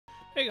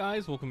Hey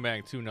guys, welcome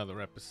back to another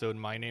episode.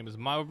 My name is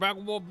my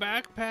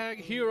backpack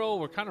hero.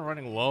 We're kind of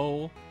running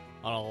low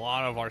on a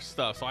lot of our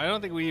stuff, so I don't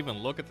think we even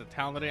look at the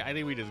town today. I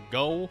think we just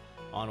go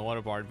on one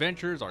of our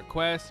adventures, our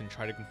quests, and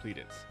try to complete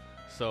it.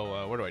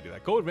 So where do I do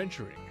that? Go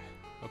adventuring.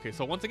 Okay,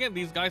 so once again,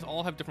 these guys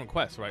all have different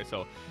quests, right?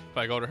 So if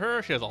I go to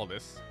her, she has all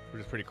this,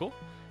 which is pretty cool.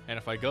 And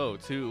if I go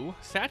to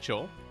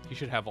Satchel, he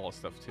should have all this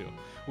stuff too.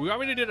 We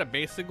already did a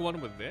basic one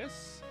with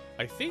this.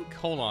 I think,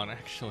 hold on,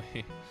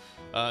 actually.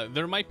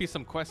 There might be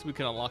some quests we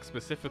can unlock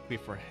specifically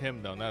for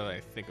him, though, now that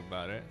I think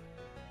about it.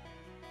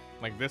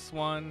 Like this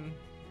one,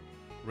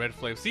 red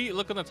flame. See,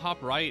 look on the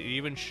top right, it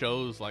even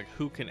shows like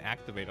who can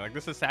activate it. Like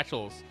this is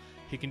Satchel's.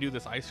 He can do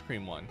this ice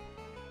cream one.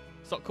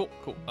 So, cool.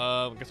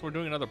 I guess we're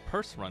doing another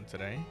purse run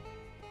today.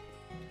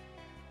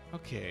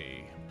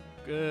 Okay.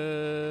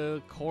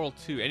 Coral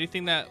 2.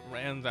 Anything that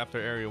ends after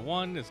Area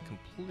 1 is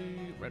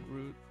complete. Red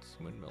Root,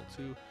 Windmill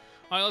 2.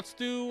 Alright, let's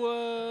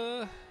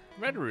do,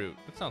 Red Root.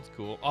 That sounds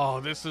cool. Oh,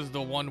 this is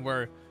the one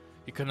where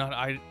you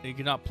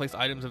cannot place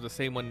items of the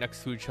same one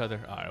next to each other.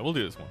 Alright, we'll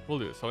do this one. We'll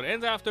do this. So it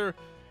ends after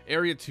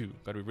Area 2.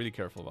 Gotta be really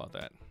careful about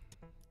that.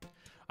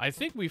 I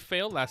think we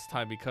failed last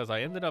time because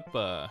I ended up,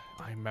 I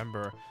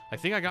remember, I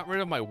think I got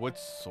rid of my wood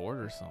sword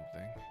or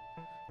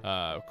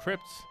something.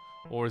 Crypt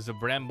or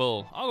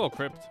Zabramble. I'll go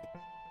Crypt.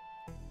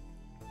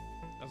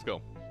 Let's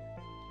go.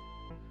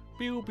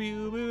 Pew,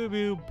 pew, pew,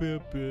 pew, pew,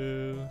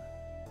 pew.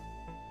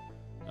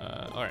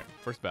 Alright,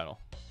 first battle.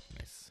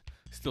 Nice.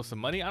 Steal some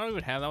money. I don't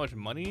even have that much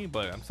money,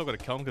 but I'm still gonna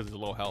kill him because he's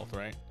low health,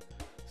 right?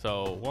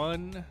 So,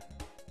 1,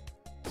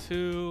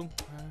 2,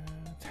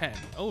 10.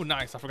 Oh,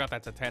 nice. I forgot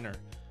that's a 10er.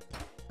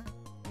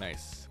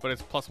 Nice. But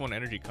it's +1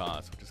 energy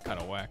cost, which is kind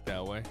of whack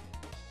that way.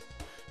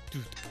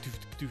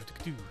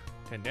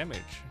 10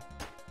 damage.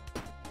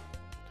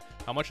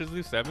 How much is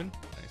this? 7?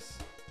 Nice.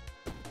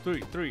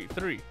 3, 3,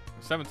 3.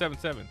 7, 7,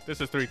 7. This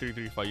is 3, 3,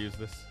 3 if I use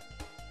this.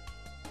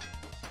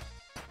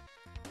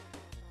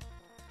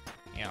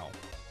 Ow.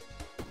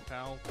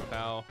 Pow,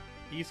 pow.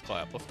 Ease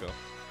clap. Let's go.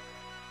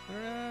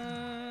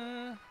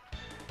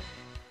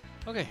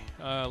 Okay.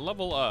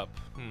 Level up.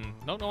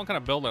 Don't know what kind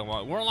of build I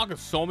want. We're unlocking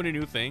so many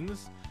new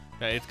things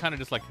that it's kind of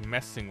just like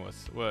messing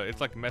with. Well,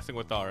 it's like messing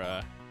with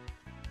our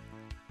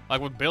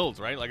like with builds,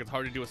 right? Like it's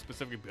hard to do a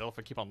specific build if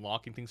I keep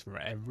unlocking things for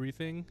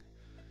everything.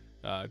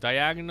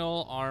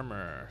 Diagonal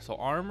armor. So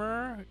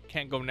armor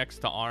can't go next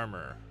to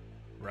armor,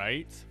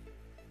 right?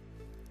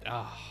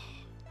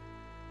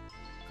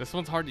 This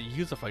one's hard to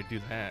use if I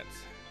do that.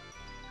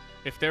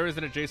 If there is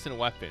an adjacent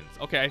weapons.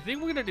 Okay, I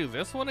think we're gonna do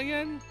this one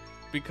again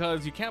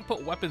because you can't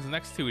put weapons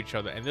next to each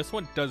other, and this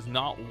one does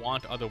not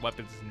want other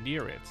weapons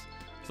near it.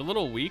 It's a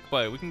little weak,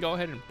 but we can go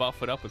ahead and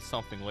buff it up with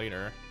something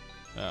later.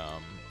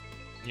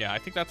 Yeah, I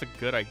think that's a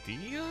good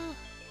idea.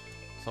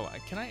 So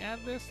can I add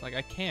this? Like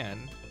I can.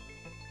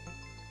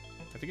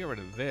 I have to get rid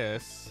of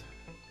this.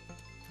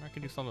 I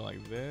can do something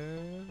like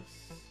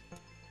this.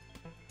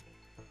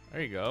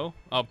 There you go.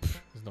 Oh,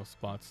 there's no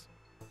spots.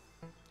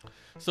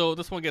 So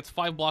this one gets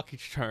 5 block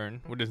each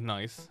turn, which is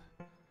nice.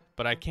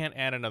 But I can't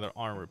add another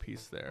armor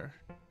piece there.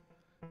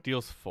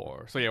 Deals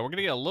 4. So yeah, we're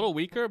gonna get a little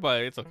weaker,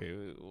 but it's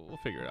okay. We'll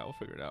figure it out. We'll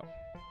figure it out.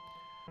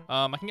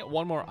 I can get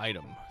one more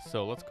item.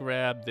 So let's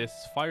grab this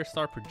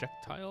Firestar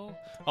projectile.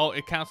 Oh,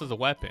 it counts as a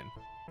weapon,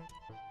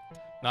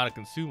 not a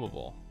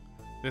consumable.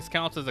 This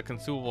counts as a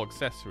consumable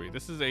accessory.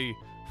 This is a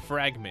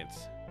fragment.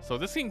 So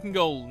this thing can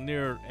go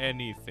near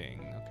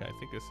anything. Okay, I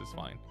think this is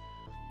fine.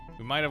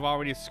 We might have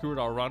already screwed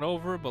our run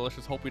over, but let's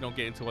just hope we don't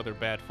get into other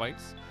bad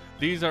fights.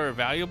 These are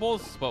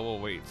valuables, but we'll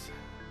wait.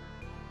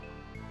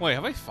 Wait,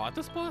 have I fought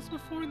this boss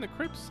before in the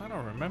crypts? I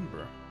don't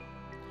remember.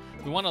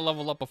 We want to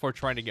level up before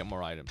trying to get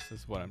more items,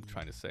 is what I'm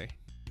trying to say.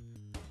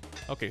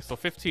 Okay, so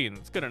 15.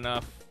 That's good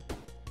enough.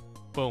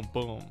 Boom,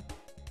 boom.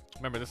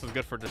 Remember, this is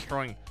good for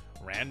destroying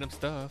random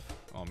stuff.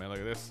 Oh man, look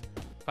at this.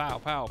 Pow,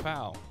 pow,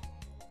 pow.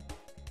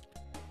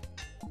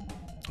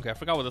 Okay, I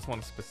forgot what this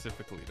one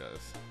specifically does.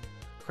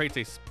 Creates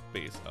a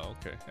space. Oh,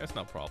 okay. That's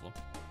no problem.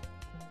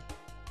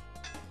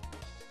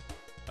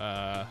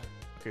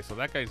 Okay, so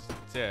that guy's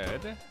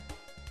dead.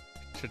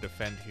 Should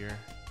defend here.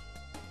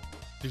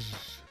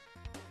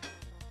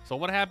 So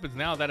what happens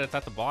now that it's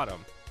at the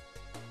bottom?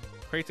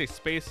 Creates a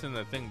space in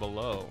the thing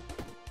below.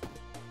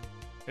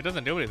 It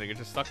doesn't do anything. It's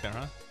just stuck there,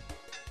 huh?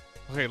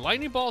 Okay,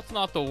 lightning bolt's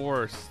not the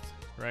worst,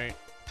 right?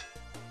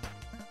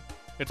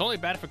 It's only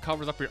bad if it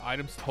covers up your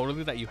items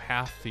totally that you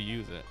have to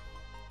use it.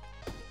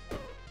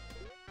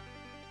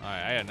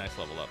 Alright, I had a nice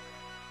level up.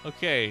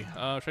 Okay,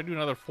 should I do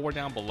another 4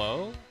 down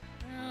below?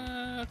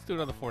 Let's do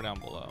another 4 down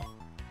below.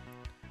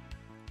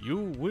 You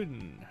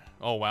win.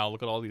 Oh wow,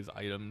 look at all these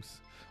items.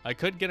 I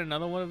could get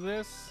another one of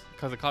this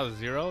because it costs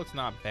 0. It's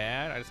not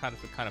bad. I just had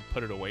to kind of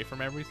put it away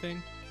from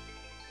everything.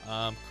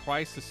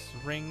 Crisis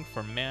ring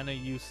for mana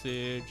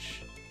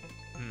usage.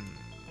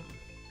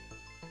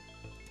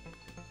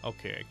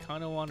 Okay, I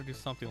kind of want to do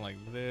something like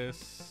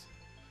this.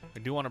 I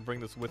do want to bring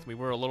this with me.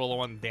 We're a little low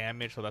on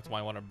damage, so that's why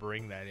I want to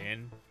bring that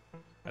in.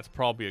 That's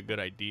probably a good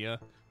idea.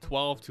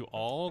 12 to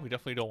all. We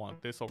definitely don't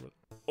want this over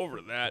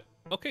over that.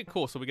 Okay,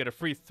 cool. So we get a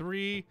free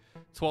 3,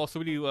 12. So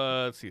we do,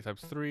 let's see,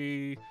 times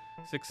 3,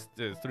 6,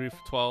 3,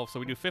 12. So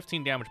we do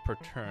 15 damage per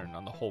turn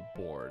on the whole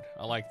board.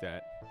 I like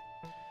that.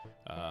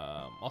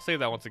 I'll save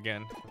that once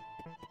again.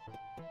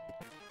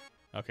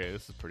 Okay,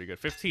 this is pretty good.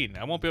 15.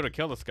 I won't be able to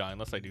kill this guy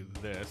unless I do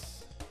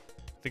this.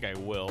 I think I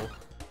will.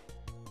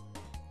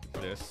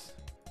 This.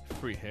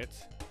 Free hit.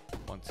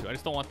 1, 2. I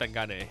just don't want that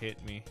guy to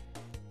hit me.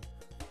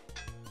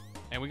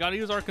 And we gotta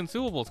use our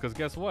consumables, because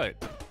guess what?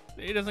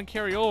 It doesn't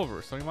carry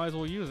over, so we might as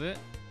well use it.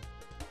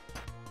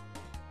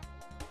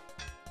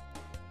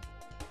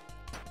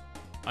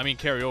 I mean,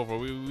 carry over.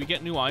 We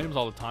get new items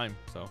all the time,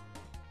 so.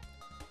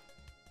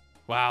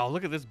 Wow,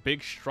 look at this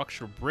big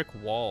structure, brick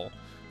wall.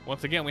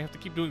 Once again, we have to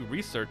keep doing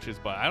researches,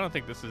 but I don't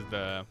think this is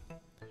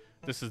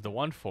the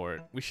one for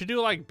it. We should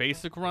do like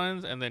basic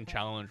runs and then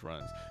challenge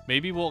runs.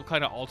 Maybe we'll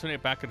kind of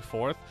alternate back and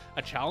forth.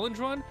 A challenge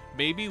run,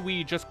 maybe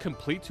we just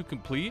complete to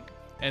complete,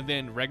 and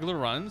then regular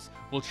runs,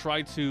 we'll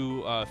try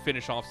to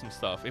finish off some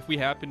stuff. If we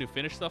happen to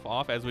finish stuff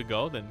off as we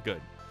go, then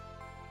good.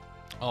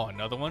 Oh,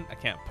 another one? I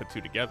can't put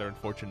 2 together,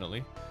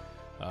 unfortunately.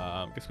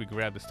 Guess we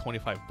grab this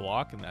 25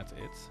 block, and that's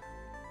it.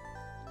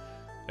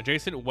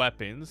 Adjacent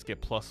weapons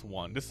get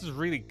 +1. This is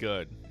really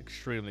good.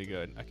 Extremely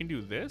good. I can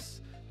do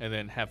this, and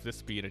then have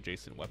this be an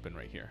adjacent weapon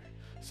right here.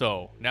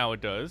 So, now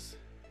it does.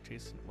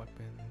 Adjacent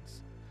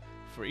weapons.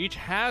 For each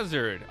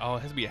hazard. Oh,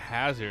 it has to be a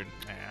hazard.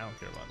 I don't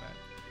care about that.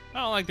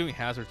 I don't like doing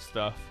hazard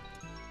stuff.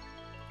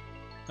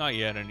 Not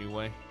yet,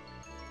 anyway.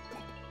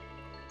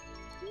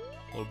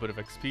 A little bit of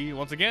XP.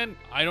 Once again,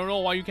 I don't know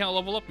why you can't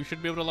level up. You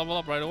should be able to level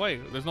up right away.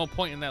 There's no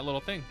point in that little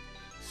thing.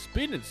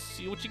 Spin and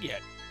see what you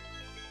get.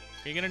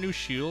 Can you get a new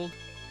shield?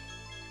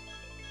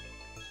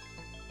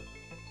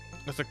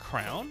 That's a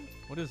crown?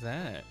 What is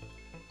that?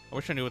 I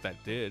wish I knew what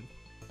that did.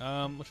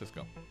 Let's just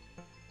go.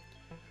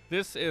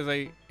 This is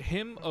a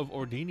Hymn of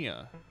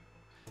Ordinia.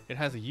 It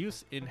has a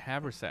use in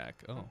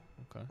haversack. Oh,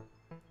 okay.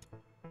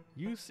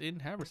 Use in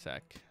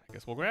haversack. I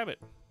guess we'll grab it.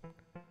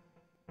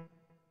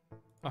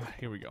 Ah,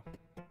 here we go.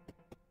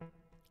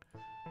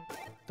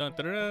 Dun,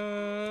 da, da,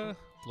 da.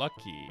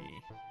 Lucky.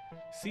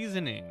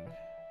 Seasoning.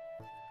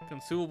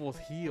 Consumables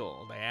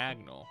heal.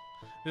 Diagonal.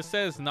 This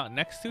says not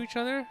next to each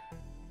other.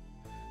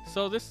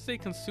 So this is a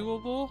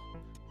consumable.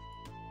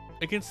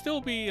 It can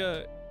still be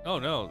a... Oh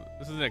no,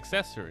 this is an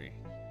accessory.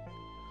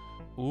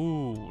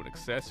 Ooh, an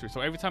accessory. So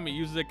every time it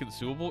uses a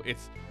consumable,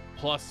 it's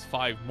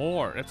 +5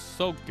 more. That's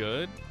so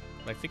good.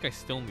 But I think I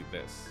still need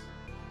this.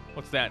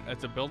 What's that?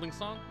 It's a building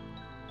song?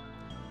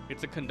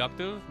 It's a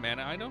conductive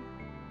mana item?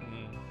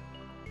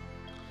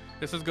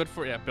 This is good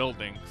for, yeah,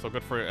 building. So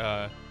good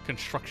for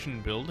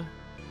construction build.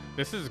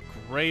 This is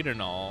great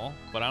and all,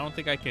 but I don't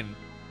think I can...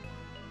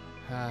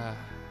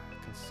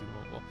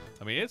 consumable.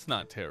 I mean, it's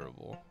not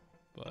terrible,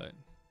 but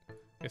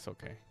it's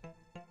okay.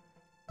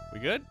 We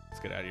good? Let's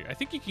get out of here. I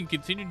think you can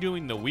continue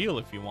doing the wheel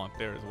if you want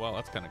there as well.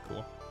 That's kind of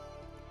cool.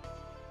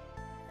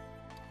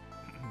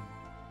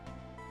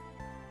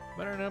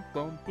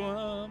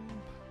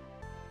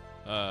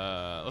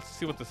 Let's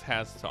see what this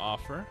has to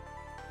offer.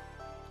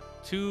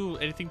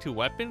 Anything to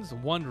weapons?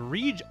 1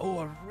 regen. Oh,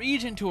 a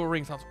regen to a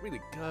ring sounds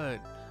really good.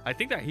 I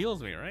think that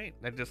heals me, right?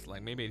 That just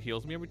like maybe it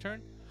heals me every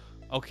turn.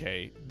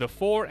 Okay, the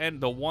 4 and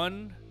the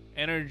 1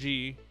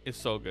 energy is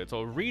so good.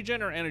 So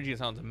regen or energy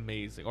sounds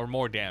amazing, or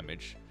more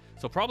damage.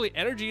 So probably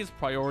energy is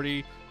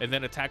priority, and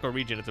then attack or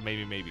regen it's a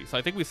maybe. So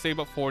I think we save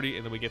up 40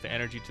 and then we get the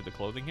energy to the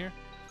clothing here.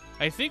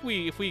 I think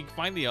if we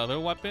find the other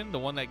weapon, the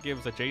one that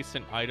gives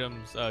adjacent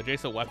items,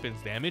 adjacent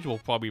weapons damage, we'll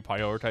probably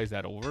prioritize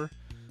that over.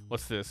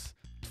 What's this?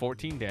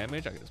 14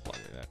 damage? I can just block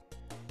that.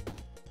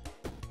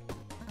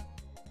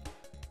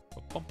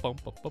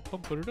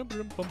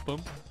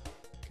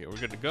 Okay, we're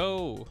good to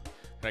go.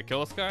 Can I kill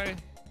this guy?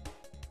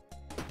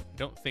 I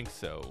don't think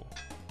so.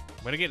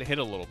 I'm gonna get hit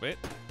a little bit.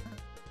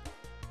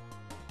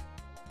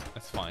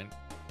 That's fine.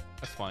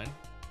 That's fine.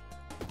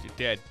 You're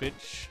dead,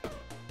 bitch.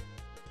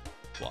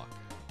 Block.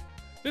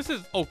 This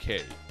is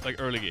okay. Like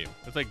early game.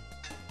 It's like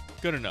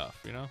good enough,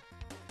 you know?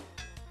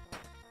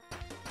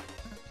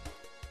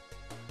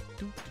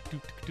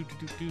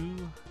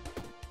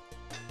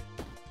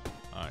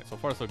 Alright, so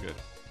far so good.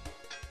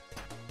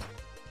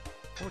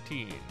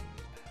 14.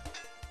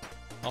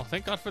 Oh,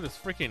 thank God for this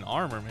freaking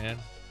armor, man.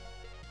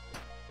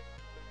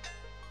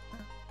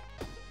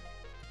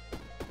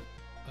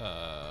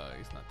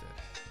 He's not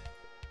dead.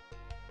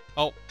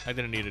 Oh, I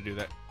didn't need to do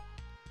that.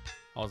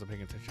 I wasn't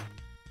paying attention.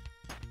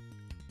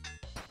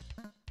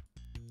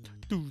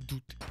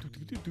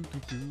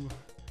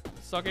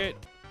 Suck it.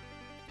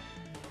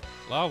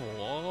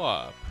 Level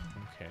up.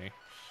 Okay.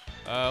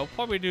 We'll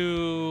probably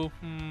do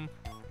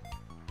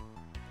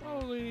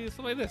probably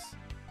something like this.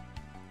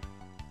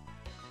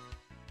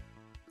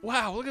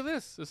 Wow, look at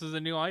this. This is a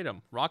new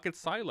item. Rocket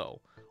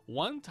Silo.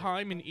 1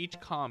 time in each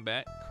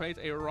combat, creates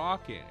a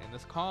rocket in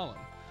this column.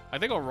 I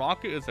think a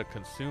rocket is a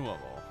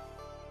consumable.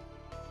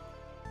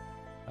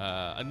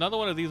 Another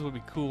one of these would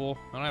be cool.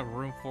 I don't have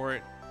room for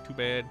it. Too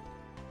bad.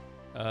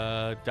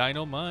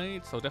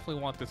 Dynamite. So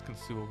definitely want this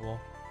consumable.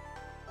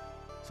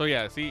 So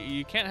yeah, see,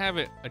 you can't have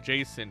it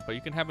adjacent, but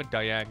you can have it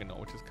diagonal,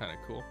 which is kind of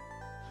cool.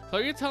 So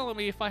you're telling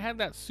me if I had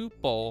that soup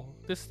bowl,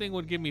 this thing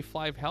would give me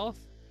 5 health?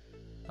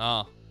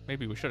 Ah,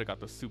 maybe we should have got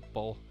the soup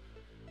bowl.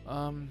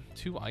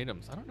 2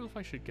 items. I don't know if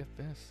I should get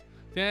this.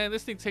 Yeah,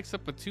 this thing takes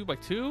up a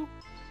 2x2.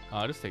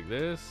 I'll just take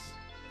this.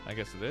 I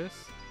guess this.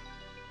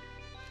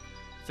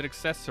 It's an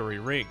accessory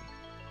ring.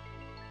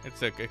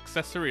 It's an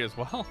accessory as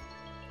well.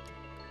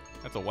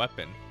 That's a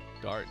weapon.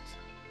 Dart.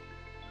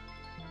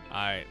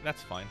 Alright,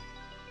 that's fine.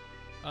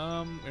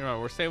 Remember,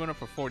 we're saving up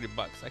for 40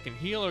 bucks. I can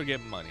heal or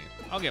get money.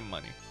 I'll get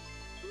money.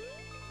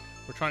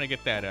 We're trying to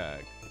get that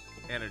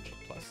energy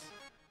plus.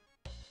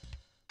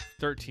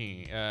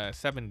 13,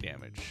 7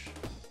 damage.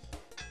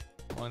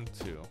 1,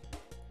 2.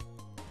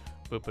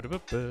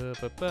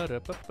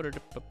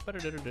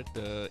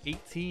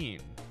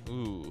 18.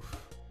 Ooh.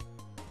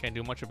 Can't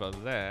do much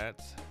about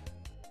that.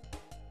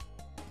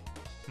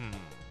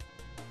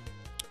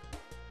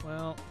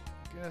 Well,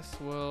 guess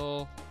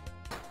we'll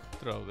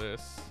throw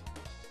this.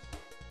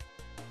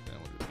 Then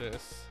we'll do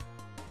this.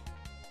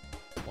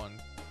 1,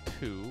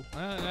 2.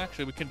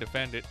 Actually, we can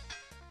defend it.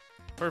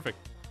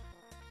 Perfect.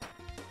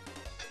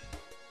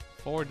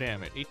 4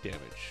 damage. 8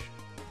 damage.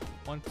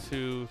 1,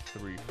 2,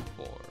 3,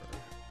 4.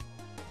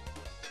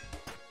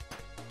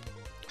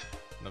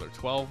 Another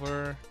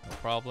 12er. No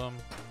problem.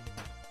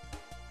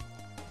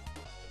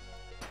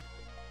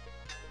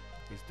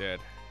 He's dead.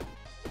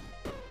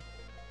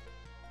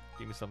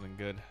 Give me something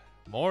good.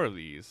 More of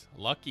these.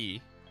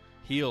 Lucky.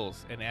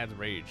 Heals and adds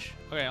rage.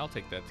 Okay, I'll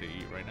take that to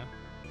eat right now.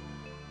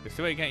 This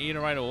way you can't eat it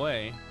right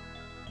away.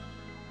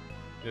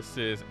 This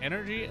is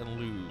energy and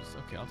lose.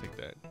 Okay, I'll take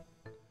that.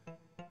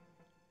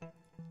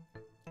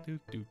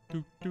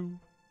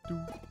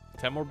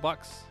 10 more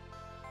bucks.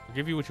 I'll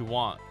give you what you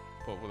want,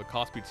 but will the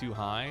cost be too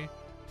high?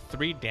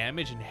 3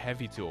 damage and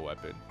heavy to a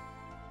weapon.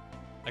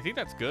 I think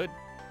that's good.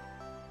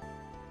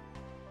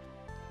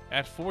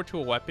 Add 4 to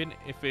a weapon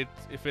if it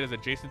is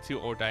adjacent to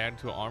or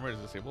diagonal to armor is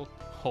disabled.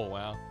 Oh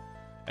wow.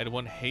 Add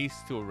 1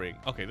 haste to a ring.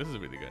 Okay, this is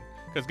really good.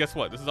 Because guess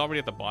what? This is already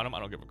at the bottom. I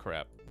don't give a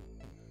crap.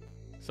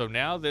 So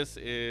now this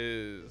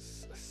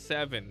is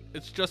 7.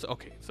 It's just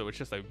okay. So it's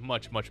just like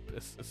much.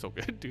 It's so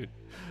good, dude.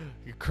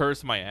 You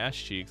curse my ass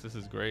cheeks. This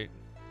is great.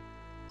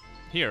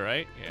 Here,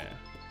 right? Yeah.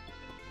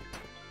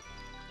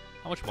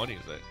 How much money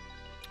is that?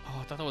 Oh,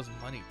 I thought that was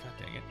money. God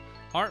dang it.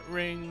 Heart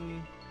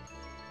ring,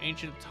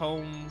 ancient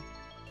tome.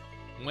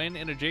 When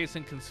an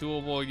adjacent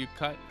consumable you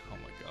cut. Oh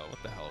my god,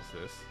 what the hell is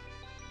this?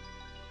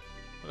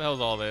 What the hell is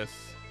all this?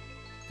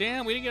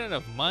 Damn, we didn't get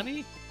enough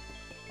money?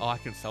 Oh, I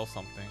can sell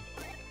something.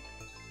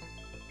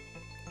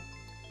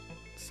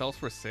 Sells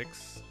for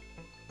 6.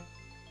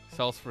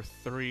 Sells for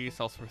 3.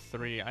 Sells for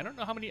 3. I don't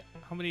know how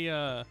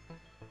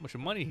much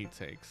money he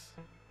takes.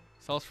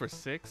 Sells for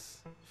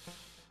 6.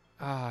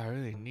 Ah, I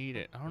really need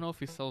it. I don't know if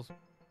he sells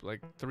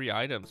like 3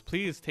 items.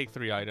 Please take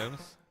 3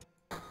 items.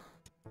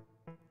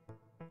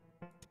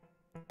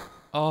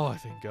 Oh,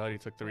 thank God he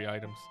took 3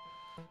 items.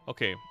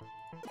 Okay.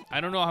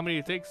 I don't know how many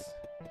he takes.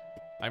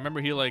 I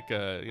remember he like,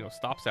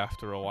 stops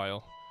after a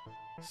while.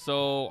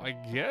 So I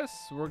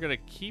guess we're gonna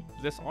keep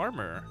this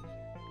armor.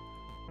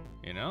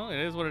 You know, it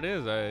is what it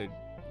is.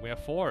 We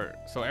have 4.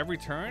 So every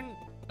turn,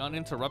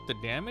 uninterrupted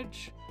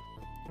damage,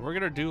 we're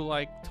gonna do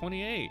like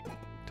 28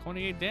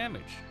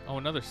 damage. Oh,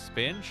 another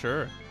spin?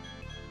 Sure.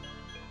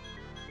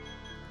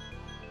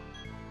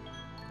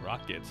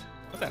 Rocket.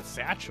 What's that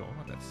satchel?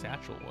 What that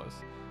satchel was.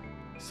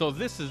 So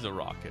this is a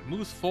rocket.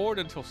 Moves forward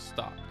until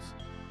stopped.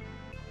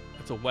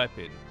 It's a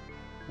weapon.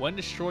 When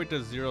destroyed,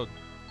 does 0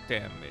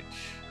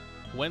 damage.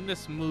 When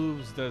this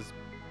moves, does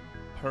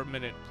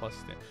permanent plus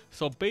damage.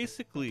 So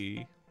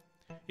basically,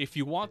 if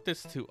you want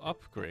this to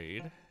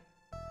upgrade,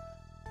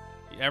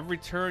 every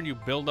turn you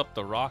build up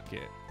the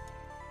rocket.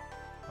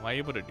 Am I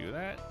able to do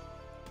that?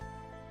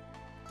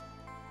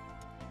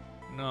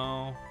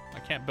 No, I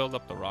can't build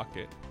up the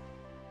rocket.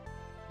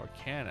 Or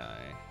can I?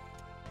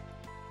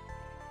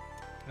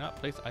 Cannot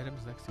place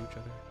items next to each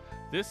other.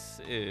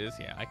 This is,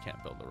 yeah, I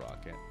can't build the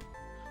rocket.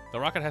 The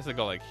rocket has to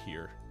go like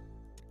here.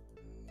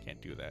 Can't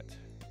do that.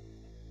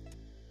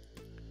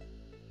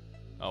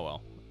 Oh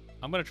well.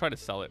 I'm gonna try to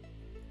sell it.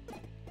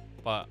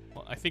 But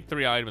well, I think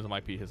 3 items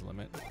might be his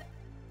limit.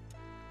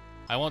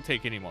 I won't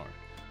take any more.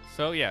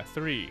 So yeah,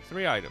 3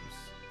 items.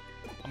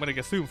 I'm gonna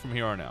assume from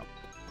here on out.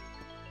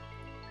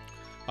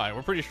 Alright,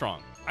 we're pretty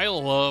strong. I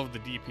love the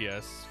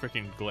DPS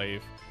freaking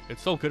glaive.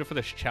 It's so good for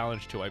this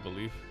challenge too, I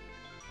believe.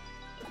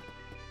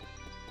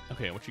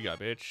 Okay, what you got,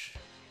 bitch?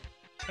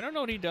 I don't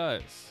know what he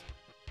does.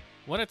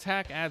 One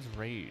attack adds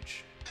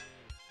rage.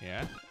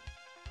 Yeah?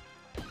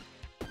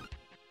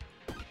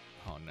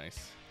 Oh,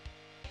 nice.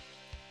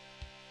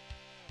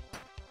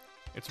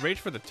 It's rage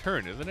for the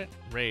turn, isn't it?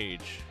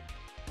 Rage.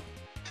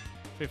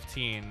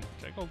 15.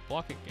 Should I go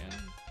block again?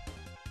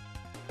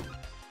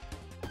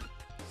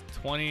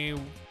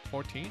 20,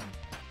 14?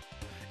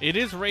 It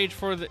is rage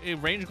for the...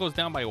 range goes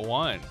down by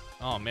 1.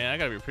 Oh, man, I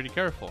gotta be pretty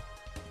careful.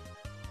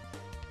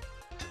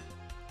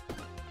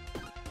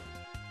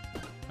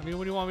 I mean,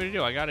 what do you want me to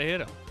do? I gotta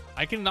hit him.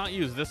 I can not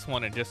use this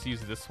one and just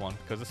use this one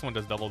because this one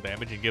does double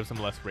damage and gives him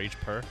less rage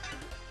per.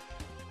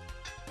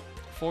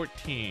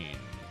 14.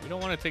 We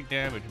don't want to take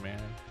damage,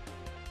 man.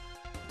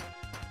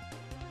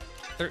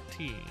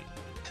 13.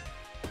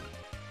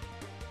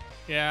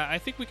 Yeah, I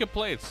think we could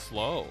play it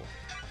slow.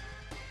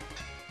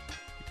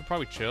 We could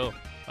probably chill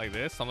like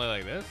this, something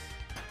like this.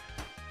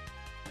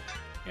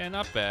 Yeah,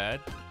 not bad.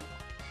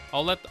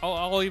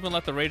 I'll even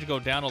let the rage go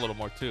down a little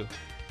more too.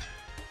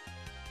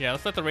 Yeah,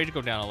 let's let the rage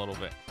go down a little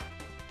bit.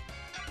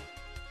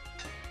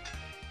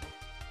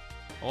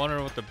 I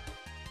wonder what the...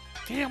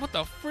 Damn, what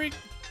the freak?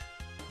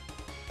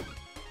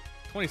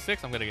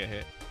 26, I'm gonna get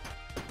hit.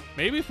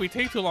 Maybe if we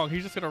take too long,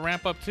 he's just gonna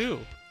ramp up too.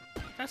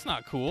 That's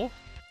not cool.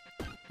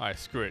 Alright,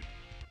 screw it.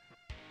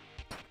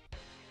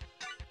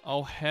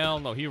 Oh, hell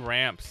no, he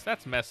ramps.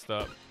 That's messed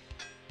up.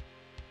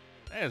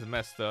 That is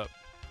messed up.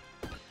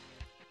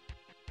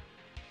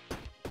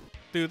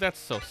 Dude, that's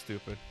so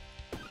stupid.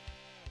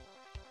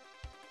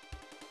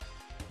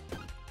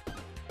 Could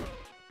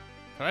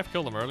I have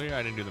killed him earlier?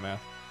 I didn't do the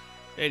math.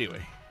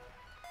 Anyway.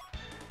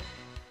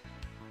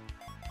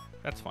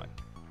 That's fine.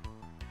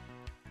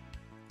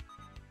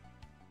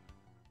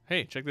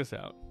 Hey, check this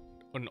out.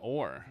 An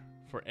ore.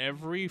 For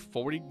every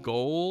 40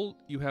 gold,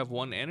 you have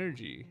 1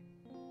 energy.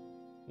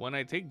 When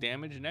I take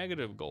damage,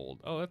 negative gold.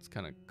 Oh, that's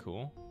kind of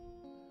cool.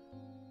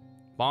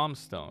 Bomb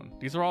stone.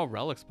 These are all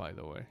relics, by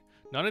the way.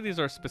 None of these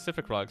are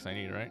specific relics I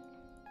need, right?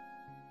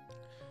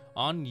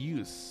 On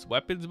use,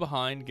 weapons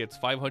behind gets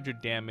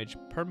 500 damage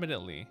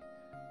permanently,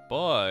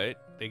 but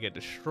they get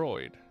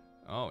destroyed.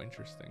 Oh,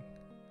 interesting.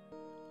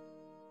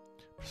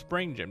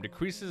 Spring gem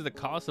decreases the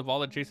cost of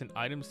all adjacent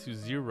items to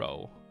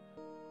 0,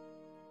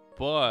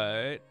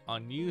 but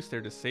on use they're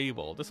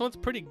disabled. This one's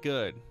pretty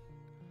good.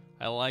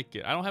 I like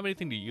it. I don't have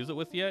anything to use it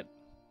with yet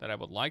that I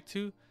would like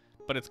to,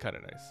 but it's kind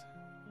of nice.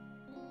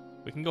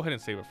 We can go ahead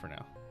and save it for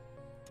now.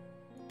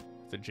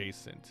 It's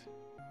adjacent.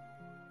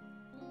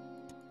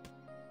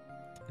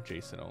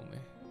 Adjacent only.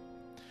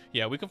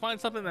 Yeah, we can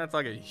find something that's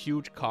like a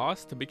huge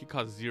cost to make it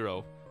cost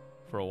 0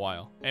 for a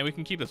while. And we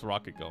can keep this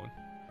rocket going.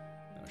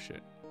 Oh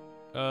shit.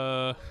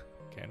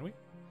 Can we?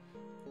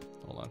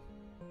 Hold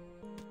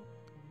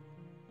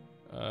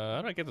on.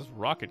 How do I get this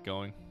rocket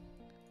going?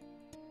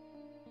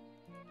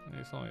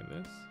 Maybe something like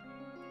this?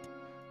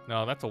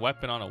 No, that's a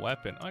weapon on a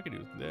weapon. Oh, I can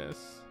do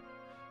this.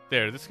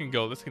 There, this can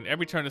go, this can,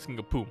 every turn this can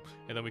go boom.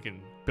 And then we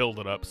can build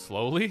it up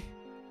slowly.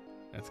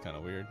 That's kind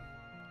of weird.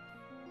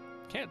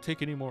 Can't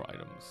take any more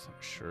items.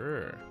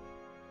 Sure.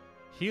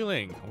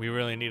 Healing. We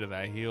really needed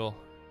that heal.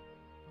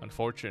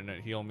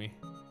 Unfortunate, heal me.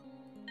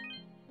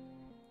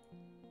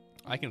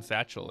 I can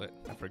satchel it.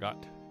 I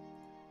forgot.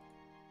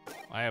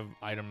 I have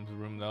items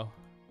room though.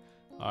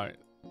 Alright.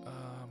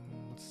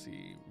 Let's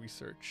see.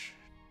 Research.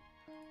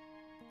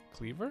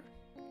 Cleaver?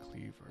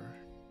 Cleaver.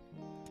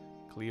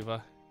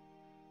 Cleaver.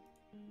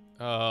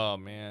 Oh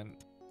man.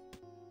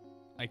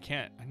 I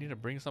can't. I need to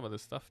bring some of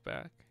this stuff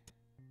back.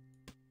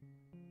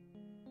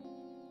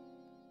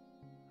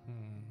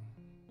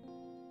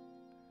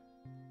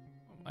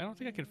 I don't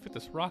think I can fit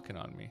this rocket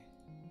on me.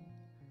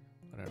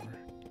 Whatever.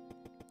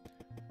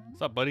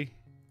 What's up, buddy?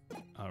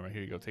 All right,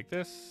 here you go. Take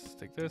this.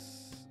 Take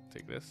this.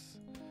 Take this.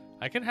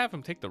 I can have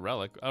him take the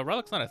relic.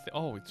 Relic's not a thing.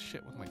 Oh,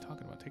 shit. What am I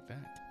talking about? Take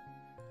that.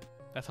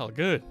 That's all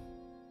good.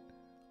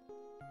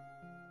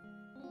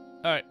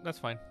 All right, that's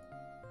fine.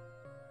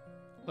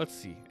 Let's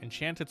see.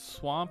 Enchanted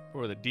Swamp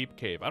or the Deep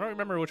Cave. I don't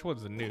remember which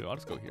one's the new. I'll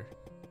just go here.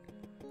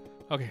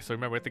 Okay, so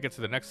remember, we have to get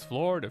to the next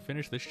floor to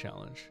finish this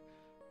challenge.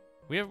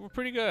 We're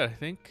pretty good, I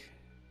think.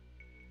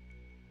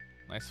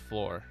 Nice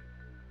floor.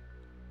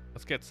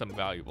 Let's get some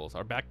valuables.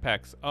 Our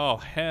backpacks. Oh,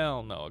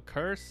 hell no. A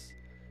curse?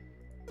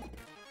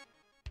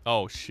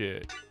 Oh,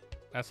 shit.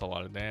 That's a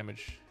lot of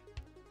damage.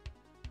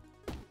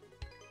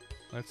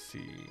 Let's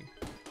see.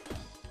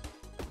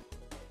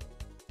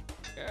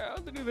 Yeah,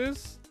 how'd they do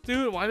this?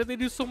 Dude, why did they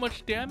do so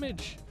much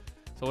damage?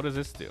 So what does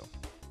this do?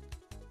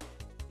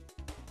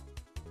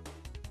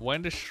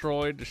 When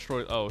destroyed,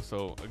 destroys. Oh,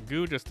 so a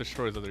goo just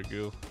destroys other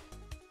goo.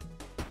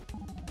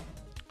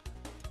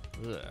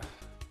 Ugh.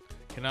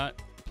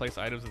 Cannot place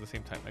items at the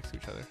same time next to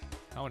each other.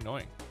 How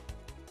annoying.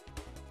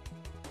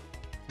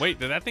 Wait,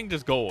 did that thing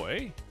just go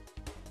away?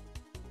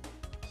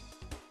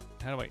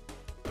 How do I...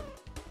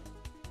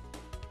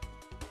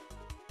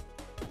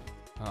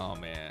 Oh,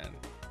 man.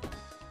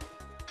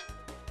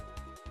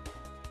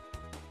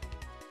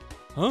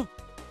 Huh?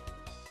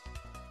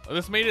 Oh,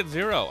 this made it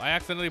 0. I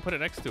accidentally put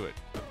it next to it.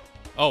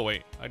 Oh,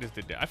 wait. I just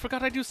did that. I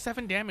forgot I do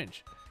 7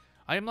 damage.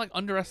 I am, like,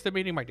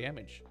 underestimating my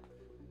damage.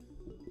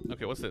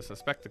 Okay, what's this?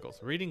 Spectacles.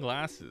 Reading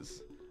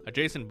glasses.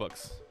 Adjacent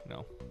books.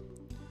 No.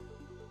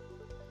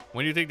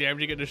 When you take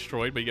damage, you get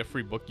destroyed, but you get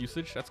free book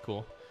usage. That's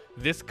cool.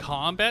 This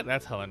combat?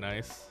 That's hella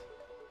nice.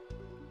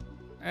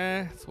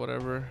 It's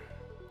whatever.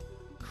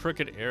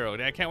 Crooked arrow.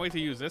 I can't wait to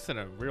use this in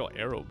a real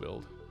arrow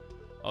build.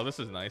 Oh, this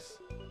is nice.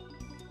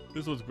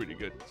 This one's pretty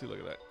good. See, look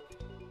at that.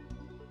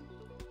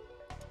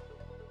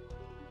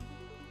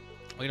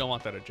 We don't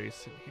want that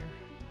adjacent here.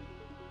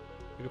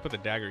 We can put the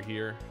dagger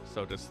here.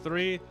 So does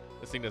 3.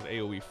 This thing does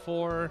AoE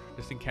 4.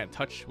 This thing can't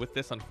touch with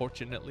this,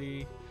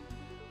 unfortunately.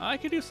 I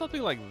could do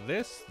something like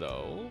this,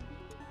 though.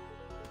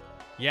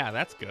 Yeah,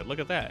 that's good. Look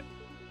at that.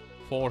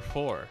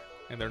 4/4,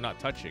 and they're not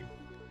touching.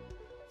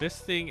 This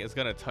thing is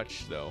gonna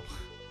touch, though.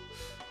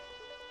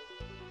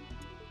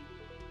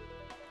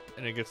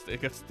 And it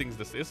gets things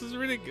this. This is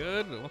really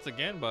good once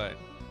again, but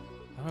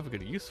I don't have a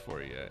good use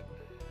for it yet.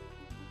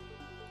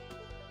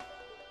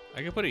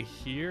 I can put it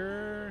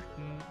here.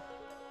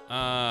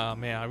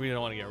 Man, I really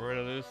don't want to get rid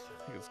of this.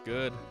 I think it's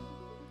good.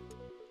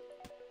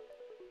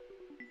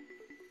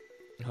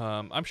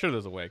 I'm sure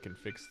there's a way I can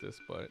fix this,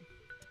 but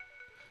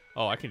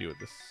oh, I can do it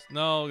this.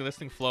 No, this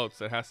thing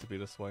floats. It has to be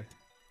this way.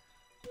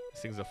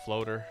 This thing's a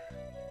floater.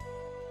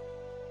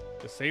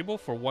 Disable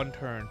for 1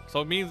 turn.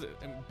 So it means,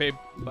 babe,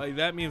 by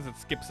that means it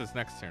skips this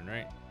next turn,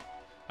 right?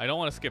 I don't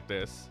want to skip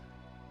this.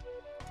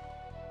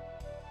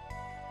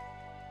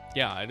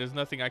 Yeah, there's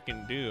nothing I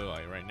can do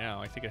right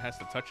now. I think it has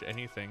to touch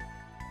anything.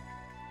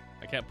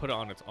 I can't put it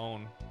on its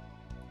own.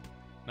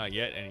 Not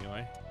yet,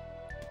 anyway.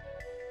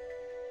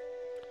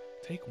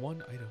 Take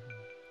 1 item.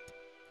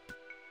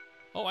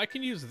 Oh, I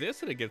can use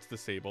this and it gets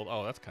disabled.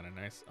 Oh, that's kind of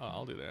nice. Oh,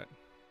 I'll do that.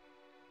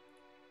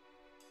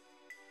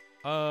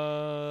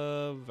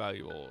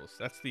 Valuables.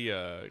 That's the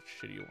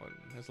shitty one.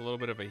 There's a little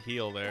bit of a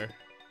heal there.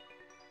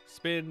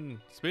 Spin.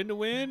 Spin to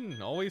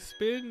win. Always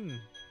spin.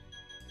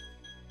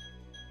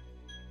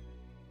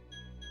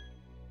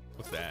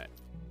 What's that?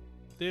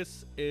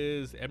 This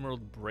is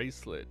Emerald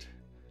Bracelet.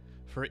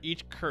 For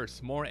each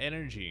curse, more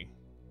energy.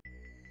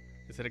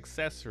 It's an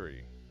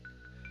accessory.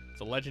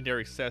 It's a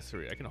legendary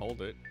accessory. I can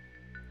hold it.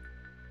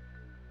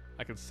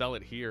 I can sell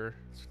it here.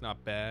 It's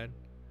not bad.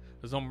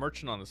 There's no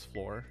merchant on this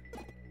floor.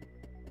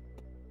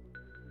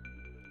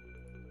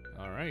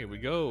 Alright, here we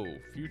go.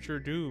 Future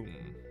Doom.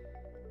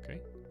 Okay.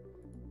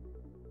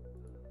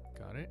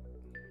 Got it.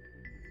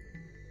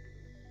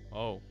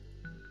 Oh.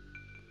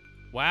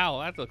 Wow,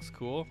 that looks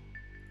cool.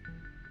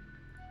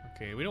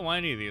 Okay, we don't want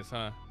any of these,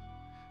 huh?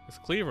 This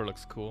cleaver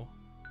looks cool.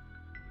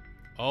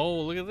 Oh,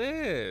 look at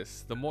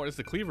this. It's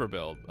the cleaver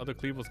build. Other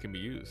cleavers can be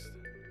used.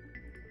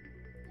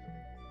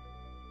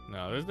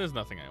 No, there's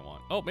nothing I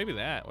want. Oh, maybe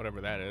that, whatever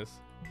that is.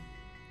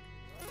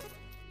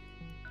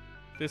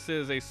 This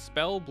is a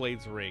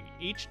Spellblade's Ring.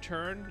 Each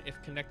turn,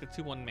 if connected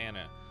to 1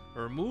 mana,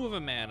 remove a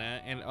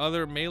mana and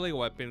other melee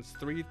weapons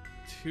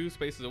 2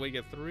 spaces away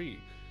get 3.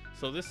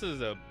 So this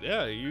is you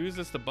use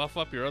this to buff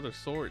up your other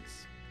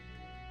swords.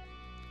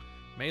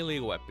 Melee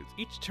weapons.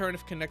 Each turn,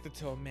 if connected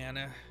to a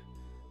mana.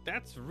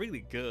 That's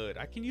really good.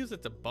 I can use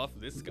it to buff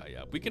this guy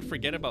up. We can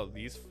forget about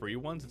these free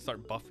ones and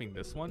start buffing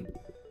this one.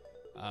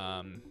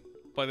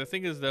 But the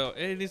thing is, though,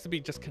 it needs to be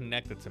just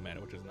connected to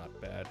mana, which is not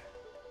bad.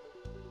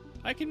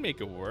 I can make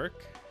it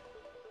work.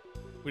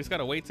 We just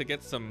gotta wait to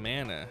get some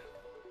mana.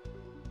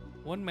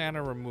 1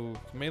 mana removed.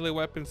 Melee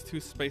weapons 2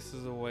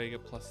 spaces away,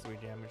 get +3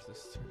 damage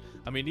this turn.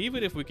 I mean,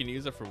 even if we can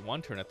use it for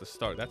 1 turn at the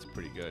start, that's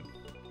pretty good.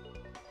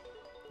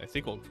 I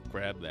think we'll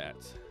grab that.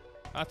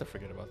 I have to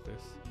forget about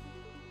this.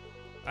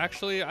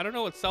 Actually, I don't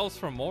know what sells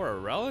for more, a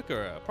relic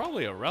or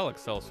probably a relic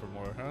sells for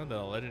more, huh?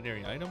 The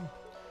legendary item.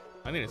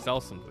 I need to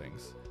sell some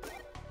things.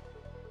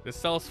 This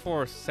sells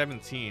for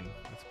 17.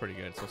 That's pretty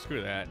good. So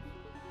screw that.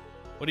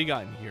 What do you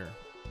got in here?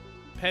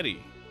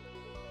 Petty.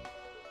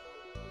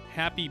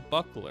 Happy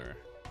Buckler.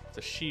 It's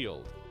a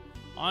shield.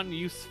 On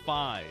use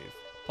 5.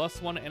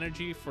 +1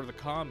 energy for the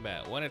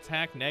combat. 1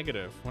 attack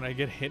negative. When I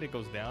get hit, it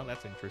goes down.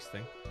 That's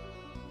interesting.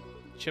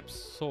 Chip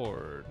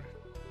sword.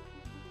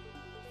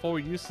 4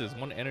 uses,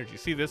 1 energy.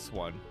 See this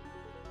one.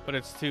 But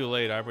it's too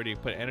late. I already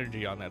put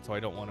energy on that, so I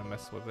don't want to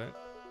mess with it.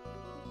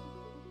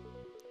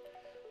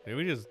 Maybe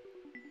we just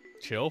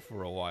chill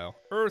for a while.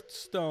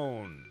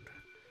 Earthstone.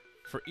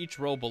 For each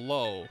row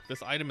below.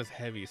 This item is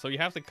heavy, so you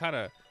have to kind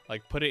of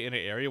like put it in an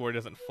area where it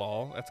doesn't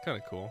fall. That's kind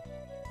of cool.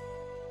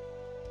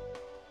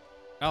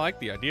 I like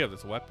the idea of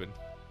this weapon.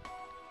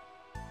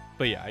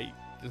 But yeah,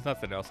 there's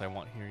nothing else I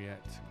want here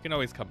yet. We can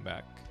always come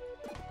back.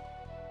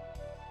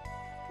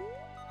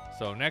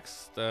 So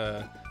next,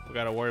 we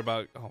gotta worry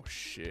about. Oh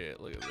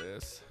shit! Look at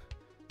this.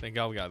 Thank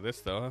God we got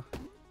this though.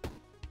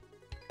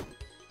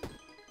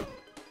 Huh?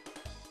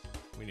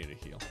 We need a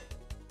heal.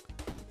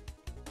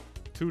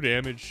 2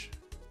 damage.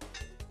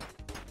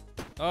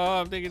 Oh,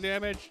 I'm taking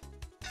damage.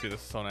 Dude,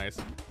 this is so nice.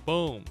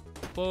 Boom,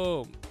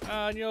 boom,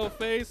 on your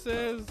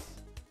faces.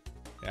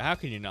 Yeah, how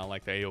can you not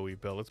like the AoE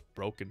build? It's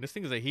broken. This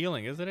thing is a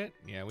healing, isn't it?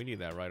 Yeah, we need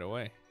that right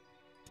away.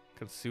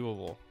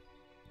 Consumable.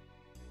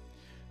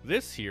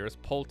 This here is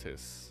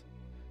Poultice.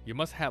 You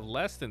must have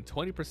less than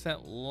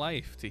 20%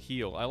 life to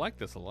heal. I like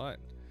this a lot.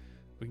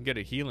 We can get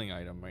a healing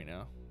item right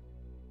now.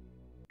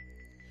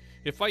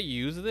 If I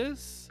use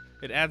this,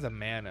 it adds a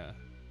mana.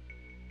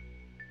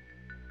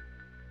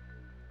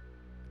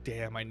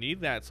 Damn, I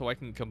need that so I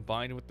can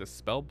combine with the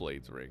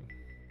Spellblade's Ring.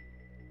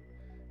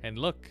 And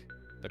look,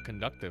 the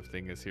conductive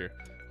thing is here.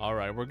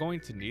 Alright, we're going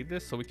to need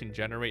this so we can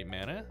generate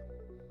mana.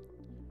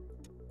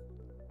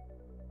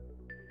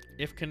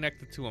 If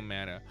connected to a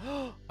mana.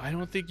 I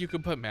don't think you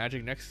can put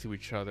magic next to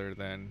each other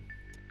then.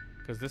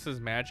 Because this is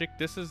magic.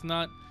 This is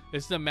not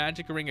This is a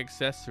magic ring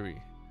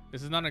accessory.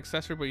 This is not an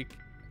accessory, but you...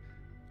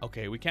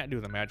 Okay, we can't do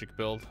the magic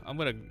build. I'm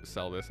gonna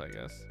sell this, I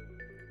guess.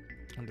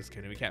 I'm just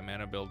kidding. We can't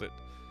mana build it.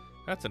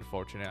 That's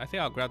unfortunate. I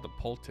think I'll grab the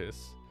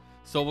poultice.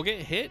 So we'll get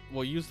hit.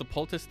 We'll use the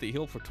poultice to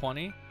heal for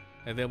 20.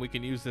 And then we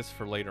can use this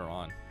for later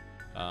on.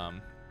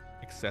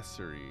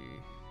 Accessory.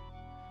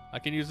 I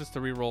can use this to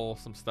reroll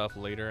some stuff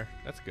later.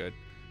 That's good.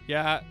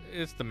 Yeah,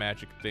 it's the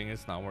magic thing.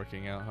 It's not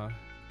working out, huh?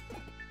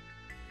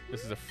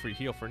 This is a free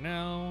heal for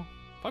now.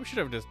 Probably should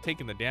have just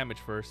taken the damage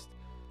first.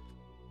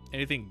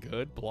 Anything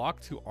good?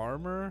 Block to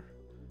armor?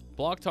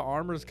 Block to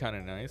armor is kind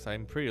of nice.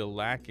 I'm pretty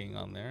lacking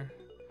on there.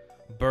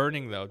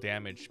 Burning, though,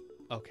 damage.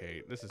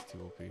 Okay, this is too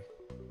OP.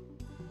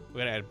 We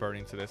gotta add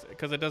burning to this.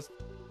 Because it does...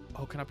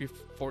 Oh, can I be...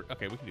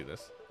 Okay, we can do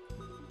this.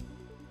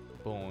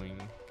 Boing.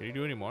 Can you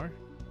do any more?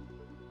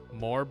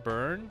 More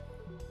burn?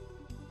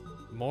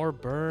 More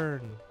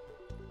burn.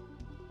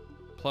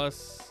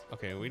 Plus...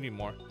 Okay, we need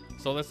more.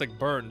 So let's like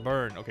burn.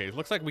 Okay, it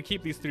looks like we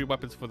keep these 3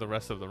 weapons for the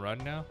rest of the run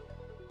now.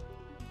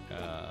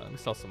 Let me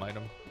sell some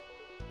item.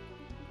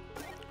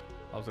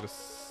 I was gonna...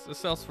 This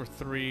sells for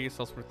 3.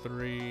 Sells for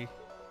 3.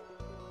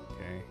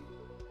 Okay.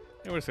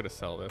 Yeah, we're just gonna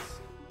sell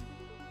this.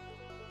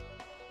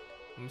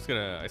 I'm just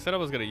gonna... I said I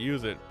was gonna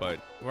use it, but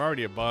we're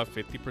already above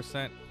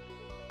 50%.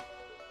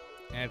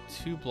 Add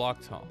 2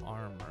 block to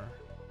armor.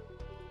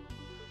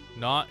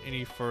 Not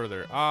any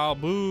further. Oh,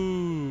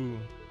 boo!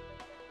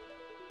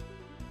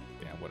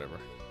 Damn, whatever.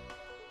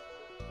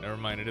 Never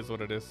mind, it is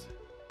what it is.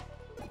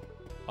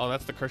 Oh,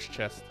 that's the cursed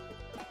chest.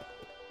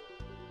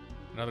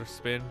 Another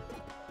spin.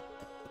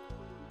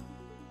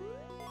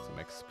 Some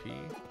XP.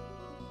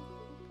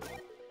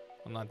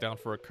 I'm not down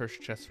for a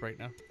cursed chest right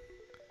now.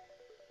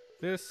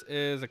 This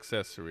is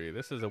accessory.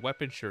 This is a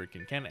weapon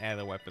shuriken. Can't add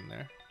a weapon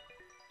there.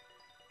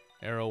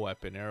 Arrow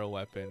weapon, arrow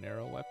weapon,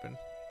 arrow weapon.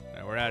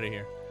 Alright, we're out of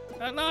here.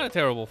 Not a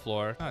terrible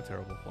floor. Not a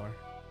terrible floor.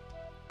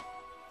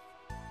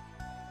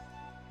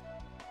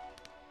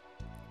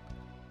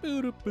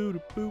 Boo doo boo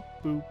doo boo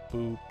boo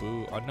boo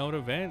boo. Unknown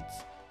events.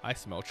 I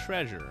smell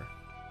treasure.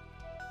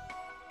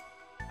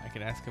 I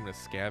can ask him to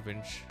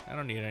scavenge. I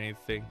don't need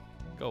anything.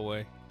 Go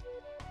away.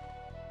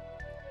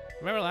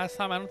 Remember last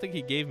time? I don't think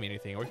he gave me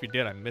anything. Or if he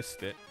did, I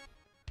missed it.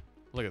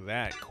 Look at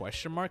that.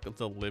 Question mark of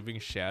the living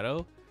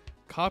shadow.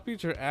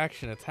 Copies your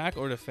action, attack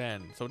or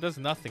defend. So it does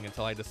nothing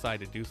until I decide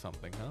to do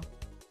something, huh?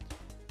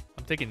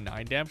 I'm taking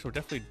 9 damage. So we're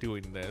definitely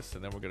doing this.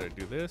 And then we're going to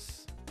do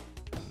this.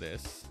 And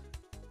this.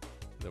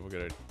 And then we're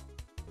going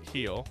to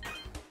heal.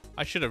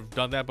 I should have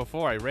done that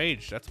before I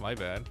raged. That's my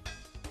bad.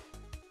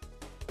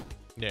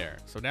 There.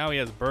 So now he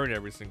has burn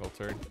every single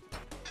turn.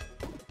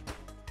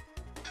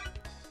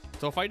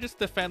 So if I just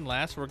defend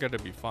last, we're going to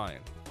be fine.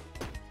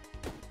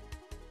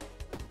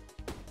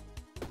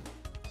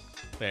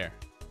 There.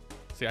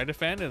 See, I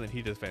defend and then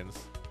he defends.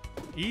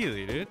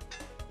 Easy, dude.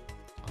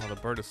 Oh, the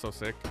bird is so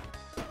sick.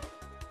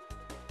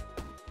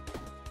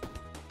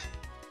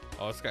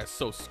 Oh, this guy's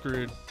so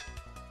screwed.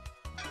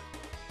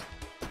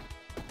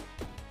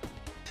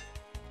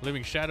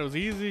 Living Shadow's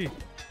easy.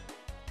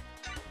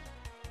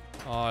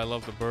 Oh, I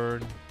love the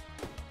burn.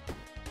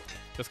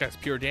 This guy's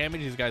pure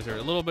damage. These guys are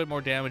a little bit more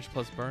damage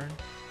plus burn.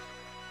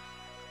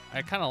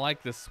 I kind of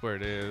like this where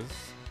it is.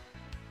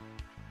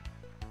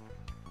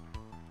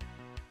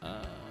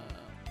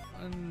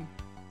 1,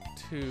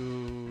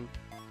 2,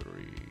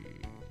 3.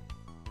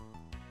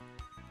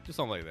 Just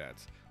something like that.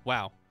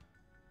 Wow.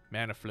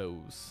 Mana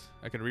flows.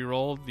 I can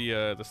re-roll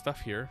the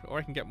stuff here, or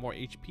I can get more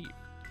HP.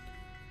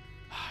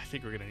 I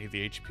think we're gonna need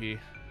the HP.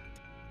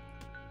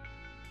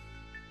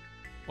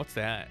 What's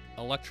that?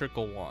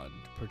 Electrical wand.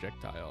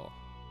 Projectile.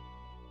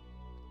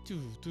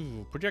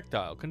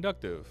 Projectile.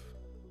 Conductive.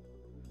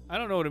 I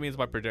don't know what it means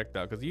by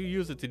projectile, because you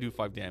use it to do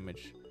 5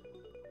 damage.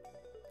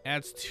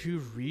 Adds 2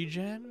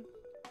 regen?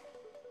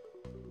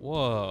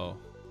 Whoa.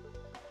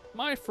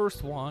 My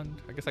first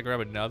wand. I guess I grab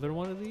another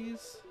one of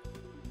these.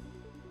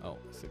 Oh,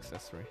 it's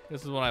accessory.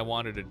 This is what I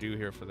wanted to do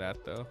here for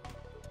that, though.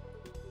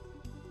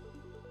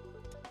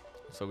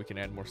 So we can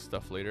add more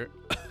stuff later.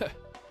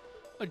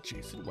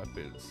 Adjacent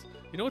weapons.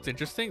 You know what's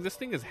interesting? This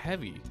thing is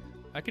heavy.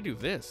 I could do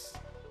this.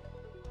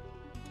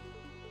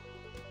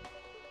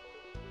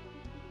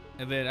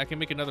 And then I can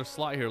make another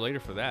slot here later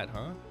for that,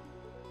 huh?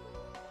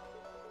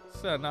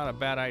 It's not a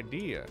bad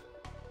idea.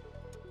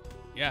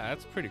 Yeah,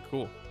 that's pretty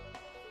cool.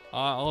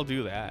 I'll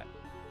do that.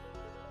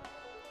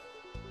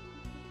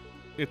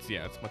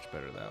 It's much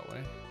better that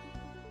way.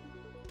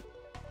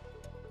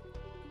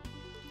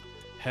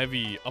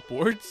 Heavy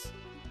upwards.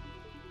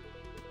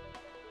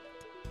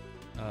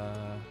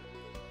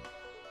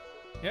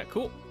 Yeah,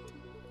 cool.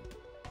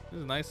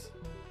 This is nice.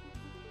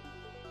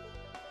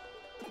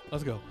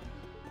 Let's go.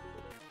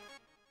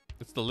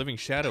 It's the living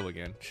shadow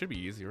again. Should be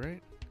easy,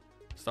 right?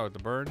 Start with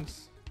the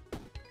burns.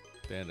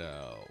 Then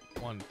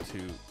 1, 2,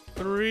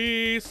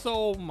 3.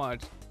 So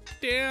much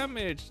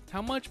damage.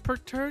 How much per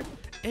turn?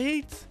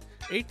 8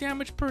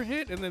 damage per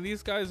hit. And then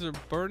these guys are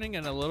burning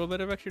and a little bit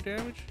of extra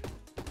damage.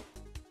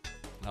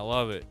 I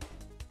love it.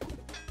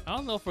 I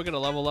don't know if we're gonna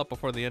level up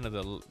before the end of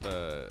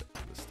the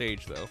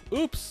stage though.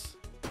 Oops.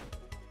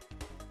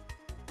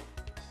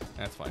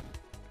 That's fine.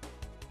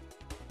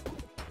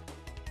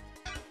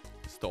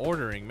 It's the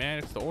ordering, man.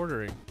 It's the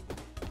ordering.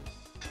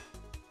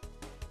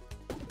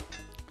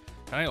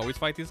 Can I always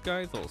fight these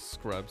guys? Little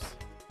scrubs.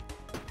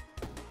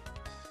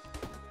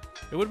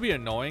 It would be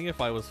annoying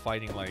if I was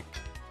fighting like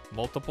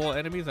multiple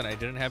enemies and I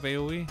didn't have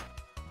AoE.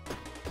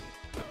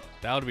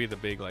 That would be the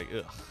big like,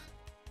 ugh.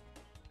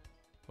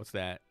 What's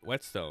that?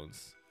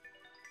 Whetstones.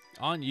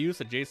 On use,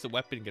 adjacent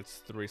weapon gets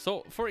 3.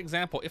 So, for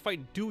example, if I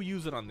do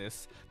use it on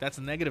this, that's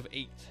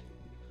 -8.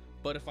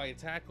 But if I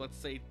attack, let's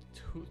say,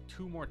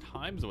 two more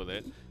times with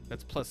it,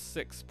 that's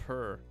 +6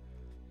 per.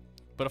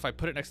 But if I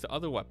put it next to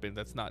other weapons,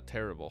 that's not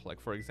terrible.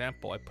 Like, for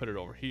example, I put it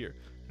over here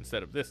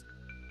instead of this.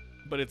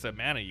 But it's a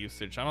mana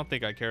usage. I don't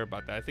think I care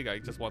about that. I think I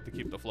just want to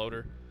keep the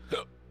floater.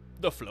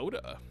 The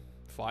floater.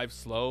 5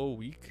 slow,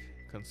 weak,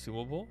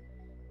 consumable.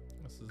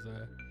 This is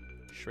a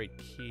straight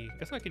key.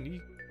 Guess I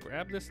can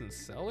grab this and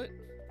sell it.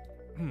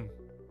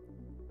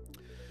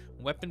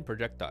 Weapon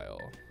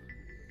projectile.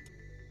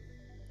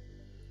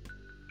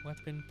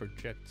 Weapon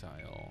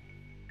projectile.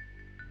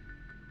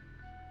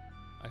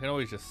 I can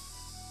always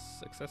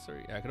just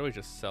accessory. Yeah, I can always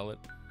just sell it.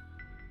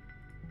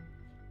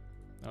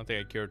 I don't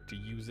think I care to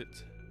use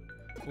it.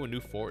 Ooh, a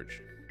new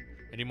forge.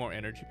 Any more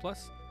energy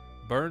plus?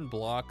 Burn,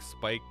 block,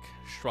 spike,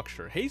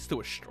 structure. Haste to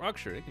a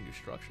structure. They can do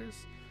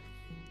structures.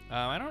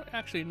 I don't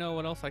actually know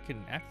what else I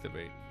can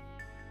activate.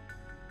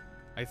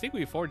 I think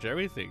we forge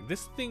everything.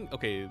 This thing,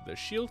 okay, the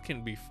shield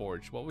can be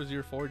forged. What was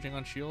your forging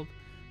on shield?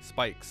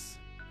 Spikes.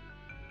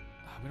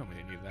 We don't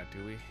really need that,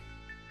 do we?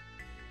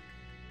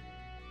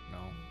 No.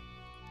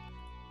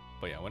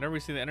 But yeah, whenever we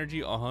see the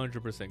energy,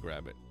 100%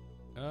 grab it.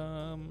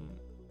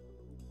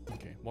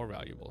 Okay, more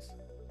valuables.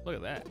 Look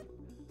at that.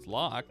 It's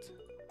locked.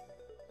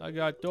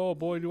 Oh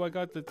boy, do I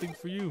got the thing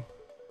for you.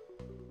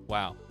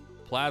 Wow.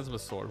 Plasma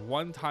sword.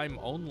 1 time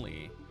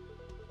only.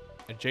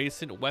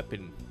 Adjacent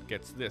weapon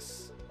gets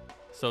this.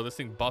 So this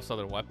thing buffs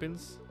other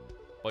weapons.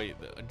 But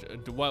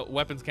the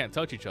weapons can't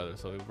touch each other,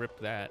 so we rip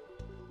that.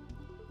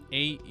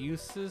 8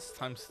 uses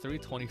times 3,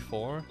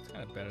 24. It's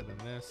kind of better than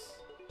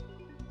this.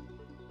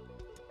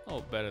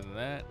 Oh, better than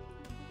that.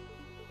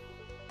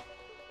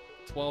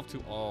 12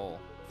 to all.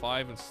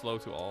 5 and slow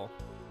to all.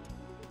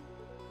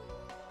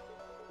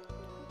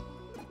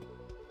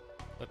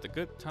 Let the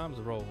good times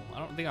roll. I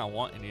don't think I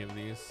want any of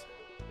these.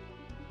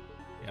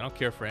 Yeah, I don't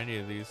care for any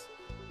of these.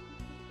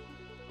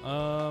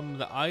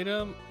 The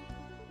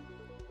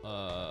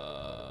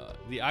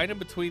item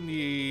between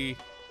the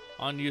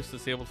on use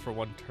disabled for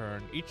 1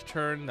 turn. Each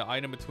turn, the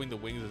item between the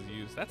wings is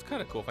used. That's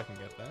kind of cool if I can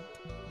get that.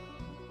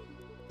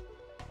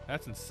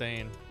 That's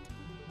insane.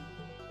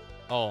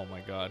 Oh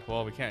my god.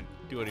 Well, we can't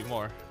do it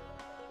anymore.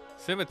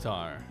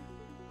 Scimitar.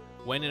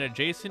 When an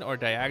adjacent or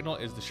diagonal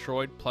is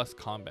destroyed plus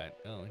combat.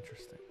 Oh,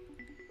 interesting.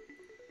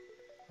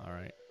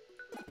 Alright.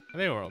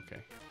 They were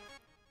okay.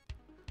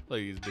 Look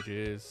at these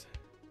bitches.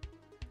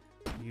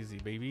 Easy,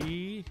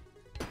 baby.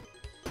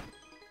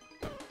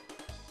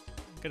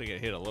 Gonna get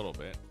hit a little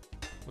bit.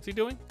 What's he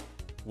doing?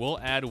 We'll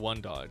add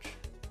 1 dodge.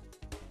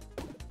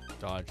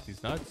 Dodge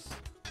these nuts.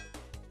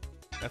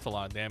 That's a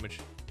lot of damage.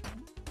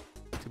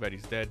 Too bad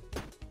he's dead.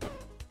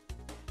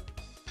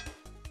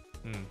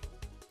 Am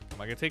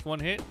I gonna take 1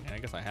 hit? Yeah, I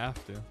guess I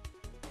have to.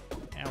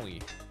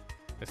 Owie.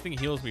 This thing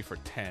heals me for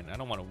 10. I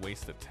don't want to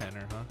waste a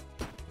 10er, huh?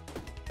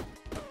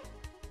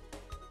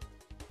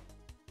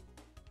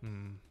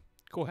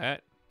 Cool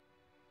hat.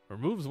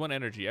 Removes 1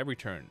 energy every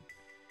turn.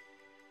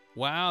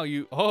 Wow,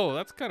 oh,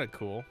 that's kind of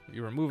cool.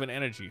 You remove an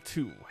energy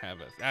to have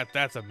it.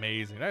 That's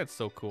amazing. That's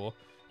so cool.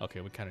 Okay,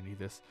 we kind of need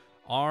this.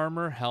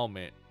 Armor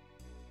helmet.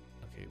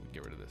 Okay, we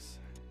get rid of this.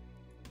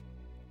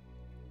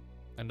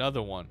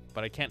 Another one,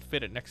 but I can't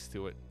fit it next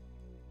to it.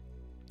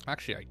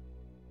 Actually, I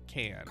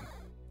can.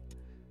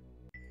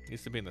 It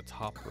needs to be in the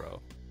top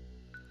row.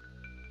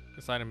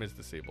 This item is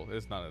disabled. It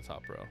is not in the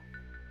top row.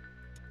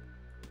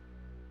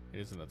 It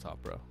is in the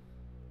top row.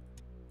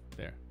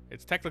 There.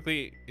 It's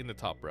technically in the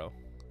top row.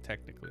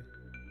 Technically.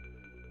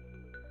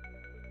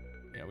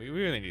 Yeah, we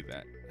really need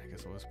that. I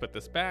guess we'll just put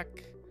this back.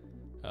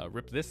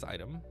 Rip this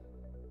item.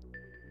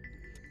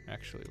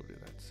 Actually, we'll do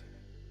that.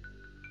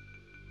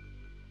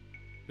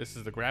 This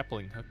is the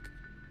grappling hook.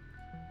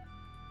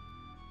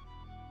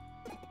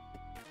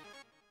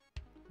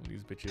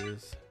 These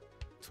bitches.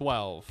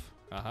 12.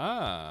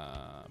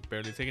 Aha!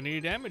 Barely taking any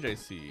damage, I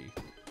see.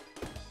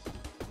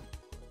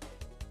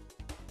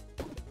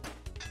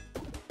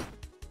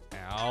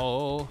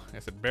 Ow. I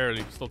said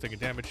barely, still taking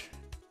damage.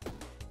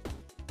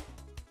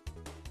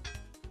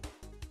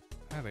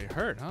 Ah, they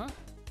hurt, huh?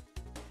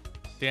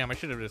 Damn, I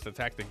should have just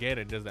attacked again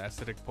and does the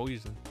acidic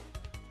poison.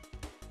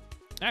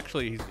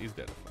 Actually, he's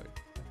dead.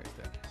 That guy's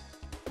dead.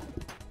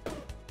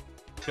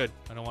 Good.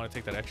 I don't want to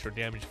take that extra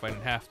damage if I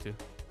didn't have to.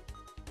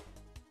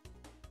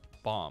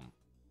 Bomb.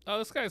 Oh,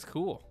 this guy's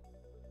cool.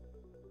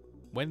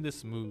 When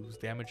this moves,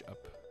 damage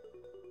up.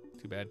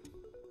 Too bad.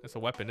 It's a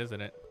weapon, isn't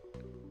it?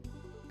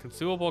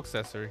 Consumable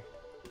accessory.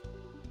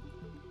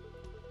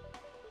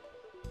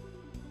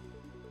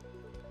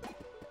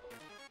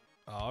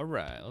 All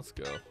right, let's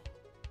go.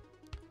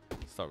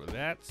 Start with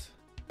that.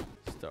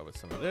 Start with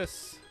some of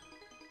this.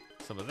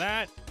 Some of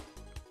that.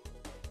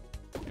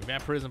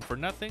 Vampirism for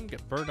nothing.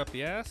 Get burned up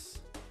the ass.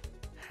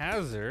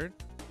 Hazard.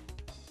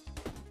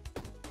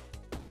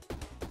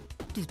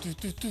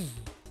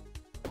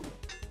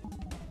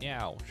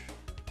 Ouch.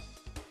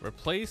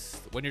 Replace,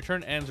 when your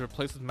turn ends,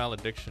 replace with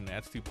malediction.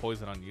 Adds 2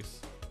 poison on use.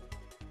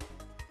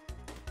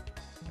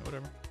 Yeah,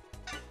 whatever.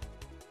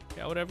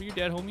 Yeah, whatever. You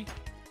dead, homie.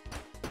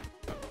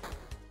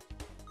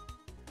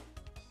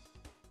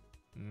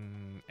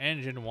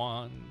 Engine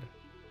wand.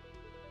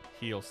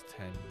 Heals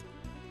 10.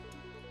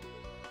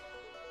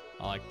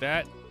 I like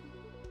that.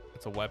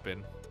 It's a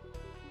weapon.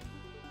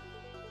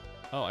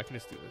 Oh, I can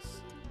just do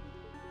this.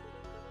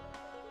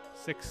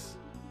 6.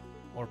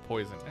 Or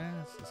poison.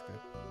 This is good.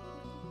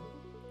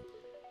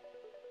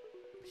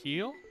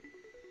 Heal?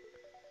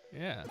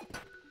 Yeah.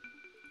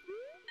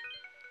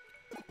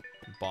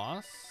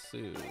 Boss?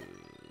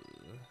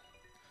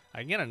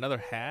 I can get another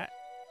hat?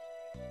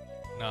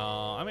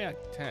 No, I mean,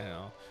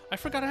 I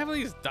forgot I have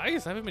these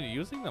dice. I haven't been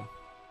using them.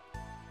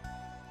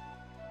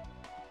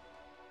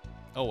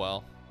 Oh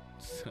well.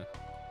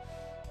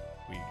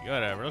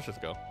 Whatever, let's just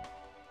go.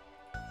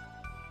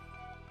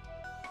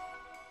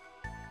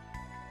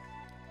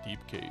 Deep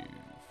cave.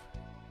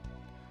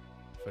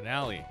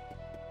 Finale.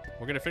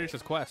 We're gonna finish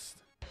this quest.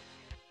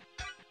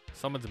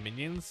 Summons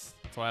minions.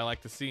 That's what I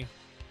like to see.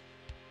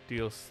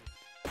 Deals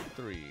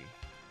 3.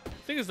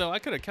 Thing is though, I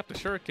could have kept the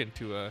shuriken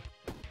to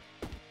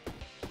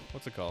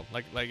what's it called?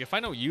 Like if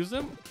I don't use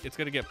them, it's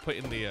gonna get put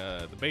in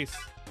the base.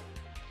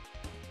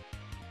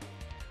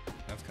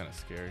 That's kind of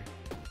scary.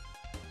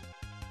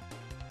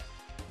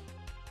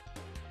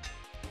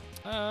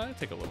 I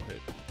take a little hit.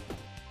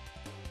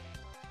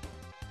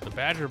 The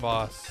Badger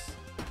boss.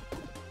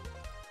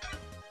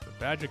 The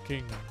Badger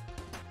King.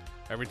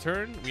 Every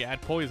turn, we add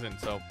poison,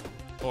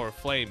 or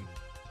flame.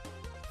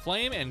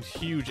 Flame and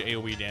huge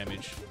AoE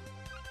damage.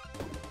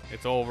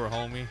 It's over,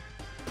 homie.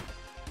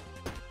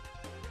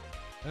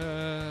 1,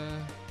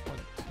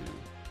 2.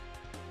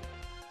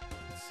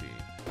 Let's see.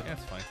 Yeah,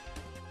 that's fine.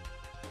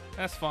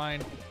 That's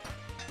fine.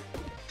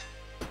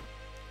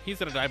 He's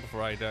gonna die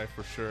before I die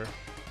for sure.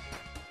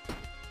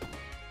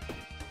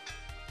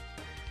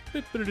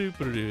 15.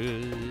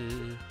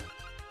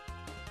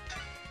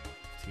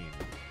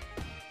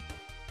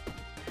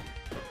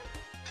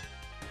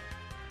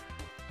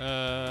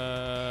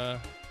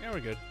 Yeah, we're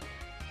good.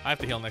 I have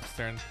to heal next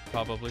turn,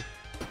 probably.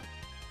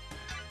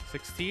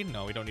 16?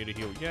 No, we don't need to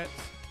heal yet.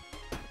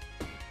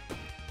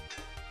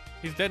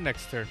 He's dead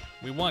next turn.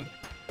 We won.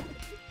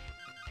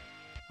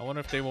 I wonder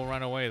if they will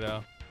run away,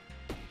 though.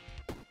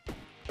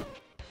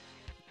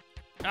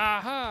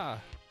 Aha!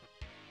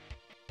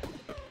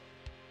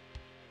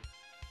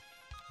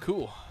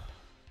 Cool.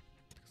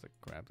 Looks like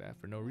grab that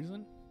for no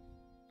reason.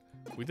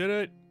 We did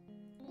it.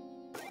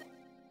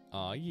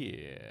 Aw,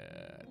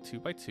 yeah. 2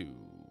 by 2.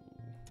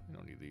 We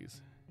don't need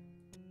these.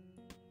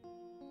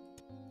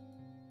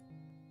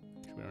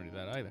 We don't need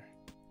that either.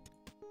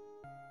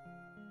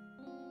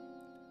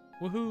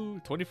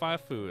 Woohoo!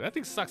 25 food. That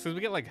thing sucks because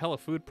we get like hella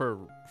food per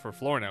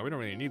floor now. We don't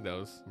really need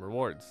those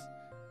rewards.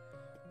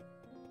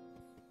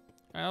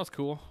 That was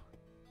cool.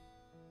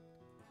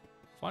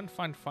 Fun.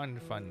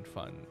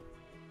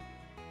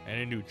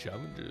 Any new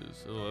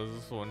challenges? Oh, there's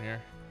this one here.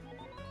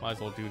 Might as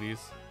well do these.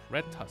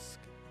 Red Tusk.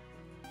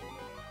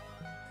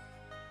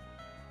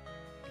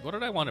 What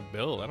did I want to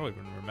build? I don't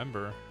even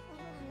remember.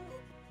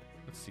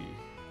 Let's see.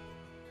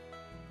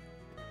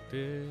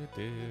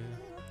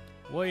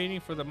 Waiting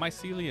for the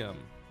mycelium.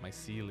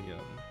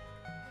 Mycelium.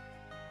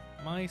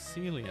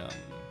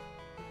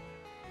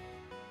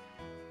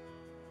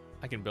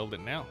 I can build it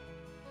now.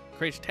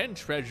 Creates 10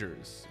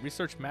 treasures.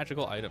 Research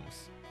magical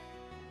items.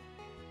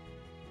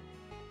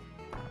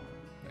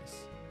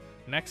 Nice.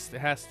 Next, it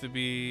has to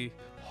be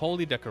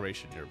holy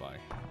decoration nearby.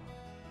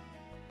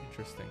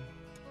 Interesting.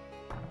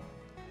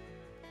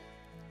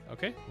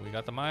 Okay, we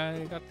got the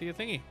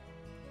thingy.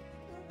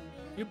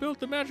 You built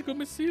the magical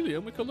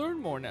mycelium. We can learn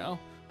more now.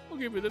 We'll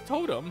give you the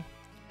totem.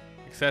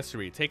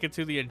 Accessory. Take it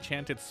to the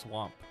enchanted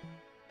swamp.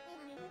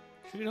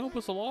 She can help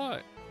us a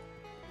lot.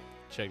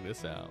 Check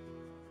this out.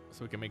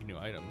 So we can make new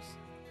items.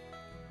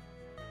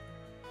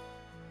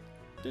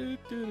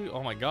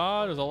 Oh my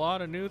god, there's a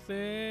lot of new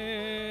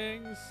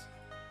things.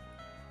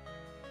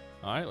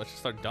 Alright, let's just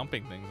start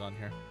dumping things on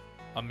here.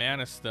 A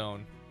mana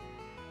stone.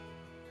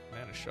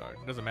 Mana shard.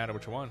 Doesn't matter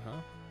which one,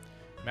 huh?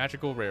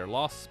 Magical rare.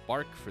 Lost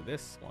spark for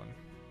this one.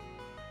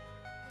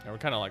 Yeah, we're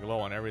kind of like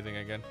low on everything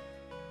again.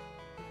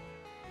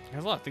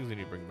 There's a lot of things we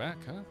need to bring back,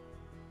 huh?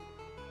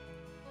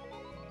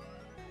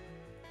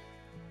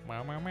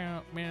 Meow, meow,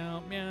 meow,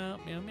 meow, meow,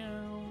 meow,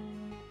 meow.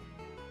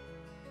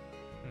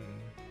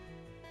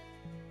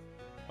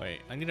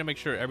 Wait, I need to make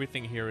sure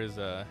everything here is,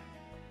 there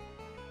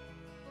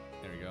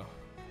we go.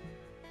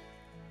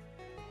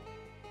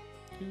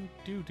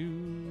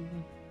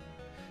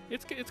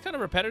 It's kind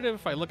of repetitive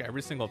if I look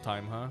every single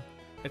time, huh?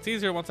 It's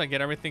easier once I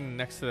get everything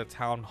next to the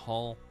town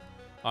hall.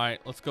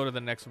 Alright, let's go to the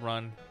next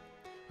run.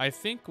 I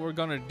think we're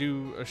gonna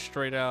do a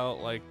straight out,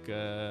 like,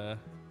 a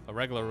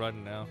regular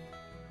run now.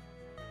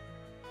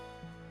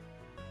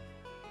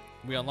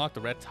 We unlocked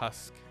the red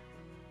tusk.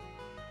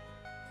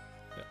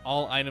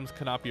 All items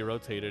cannot be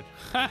rotated.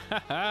 Ha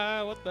ha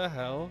ha! What the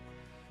hell?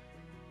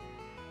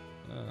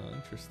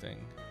 Interesting.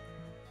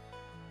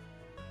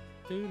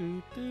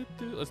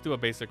 Let's do a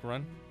basic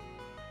run.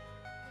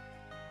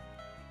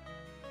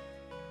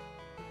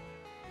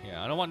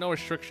 Yeah, I don't want no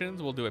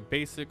restrictions. We'll do a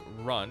basic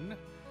run.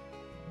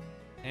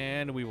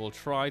 And we will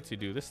try to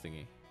do this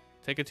thingy.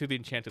 Take it to the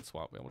enchanted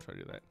swamp. Yeah, we'll try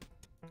to do that.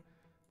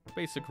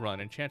 Basic run,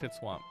 enchanted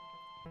swamp.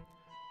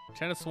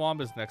 Enchanted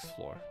swamp is next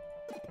floor.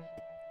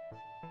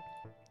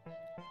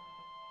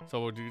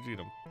 So we'll do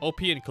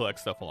OP and collect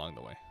stuff along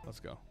the way. Let's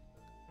go.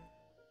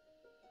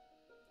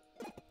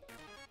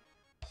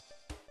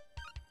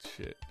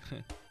 Shit.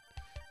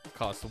 It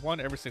costs 1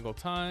 every single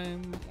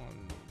time. 1,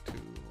 2.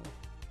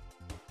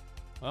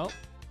 Well,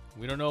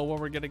 we don't know what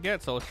we're gonna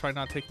get, so let's try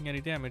not taking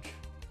any damage.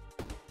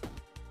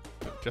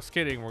 Just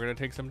kidding, we're gonna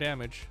take some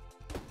damage.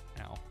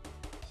 Ow.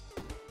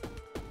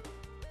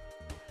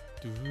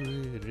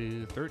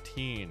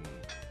 13.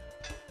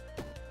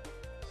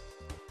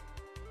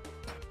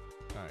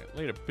 Alright,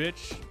 later,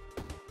 bitch.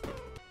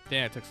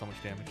 Damn, I took so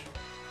much damage.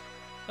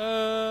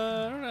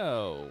 I don't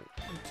know.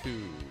 1,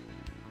 2,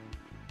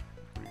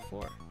 3,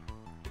 4.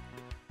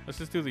 Let's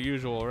just do the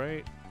usual,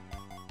 right?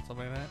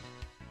 Something like that.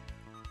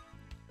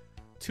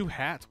 2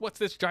 hats? What's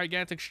this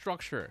gigantic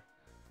structure?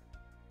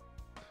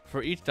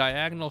 For each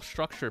diagonal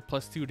structure,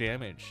 plus 2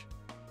 damage.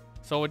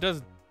 So it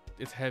does,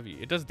 it's heavy.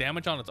 It does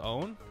damage on its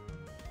own,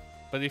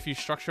 but if you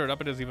structure it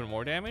up, it does even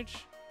more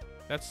damage.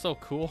 That's so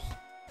cool.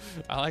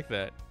 I like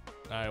that.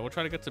 All right, we'll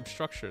try to get some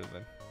structure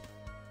then.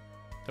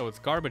 So it's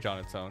garbage on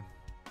its own.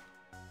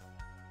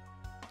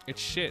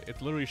 It's shit.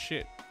 It's literally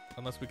shit,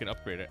 unless we can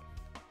upgrade it.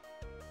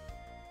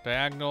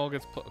 Diagonal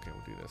gets okay,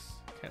 we'll do this.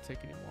 Can't take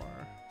any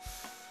more.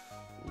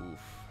 Oof.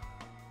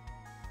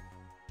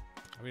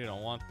 I really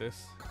don't want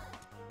this.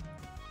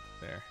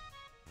 There.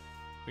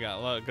 We got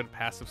a lot of good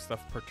passive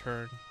stuff per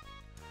turn.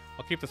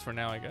 I'll keep this for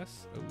now, I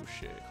guess. Oh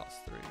shit, it costs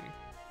 3.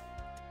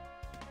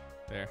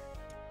 There.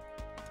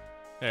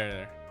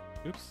 There.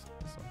 Oops.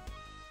 This one.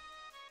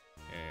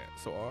 Yeah.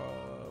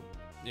 So,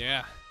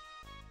 yeah.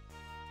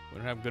 We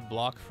don't have good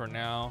block for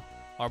now.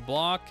 Our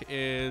block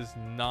is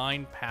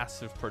 9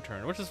 passive per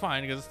turn, which is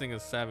fine because this thing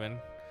is 7.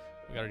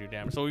 We gotta do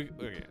damage. So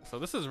okay. So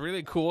this is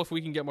really cool if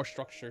we can get more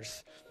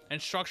structures.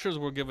 And structures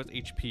will give us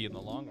HP in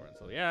the long run.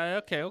 So yeah,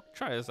 okay, we'll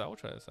try this out. We'll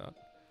try this out.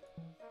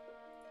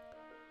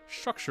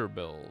 Structure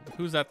build.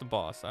 Who's at the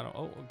boss? I don't.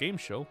 Oh, game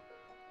show.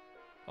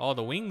 Oh,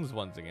 the wings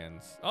once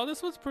again. Oh,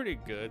 this one's pretty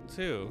good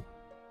too.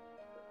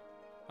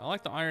 I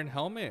like the iron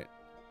helmet.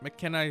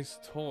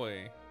 Mechanized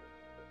toy.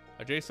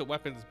 Adjacent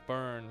weapons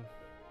burn.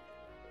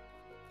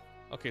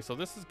 Okay, so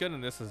this is good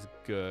and this is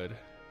good.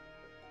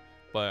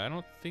 But I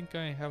don't think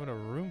I have enough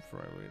room for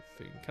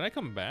everything. Can I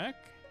come back?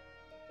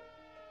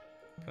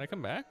 Can I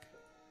come back?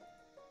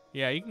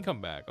 Yeah, you can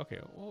come back. Okay,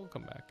 we'll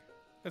come back.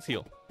 Let's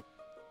heal.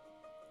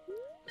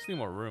 Just need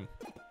more room.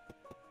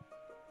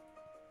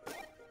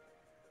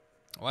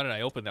 Why did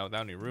I open that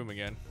without any room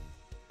again?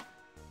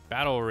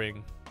 Battle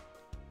ring.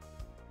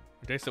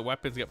 Adjacent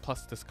weapons get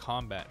plus this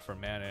combat for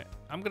mana.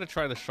 I'm gonna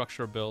try the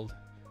structure build.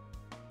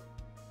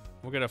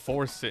 We're gonna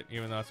force it,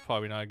 even though that's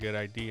probably not a good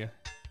idea.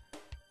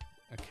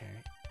 Okay.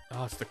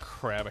 Oh, it's the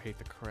crab. I hate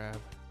the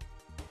crab.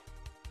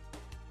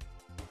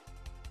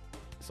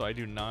 So I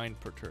do 9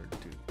 per turn. 2,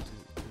 2,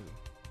 2.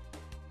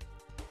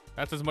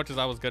 That's as much as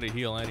I was gonna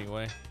heal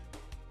anyway.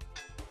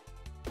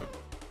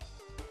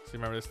 So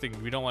remember this thing,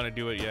 we don't want to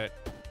do it yet.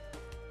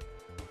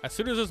 As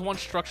soon as there's one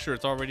structure,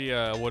 it's already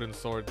a wooden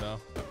sword though.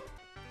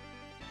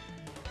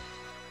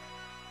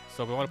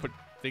 So we want to put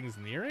things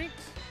near it?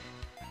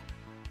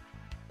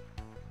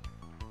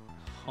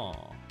 Huh.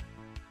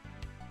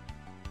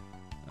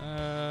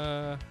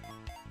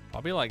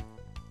 Probably like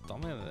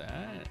something like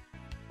that.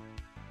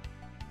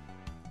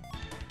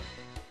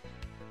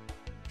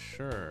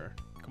 Sure.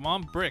 Come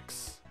on,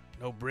 bricks.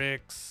 No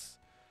bricks.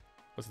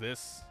 What's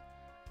this?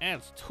 And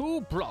it's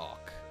 2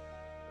 block.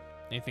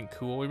 Anything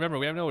cool? Remember,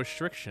 we have no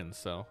restrictions,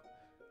 so.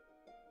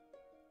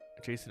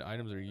 Adjacent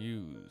items are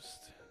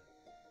used.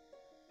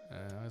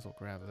 Might as well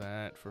grab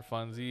that for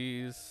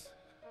funsies.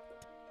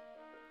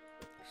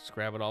 Just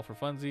grab it all for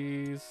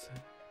funsies.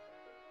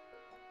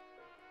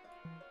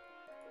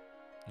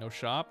 No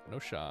shop, no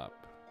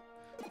shop.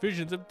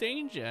 Visions of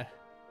danger.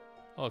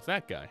 Oh, it's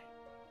that guy.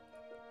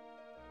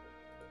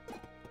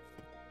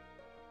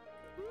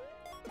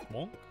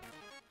 Monk.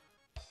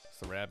 It's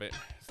the rabbit.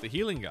 It's the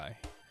healing guy.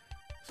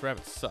 This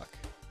rabbit suck.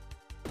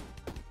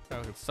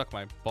 That could suck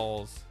my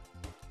balls.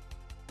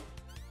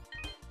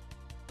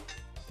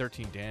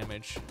 13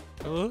 damage.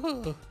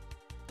 Ugh.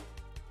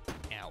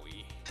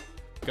 Owie.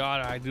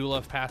 God, I do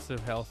love passive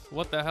health.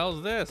 What the hell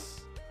is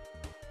this?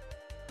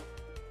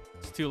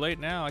 It's too late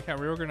now. I can't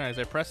reorganize.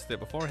 I pressed it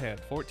beforehand.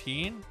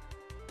 14?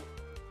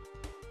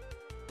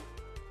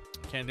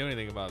 Can't do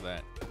anything about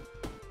that.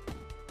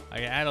 I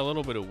can add a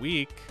little bit of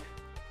weak.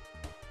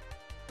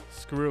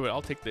 Screw it.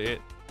 I'll take the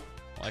it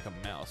like a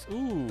mouse.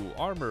 Ooh,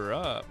 armor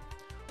up.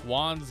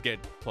 Wands get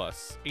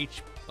plus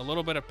a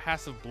little bit of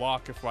passive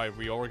block if I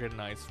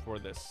reorganize for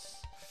this.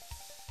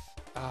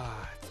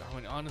 I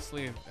mean,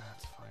 honestly,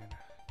 that's fine.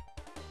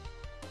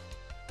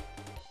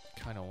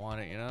 Kind of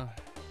want it, you know?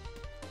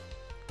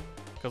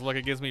 Because look,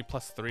 it gives me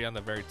 +3 on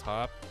the very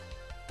top.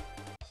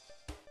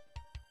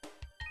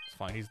 It's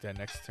fine, he's dead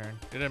next turn.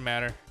 It didn't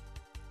matter.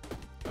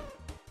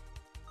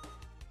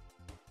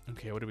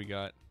 Okay, what do we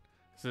got?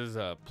 This is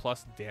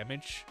plus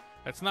damage.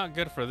 That's not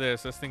good for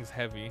this. This thing's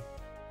heavy.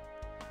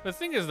 The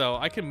thing is, though,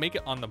 I can make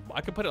it on the... I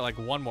could put it like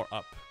one more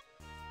up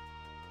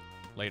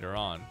later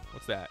on.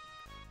 What's that?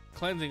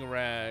 Cleansing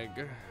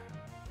rag.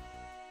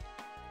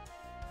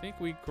 I think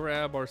we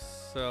grab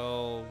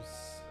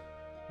ourselves...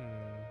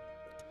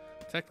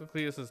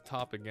 Technically, this is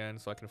top again,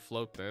 so I can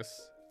float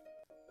this.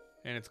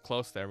 And it's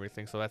close to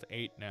everything, so that's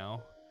 8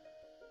 now.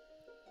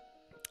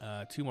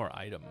 2 more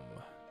item.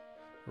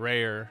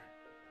 Rare.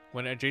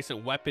 When an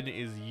adjacent weapon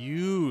is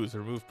used,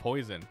 remove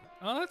poison.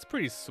 Oh, that's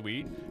pretty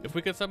sweet. If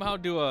we could somehow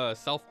do a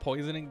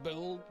self-poisoning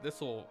build,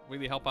 this will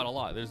really help out a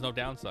lot. There's no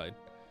downside.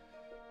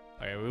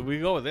 Okay, we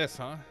go with this,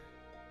 huh?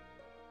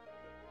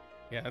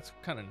 Yeah, that's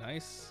kind of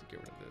nice. Get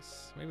rid of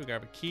this. Maybe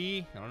grab a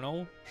key. I don't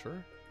know.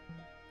 Sure.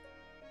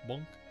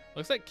 Bonk.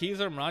 Looks like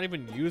keys are not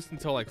even used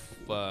until like,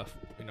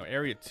 you know,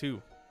 area 2.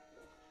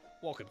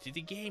 Welcome to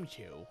the game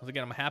show. Once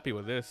again, I'm happy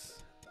with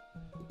this.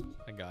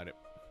 I got it.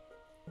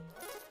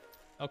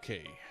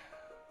 Okay.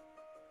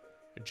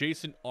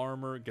 Adjacent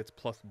armor gets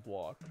plus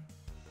block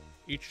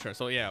each turn.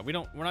 So yeah, we're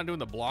not doing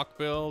the block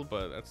build,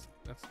 but that's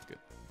good.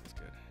 That's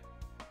good.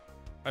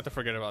 I have to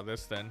forget about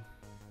this then.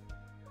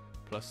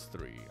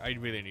 +3. I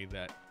really need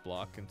that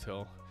block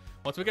until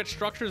once we get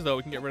structures though,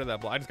 we can get rid of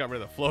that block. I just got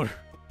rid of the floater.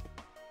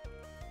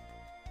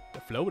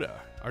 The floater.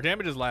 Our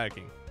damage is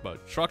lagging,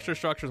 but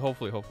structures,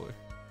 hopefully.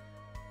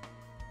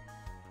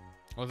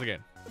 Once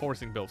again,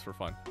 forcing builds for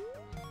fun.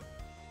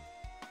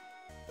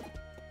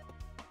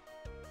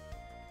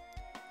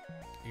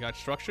 You got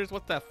structures?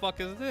 What the fuck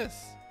is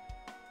this?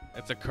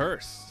 It's a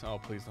curse. Oh,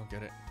 please don't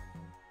get it.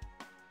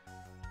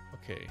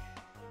 Okay.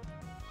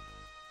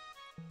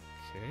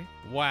 Okay.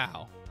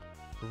 Wow.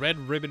 Red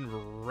ribbon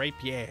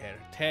rapier.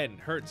 10.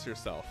 Hurts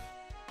yourself.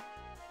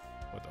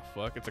 What the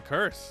fuck? It's a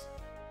curse.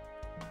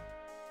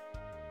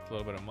 It's a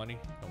little bit of money.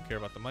 Don't care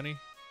about the money.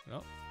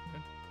 Nope.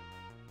 Good.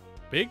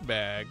 Big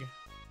bag.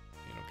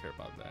 You don't care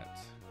about that.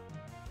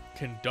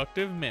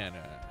 Conductive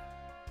mana.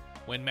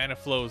 When mana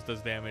flows, does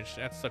damage.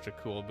 That's such a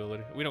cool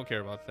ability. We don't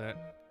care about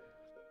that.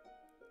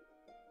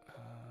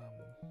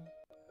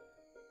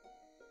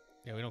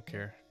 Yeah, we don't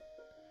care.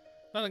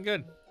 Nothing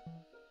good.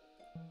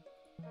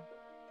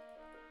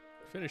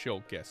 Finish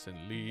your guess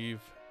and leave.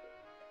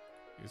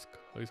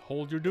 Please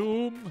hold your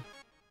doom.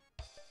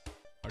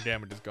 Our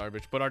damage is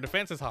garbage, but our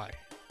defense is high.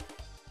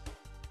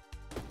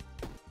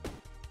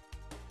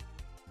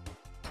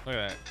 Look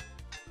at that.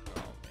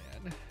 Oh,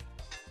 man.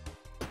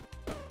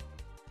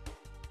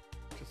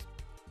 Just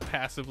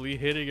passively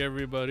hitting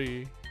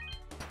everybody.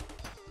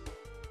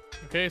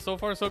 Okay, so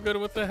far so good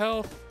with the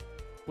health.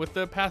 With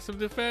the passive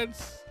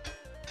defense.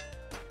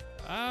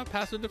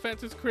 Passive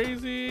defense is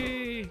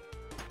crazy.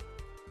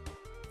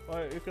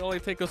 Alright, it can only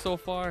take us so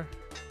far.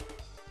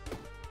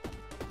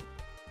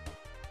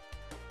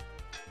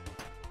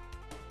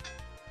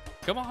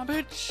 Come on,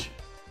 bitch!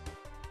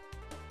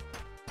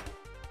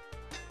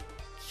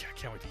 Yeah, I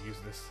can't wait to use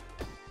this.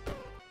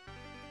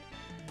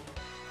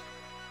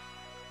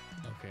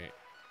 Okay.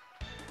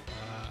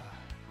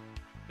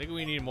 I think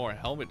we need more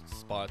helmet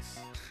spots.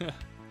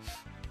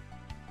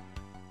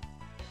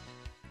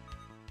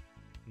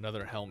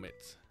 Another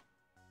helmet.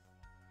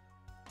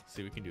 Let's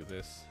see, we can do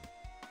this.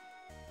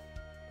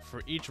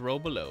 For each row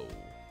below.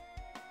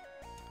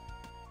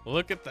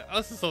 Look at that.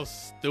 This is so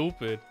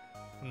stupid.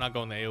 I'm not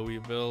going the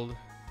AoE build.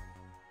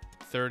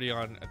 30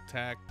 on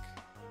attack.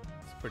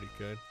 It's pretty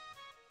good.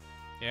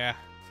 Yeah,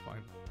 it's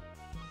fine.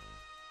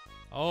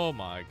 Oh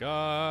my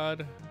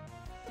god.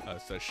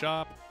 It's a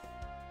shop.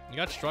 You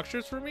got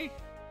structures for me?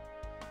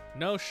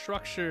 No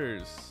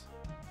structures.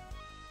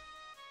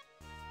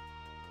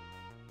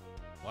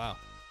 Wow.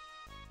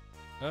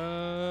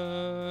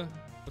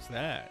 What's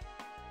that?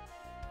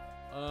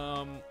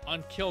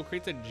 On kill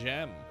creates a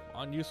gem.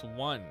 On use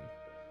 1.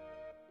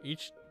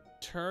 Each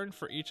turn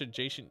for each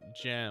adjacent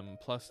gem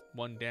plus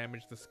 1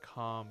 damage this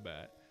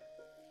combat.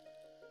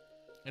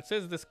 It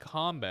says this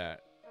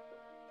combat.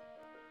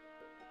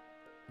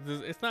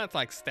 It's not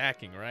like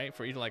stacking, right?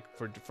 For each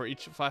for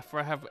each if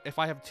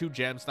I have 2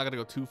 gems, it's not gonna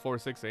go 2, 4,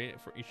 6, 8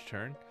 for each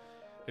turn.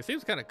 It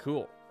seems kind of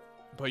cool,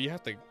 but you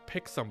have to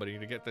pick somebody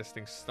to get this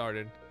thing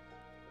started.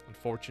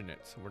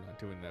 Unfortunate, so we're not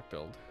doing that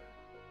build.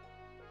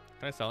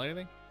 Can I sell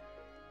anything?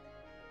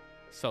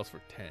 Sells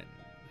for 10.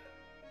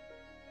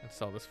 And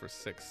sell this for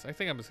 6. I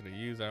think I'm just gonna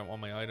use that on all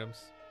my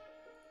items.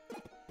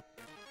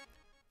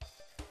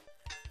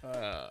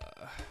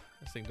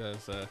 This thing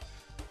does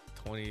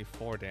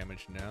 24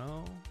 damage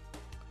now.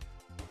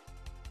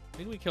 I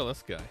think we kill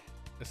this guy.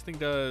 This thing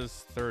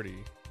does 30.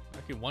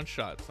 I can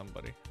one-shot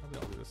somebody.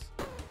 I'll do this.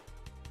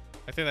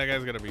 I think that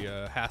guy's gonna be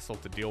a hassle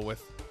to deal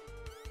with.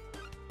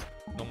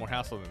 No more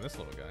hassle than this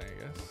little guy,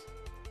 I guess.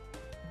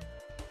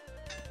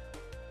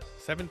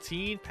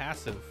 17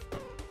 passive.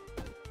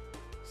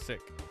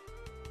 Sick.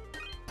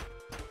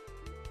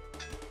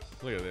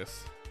 Look at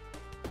this.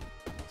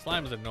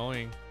 Slime is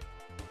annoying,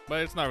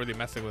 but it's not really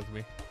messing with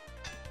me.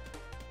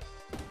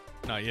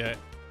 Not yet.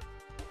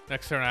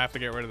 Next turn I have to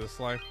get rid of the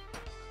slime.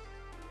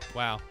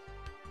 Wow.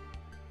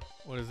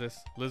 What is this?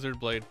 Lizard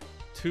blade.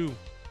 2.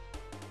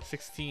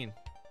 16.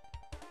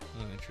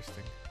 Oh,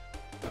 interesting.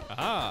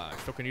 Aha! I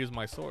still can use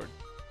my sword.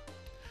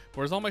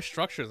 Where's all my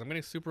structures? I'm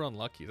getting super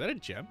unlucky. Is that a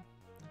gem?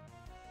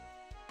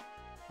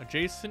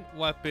 Adjacent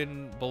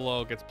weapon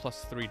below gets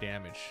 +3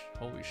 damage.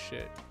 Holy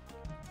shit.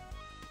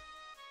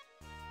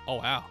 Oh,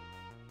 wow.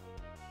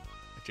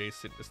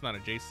 Adjacent. It's not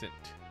adjacent.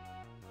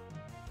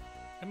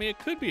 I mean, it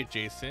could be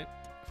adjacent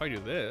if I do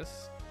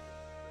this.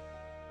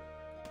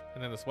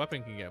 And then this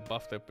weapon can get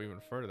buffed up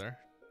even further.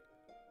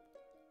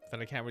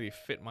 Then I can't really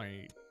fit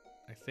my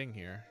thing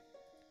here.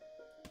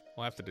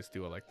 I'll have to just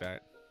do it like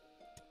that.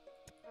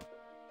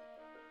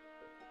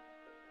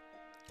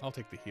 I'll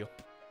take the heal.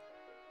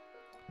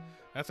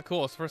 That's a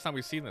cool. It's the first time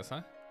we've seen this,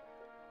 huh?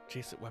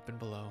 Adjacent weapon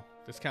below.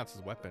 This counts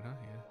as weapon, huh?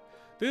 Yeah.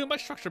 Dude, my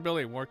structure build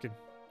ain't working.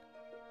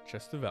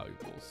 Chest of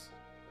valuables.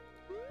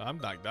 I'm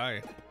not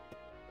dying.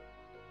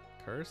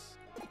 Curse.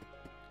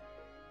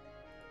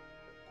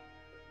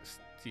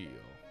 Steal.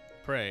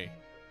 Pray.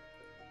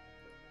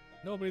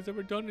 Nobody's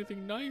ever done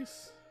anything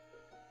nice.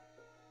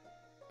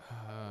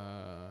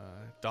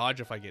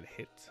 Dodge if I get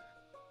hit.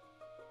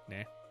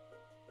 Nah.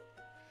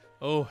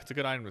 Oh, it's a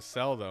good item to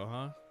sell though,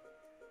 huh?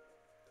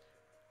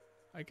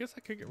 I guess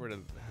I could get rid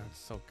of that. It's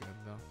so good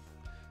though.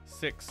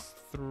 6,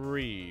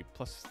 3,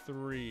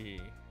 +3.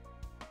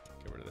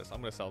 Get rid of this.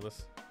 I'm gonna sell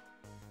this.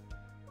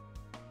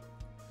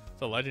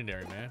 It's a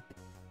legendary, man.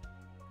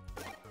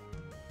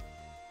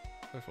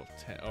 Wonderful.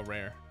 10. Oh,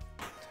 rare.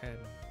 10.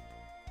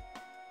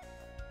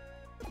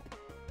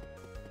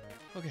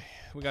 Okay,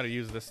 we gotta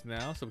use this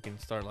now so we can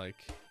start like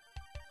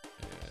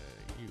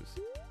use.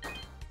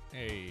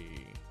 Hey.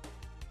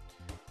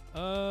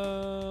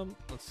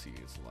 Let's see.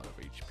 It's a lot of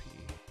HP.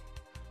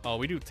 Oh,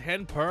 we do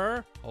 10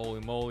 per?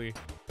 Holy moly.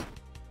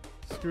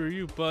 Screw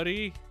you,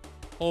 buddy.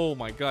 Oh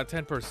my god,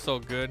 10 per is so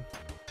good.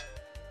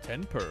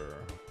 10 per.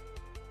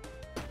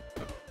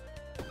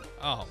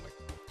 Oh my.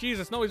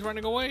 Jesus, no, he's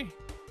running away.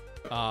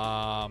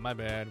 Ah, my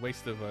bad.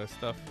 Waste of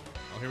stuff.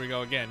 Oh, here we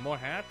go again. More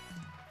hats.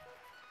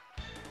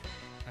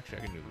 Actually,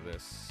 I can do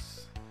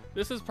this.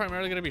 This is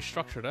primarily going to be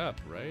structured up,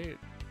 right?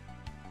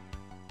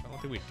 I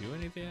don't think we do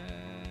anything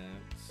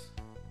else.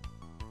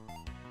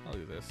 I'll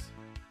do this.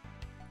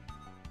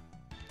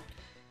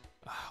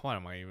 Why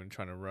am I even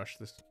trying to rush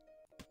this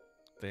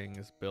thing?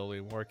 Is Billy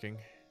working?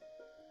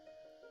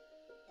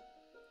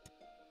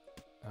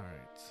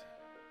 Alright.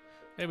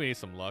 Maybe we need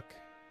some luck.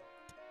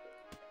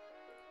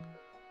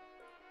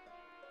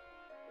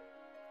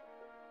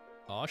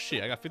 Oh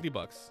shit, I got 50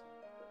 bucks.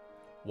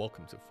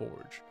 Welcome to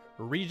Forge.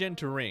 Regen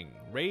to ring.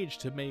 Rage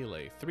to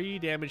melee. 3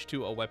 damage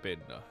to a weapon.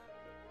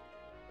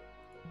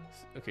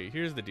 Okay,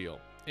 here's the deal.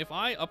 If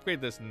I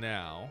upgrade this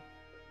now,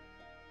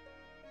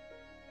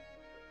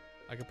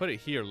 I can put it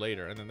here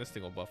later, and then this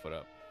thing will buff it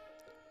up.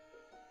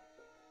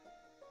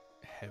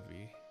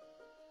 Heavy.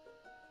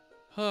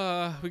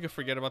 We can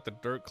forget about the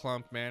dirt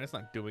clump, man. It's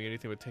not doing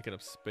anything but taking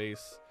up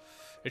space.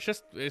 It's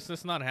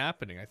just not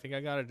happening. I think I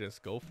gotta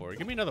just go for it.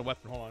 Give me another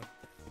weapon. Hold on.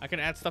 I can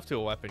add stuff to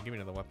a weapon. Give me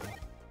another weapon.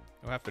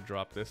 I'll have to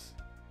drop this.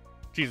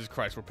 Jesus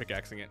Christ, we're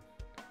pickaxing it.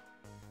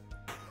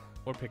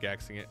 We're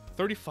pickaxing it.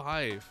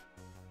 35.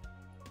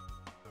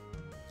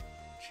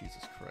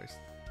 Jesus Christ.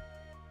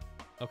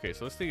 Okay,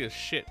 so this thing is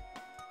shit.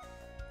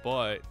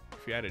 But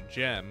if you add a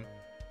gem,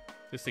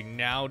 this thing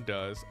now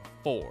does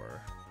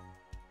 4.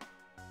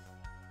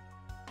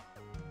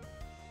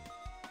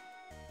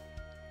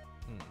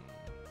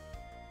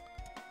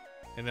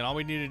 And then all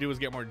we need to do is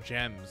get more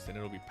gems and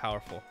it'll be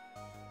powerful.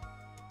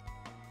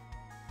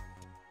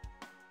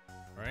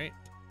 Right?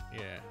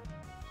 Yeah.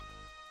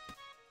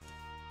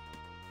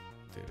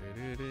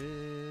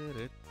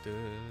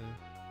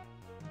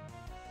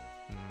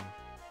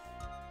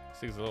 This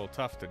thing's a little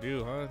tough to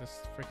do, huh?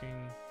 This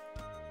freaking...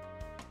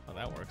 Oh,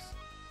 that works.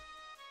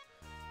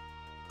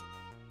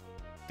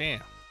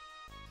 Damn.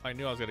 If I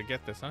knew I was gonna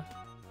get this, huh?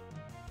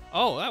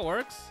 Oh, that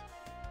works.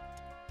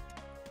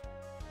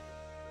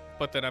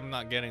 But then I'm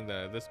not getting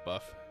this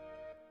buff.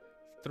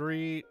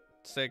 3,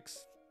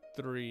 6,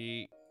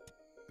 3.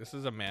 This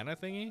is a mana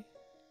thingy?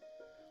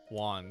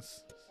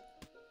 Wands.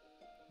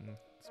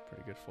 It's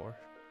pretty good for.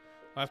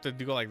 I'll have to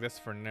go like this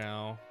for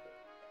now.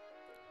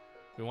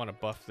 We want to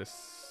buff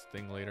this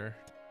thing later.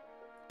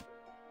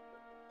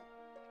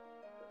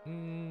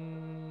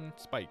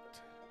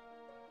 Spiked.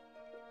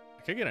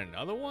 I could get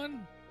another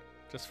one?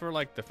 Just for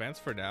like defense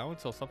for now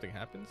until something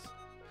happens?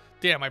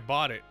 Damn, I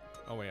bought it.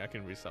 Oh wait, I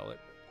can resell it.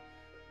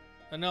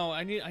 No,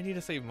 I need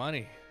to save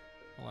money.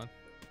 Hold on.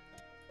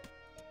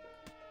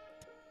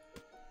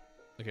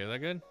 Okay, is that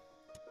good?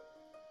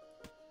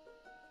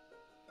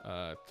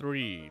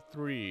 3,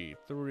 3,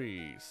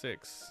 3,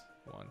 6,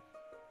 1.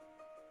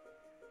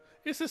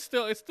 This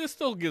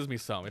still gives me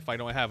some if I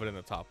don't have it in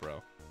the top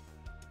row.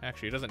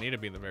 Actually, it doesn't need to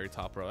be in the very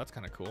top row. That's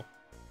kind of cool.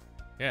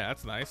 Yeah,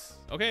 that's nice.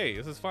 Okay,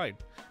 this is fine.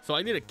 So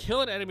I need to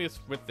kill an enemy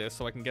with this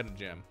so I can get a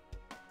gem.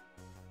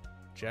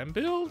 Gem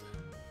build?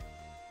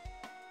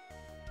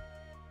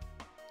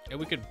 And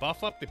we could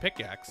buff up the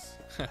pickaxe.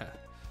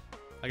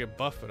 I could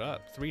buff it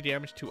up. 3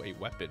 damage to a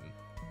weapon.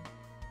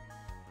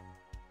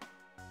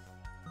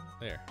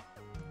 There.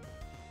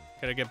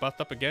 Can I get buffed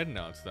up again?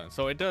 No, it's done.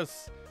 So it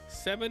does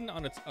 7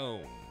 on its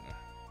own.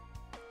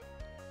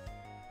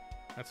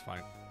 That's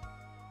fine.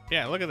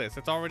 Yeah, look at this.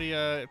 It's already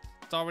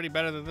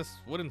better than this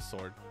wooden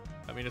sword.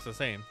 I mean, it's the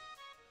same.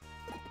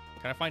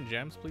 Can I find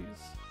gems, please?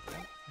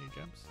 Any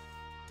gems?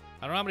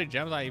 I don't know how many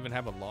gems I even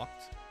have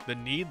unlocked. The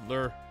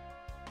Needler.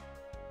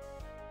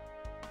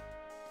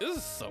 This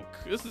is so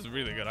cool. This is a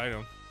really good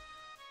item.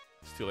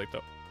 It's too late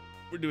though.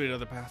 We're doing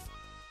another path.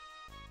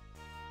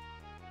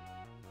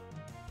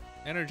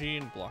 Energy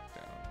and block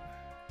down.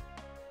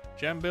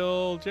 Gem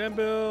build, gem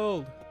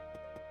build.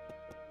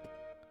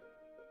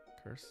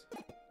 Curse.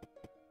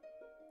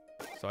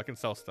 So I can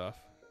sell stuff.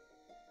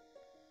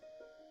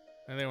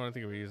 I think I want to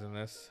think of using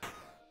this.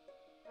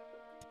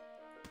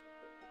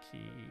 Key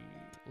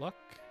luck.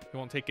 It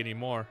won't take any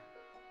more.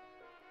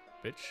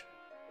 Bitch.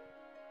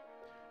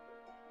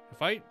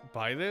 If I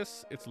buy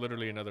this, it's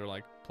literally another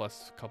like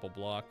plus couple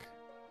block.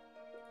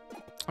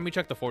 Let me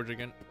check the forge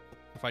again.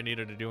 If I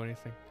needed to do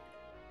anything.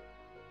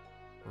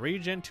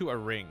 Regen to a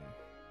ring.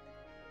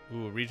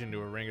 Ooh, regen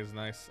to a ring is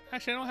nice.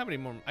 Actually, I don't have any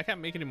more. I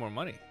can't make any more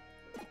money.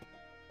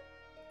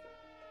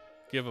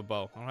 Give a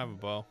bow. I don't have a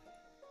bow.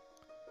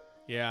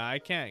 Yeah, I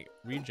can't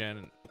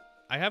regen.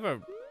 I have a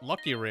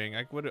lucky ring.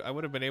 I would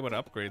have been able to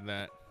upgrade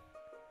that.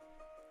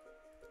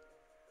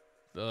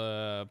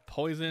 The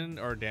poison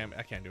or damn,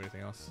 I can't do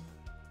anything else.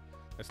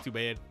 That's too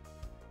bad.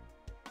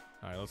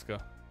 All right, let's go.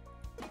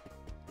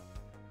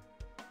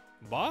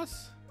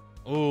 Boss?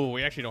 Oh,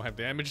 we actually don't have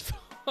damage.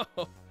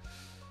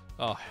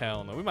 Oh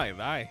hell no, we might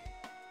die.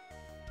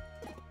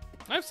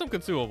 I have some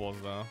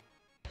consumables though.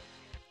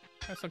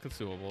 I have some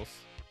consumables.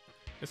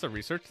 It's a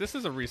research. This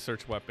is a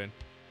research weapon.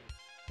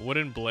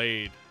 Wooden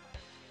blade.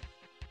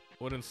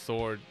 Wooden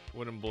sword.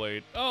 Wooden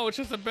blade. Oh, it's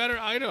just a better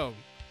item.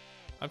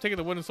 I'm taking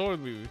the wooden sword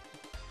with me.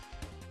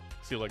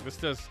 See, like this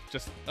does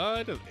just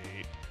it does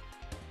 8.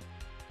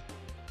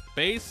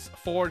 Base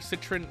forge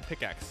citron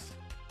pickaxe.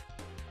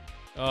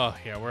 Oh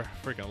yeah, we're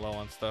freaking low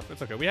on stuff.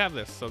 It's okay. We have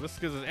this. So this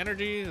gives us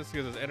energy. This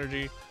gives us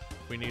energy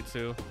if we need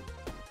to.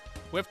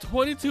 We have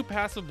 22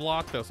 passive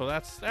block though, so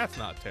that's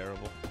not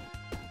terrible.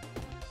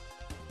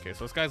 Okay,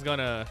 so this guy's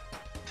gonna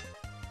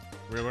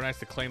real nice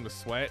to claim the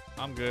sweat.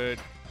 I'm good.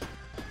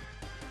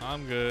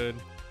 I'm good.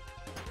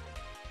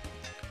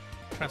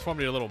 Transform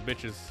into little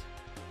bitches.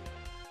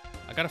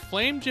 I got a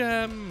flame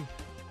gem.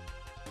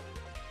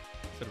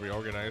 Said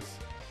reorganize.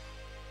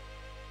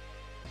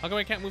 How come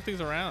I can't move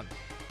things around?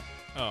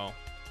 Oh,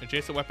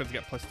 adjacent weapons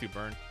get +2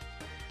 burn.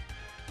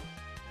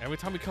 Every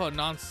time we kill a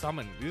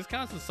non-summon. Do these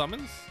count as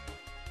summons?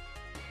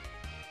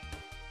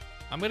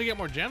 I'm gonna get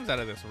more gems out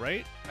of this,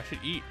 right? I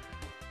should eat.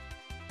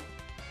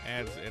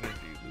 Adds energy,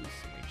 lose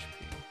some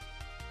HP.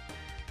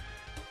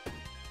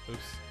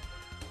 Oops.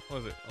 What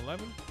was it,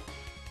 11?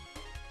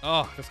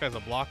 Oh, this guy's a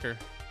blocker.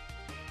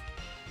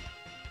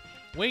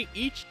 Wait,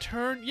 each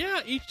turn?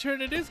 Yeah, each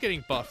turn it is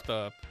getting buffed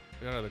up.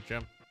 We got another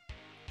gem.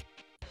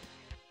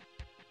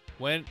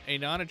 When a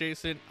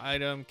non-adjacent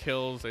item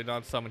kills a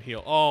non-summon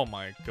heal. Oh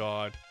my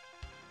god.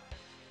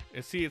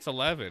 See, it's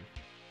 11.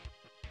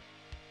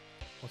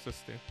 What's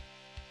this do?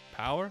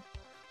 Power?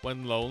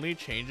 When lonely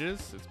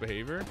changes its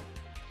behavior.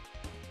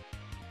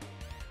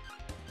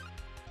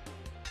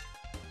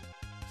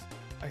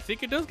 I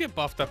think it does get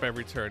buffed up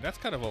every turn. That's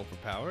kind of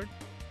overpowered.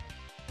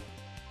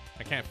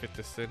 I can't fit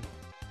this in.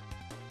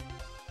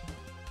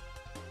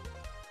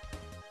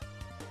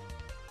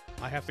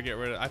 I have to get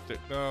rid of. I have to.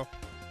 No.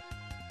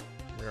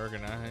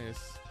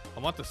 Reorganize. I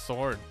want the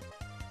sword.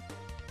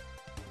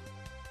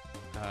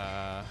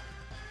 I'm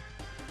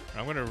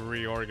gonna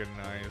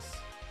reorganize.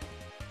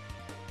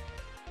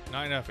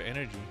 Not enough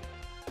energy.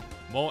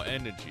 More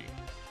energy.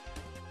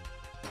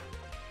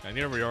 I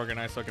need to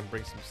reorganize so I can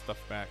bring some stuff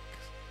back.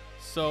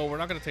 So we're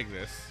not gonna take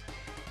this.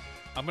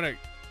 I'm gonna,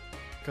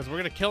 because we're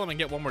gonna kill him and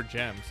get one more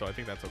gem. So I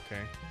think that's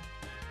okay.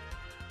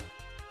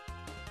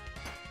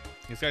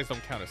 These guys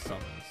don't count as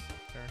summons.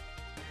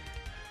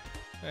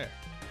 There.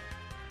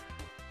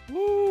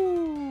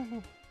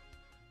 Woo!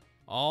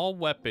 All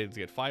weapons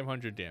get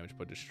 500 damage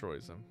but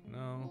destroys them.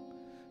 No.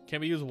 Can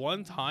be used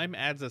one time,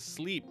 adds a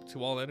sleep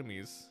to all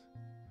enemies.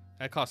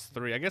 That costs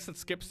 3. I guess it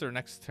skips their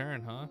next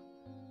turn, huh?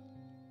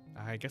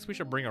 I guess we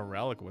should bring a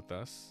relic with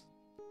us.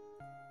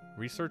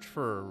 Research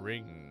for a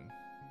ring.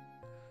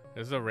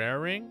 Is it a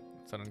rare ring?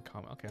 It's an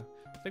uncommon. Okay.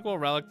 I think we'll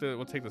relic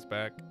we'll take this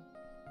back.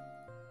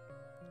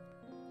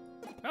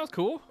 That was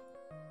cool.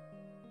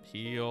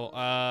 Heal.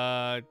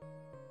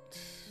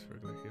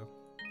 Regular heal.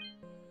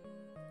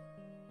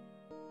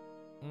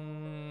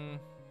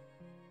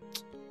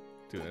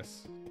 Do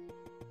this.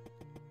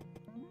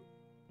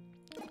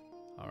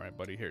 All right,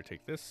 buddy. Here,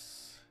 take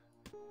this.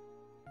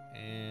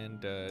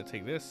 And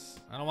take this.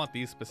 I don't want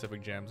these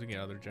specific gems. We can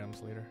get other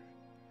gems later.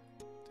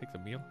 Take the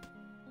meal.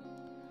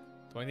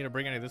 Do I need to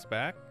bring any of this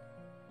back?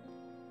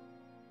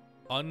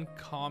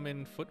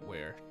 Uncommon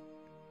footwear.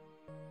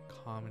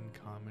 Common.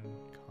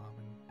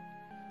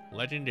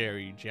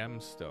 Legendary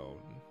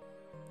gemstone.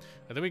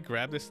 I think we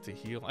grab this to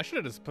heal. I should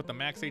have just put the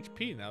max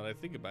HP now that I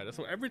think about it.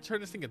 So every turn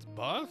this thing gets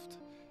buffed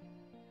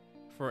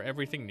for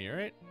everything near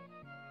it?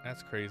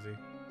 That's crazy.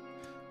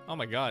 Oh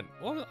my god.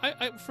 Well,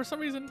 I for some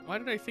reason, why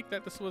did I think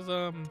that this was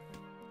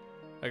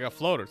like a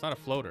floater? It's not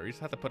a floater. You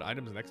just have to put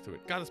items next to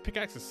it. God, this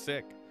pickaxe is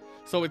sick.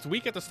 So it's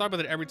weak at the start, but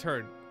then every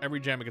turn, every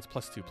gem it gets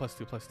 +2,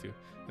 +2, +2. And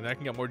then I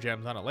can get more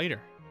gems on it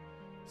later.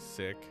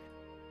 Sick.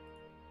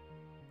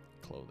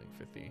 Clothing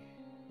 50.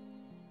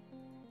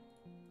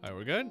 Alright,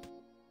 we're good?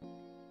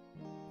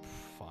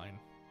 Fine.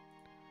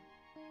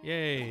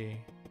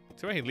 Yay.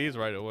 See why he leaves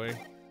right away.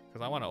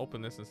 Because I want to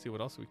open this and see what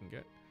else we can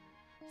get.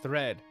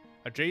 Thread.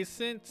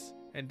 Adjacent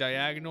and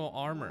diagonal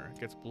armor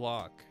gets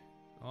block.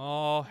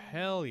 Oh,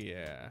 hell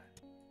yeah.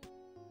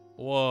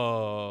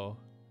 Whoa.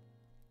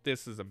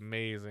 This is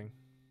amazing.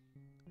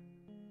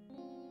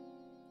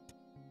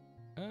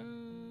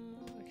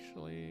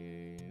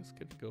 Actually, it's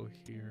good to go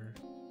here.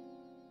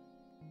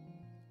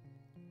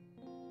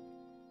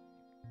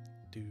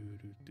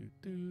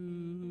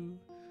 Do.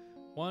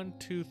 1,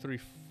 2, 3,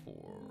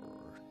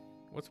 4.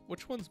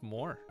 Which one's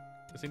more?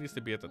 This thing needs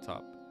to be at the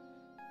top.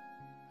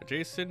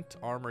 Adjacent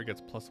armor gets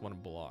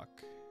 +1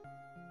 block.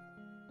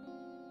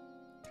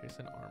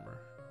 Adjacent armor.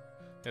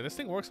 Yeah, this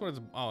thing works when it's...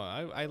 Oh,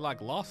 I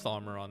like lost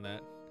armor on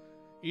that.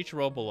 Each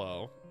row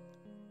below.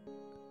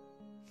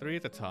 3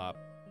 at the top.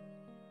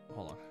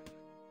 Hold on.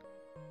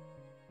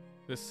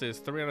 This is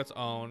 3 on its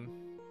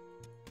own.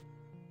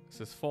 This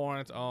is 4 on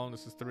its own.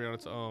 This is 3 on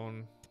its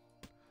own.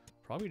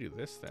 Probably do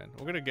this then.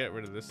 We're gonna get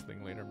rid of this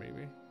thing later,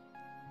 maybe.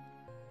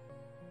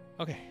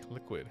 Okay,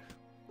 liquid.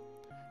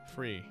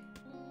 Free.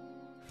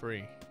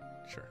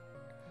 Sure.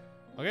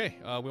 Okay,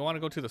 we want to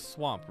go to the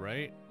swamp,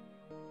 right?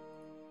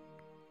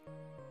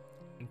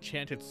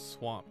 Enchanted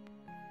swamp.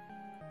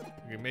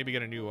 We can maybe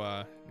get a new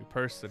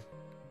person.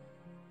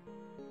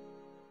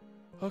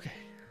 Okay,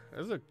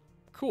 this is a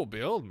cool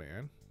build,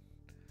 man.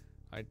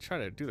 I tried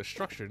to do the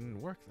structure, it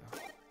didn't work though.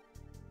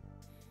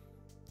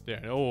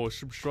 Yeah, oh,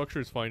 some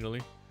structures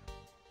finally.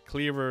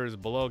 Cleavers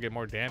below get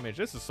more damage.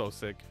 This is so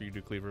sick if you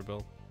do cleaver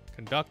build.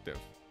 Conductive.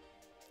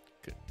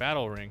 Good.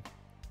 Battle ring.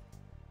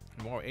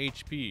 More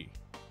HP.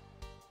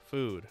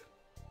 Food.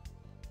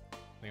 I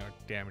think our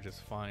damage is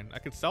fine. I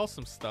could sell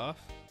some stuff.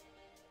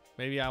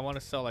 Maybe I want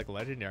to sell like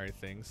legendary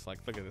things. Like,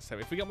 look at this.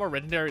 If we get more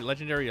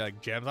legendary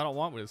like gems I don't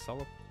want, we'll just sell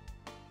them.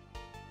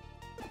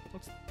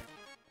 What's...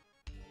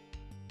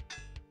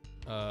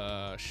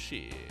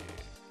 shit.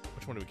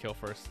 Which one do we kill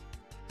first?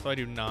 So I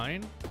do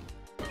 9.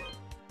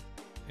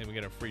 And we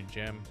get a free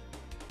gem.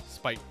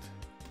 Spiked.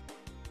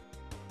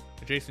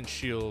 Adjacent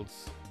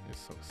shields is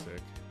so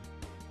sick.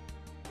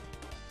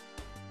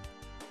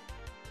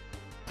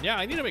 Yeah,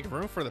 I need to make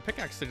room for the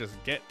pickaxe to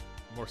just get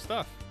more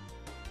stuff.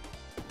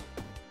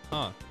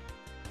 Huh.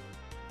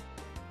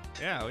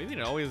 Yeah, we need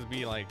to always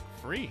be like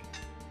free.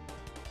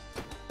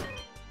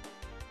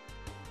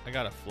 I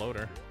got a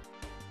floater.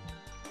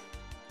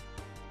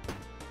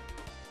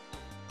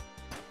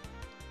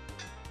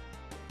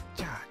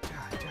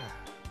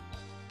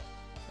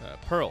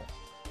 Pearl.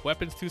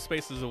 Weapons 2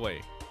 spaces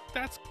away.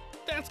 That's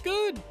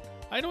good.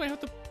 I don't have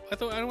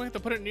to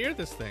put it near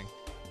this thing.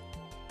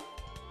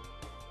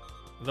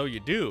 Though you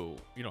do,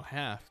 you don't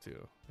have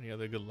to. Any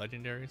other good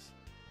legendaries?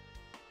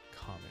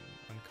 Common,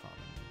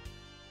 uncommon.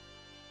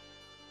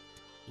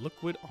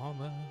 Liquid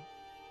armor.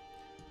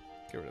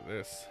 Get rid of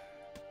this.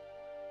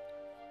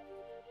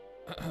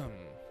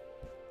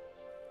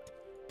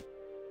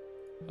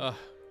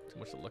 Too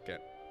much to look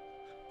at.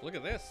 Look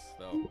at this,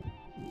 though.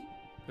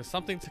 There's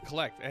something to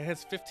collect. It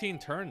has 15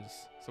 turns,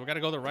 so we gotta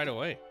go there right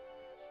away.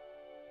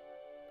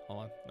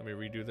 Hold on, let me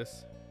redo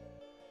this.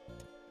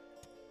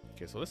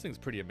 Okay, so this thing's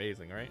pretty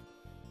amazing, right?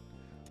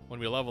 When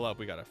we level up,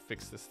 we gotta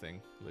fix this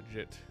thing.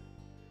 Legit.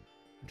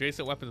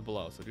 Adjacent weapons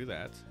below, so do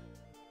that.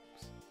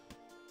 Oops.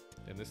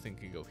 And this thing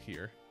can go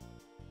here.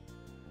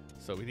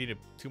 So we needed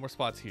 2 more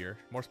spots here.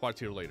 More spots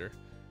here later.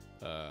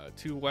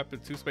 2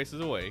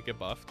 spaces away, get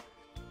buffed.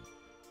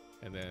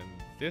 And then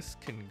this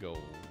can go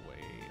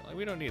away. Like,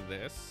 we don't need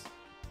this.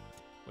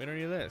 We don't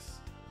need this.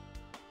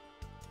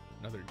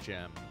 Another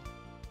gem.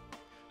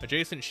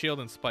 Adjacent shield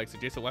and spikes.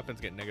 Adjacent weapons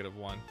get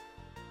 -1.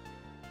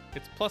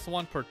 It's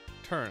 +1 per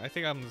turn. I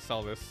think I'm gonna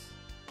sell this.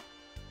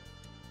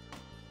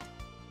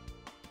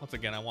 Once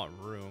again, I want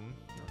room.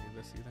 I don't need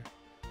this either.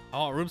 I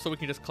want room so we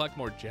can just collect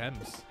more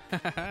gems.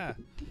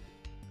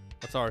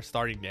 What's our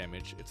starting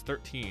damage? It's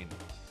 13.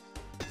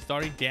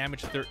 Starting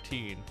damage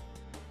 13.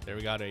 There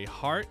we got a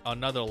heart.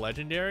 Another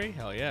legendary.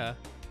 Hell yeah.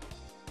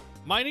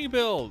 Mining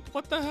build.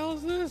 What the hell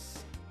is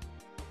this?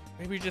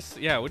 Maybe just,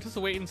 yeah, we'll just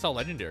wait and sell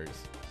legendaries.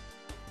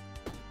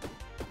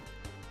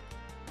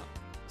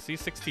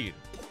 C16.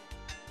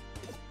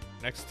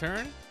 Next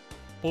turn.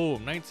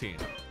 Boom, 19.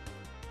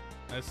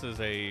 This is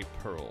a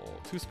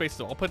pearl. 2 spaces.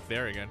 I'll put it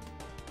there again.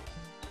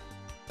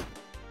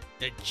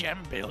 The gem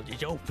build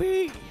is OP.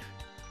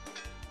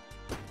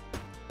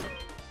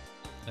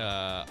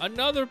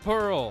 Another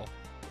pearl.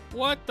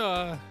 What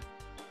the?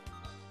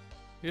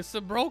 It's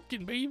a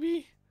broken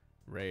baby.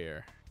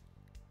 Rare.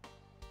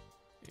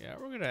 Yeah,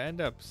 we're gonna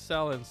end up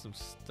selling some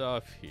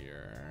stuff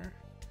here.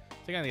 I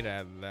think I need to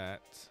add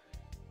that.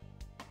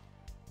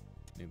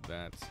 Need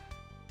that.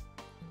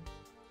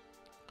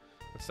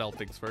 Let's sell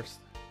things first.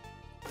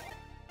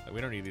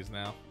 We don't need these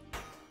now.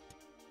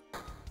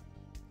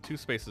 2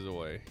 spaces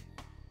away.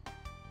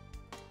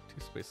 2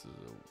 spaces.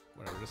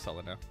 Whatever, just sell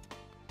it now.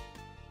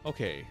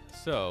 Okay,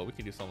 so we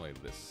can do something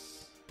like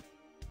this.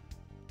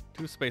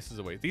 2 spaces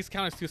away. These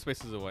count as 2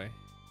 spaces away.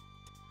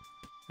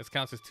 This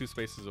counts as 2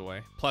 spaces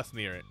away, plus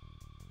near it.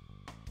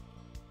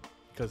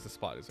 Because the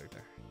spot is right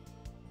there.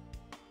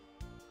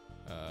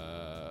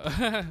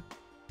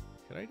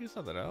 Can I do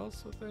something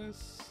else with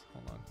this?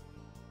 Hold on.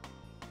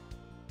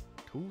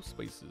 2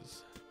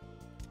 spaces.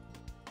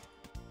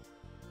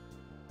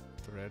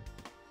 Thread.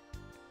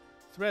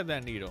 Thread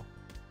that needle.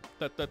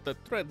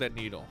 Thread that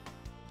needle.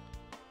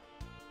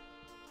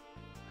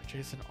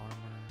 Adjacent armor.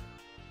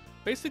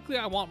 Basically,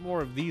 I want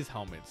more of these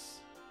helmets.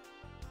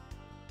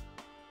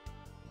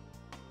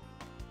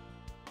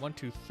 1,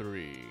 2,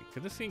 3.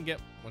 Can this thing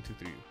get 1, 2,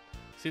 3?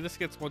 See, this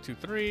gets 1, 2,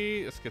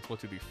 3. This gets 1,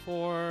 2, 3,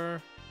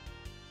 4.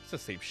 It's the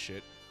same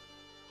shit.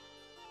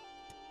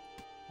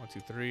 1, 2,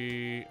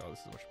 3. Oh, this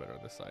is much better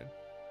on this side.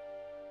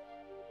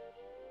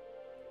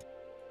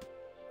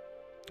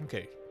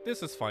 Okay,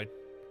 this is fine.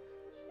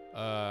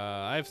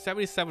 I have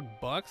 77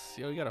 bucks.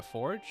 Yo, you got a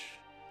forge?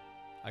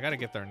 I gotta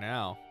get there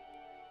now.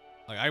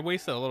 Like, I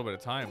wasted a little bit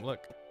of time.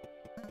 Look.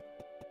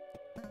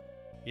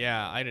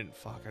 Yeah, I didn't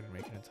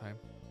make it in time.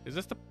 Is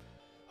this the...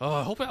 Oh,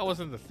 I hope that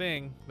wasn't the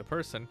thing. The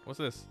person. What's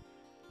this?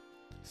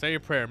 Say your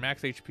prayer.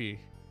 Max HP.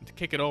 To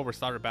kick it over.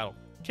 Start a battle.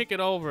 Kick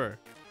it over.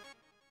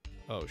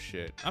 Oh,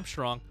 shit. I'm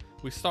strong.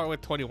 We start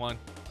with 21.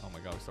 Oh, my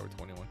God. We start with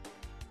 21.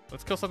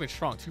 Let's kill something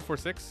strong.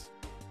 246.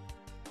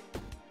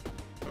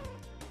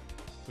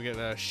 We get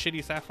a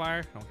shitty sapphire.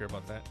 I don't care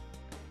about that.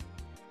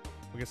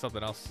 We get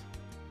something else.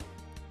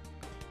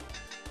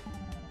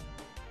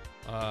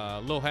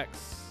 Low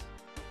hex.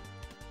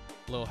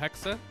 Low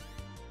hexa.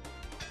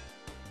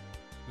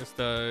 This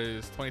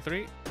does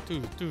 23.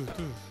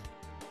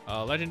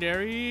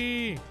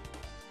 Legendary.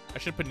 I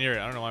should put near it.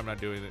 I don't know why I'm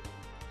not doing it.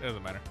 It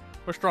doesn't matter.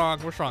 We're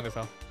strong. We're strong as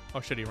hell. Oh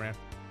shit, he ran.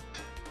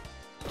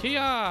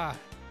 Kia.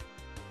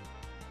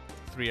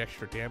 3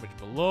 extra damage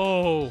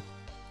below.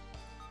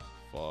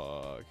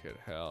 Fuck it,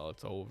 hell,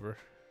 it's over.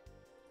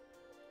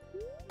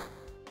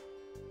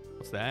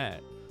 What's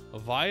that? A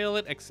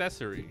violet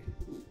accessory.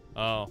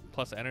 Oh,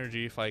 plus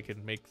energy if I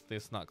can make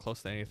this not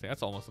close to anything.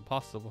 That's almost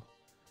impossible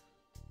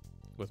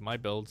with my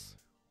builds.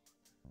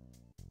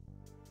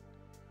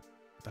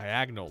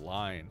 Diagonal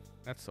line.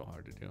 That's so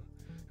hard to do.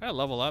 Can I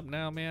level up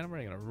now, man? I'm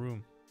running out of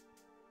room.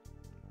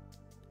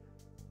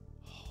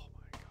 Oh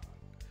my god.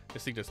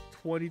 This thing does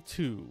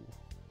 22.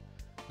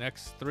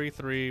 Next, 3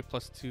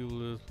 plus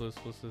 2 plus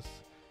this.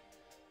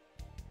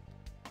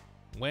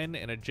 When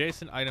an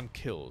adjacent item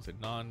kills a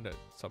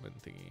non-summon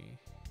thingy.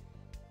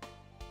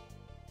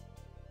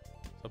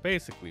 So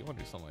basically, I want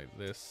to do something like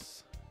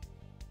this.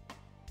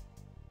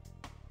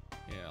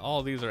 Yeah,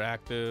 all these are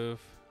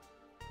active.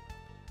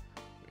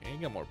 We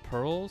ain't got more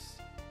pearls.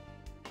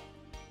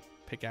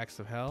 Pickaxe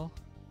of hell.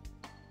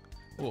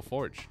 Oh, a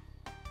forge.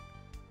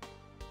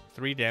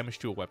 3 damage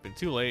to a weapon.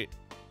 Too late.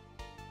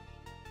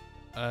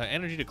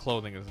 Energy to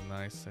clothing is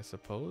nice, I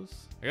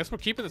suppose. I guess we're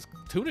keeping this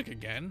tunic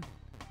again.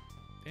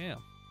 Damn.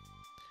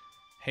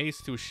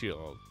 Haste to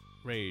shield.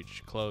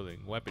 Rage, clothing,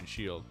 weapon,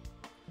 shield.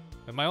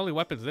 And my only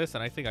weapon's this,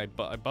 and I think I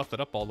buffed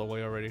it up all the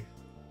way already.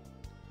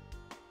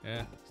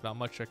 Yeah, it's not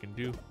much I can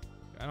do.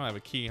 I don't have a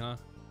key, huh?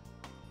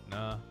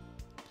 Nah.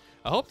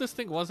 I hope this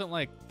thing wasn't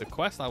like the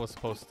quest I was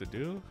supposed to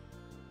do.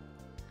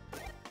 I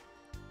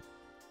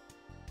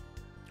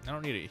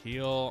don't need to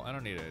heal. I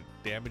don't need to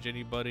damage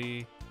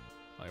anybody.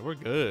 Like, we're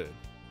good.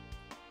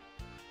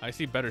 I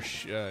see better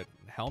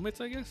helmets,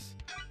 I guess.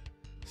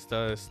 This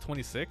does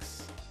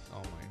 26.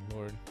 Oh my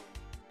lord.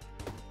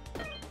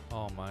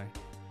 Oh my.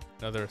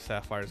 Another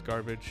sapphire's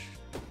garbage.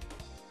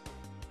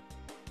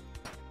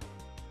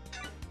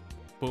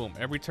 Boom.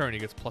 Every turn he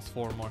gets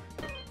 +4 more.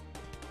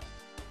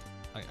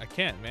 I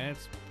can't, man.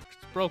 It's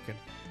broken.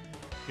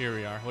 Here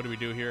we are. What do we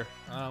do here?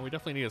 We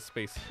definitely need a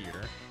space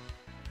here.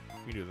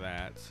 We do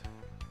that.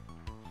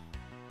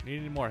 Need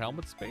any more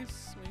helmet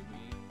space, maybe?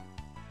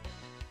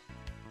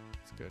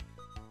 It's good.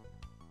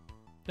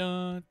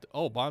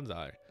 Oh,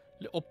 bonsai.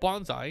 Oh,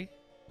 bonsai.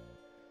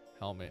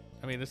 Helmet.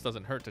 I mean, this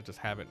doesn't hurt to just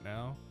have it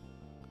now.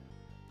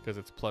 Because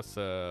it's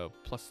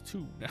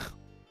 +2 now.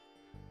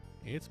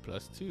 It's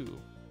 +2.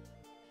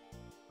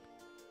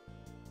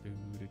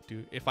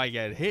 If I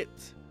get hit,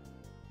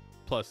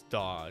 plus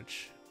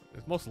dodge.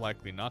 It's most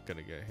likely not going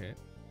to get hit.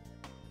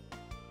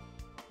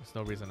 There's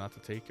no reason not to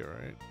take it,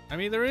 right? I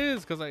mean, there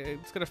is, because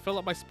it's going to fill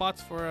up my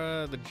spots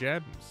for the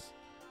gems.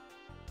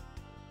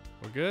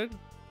 We're good?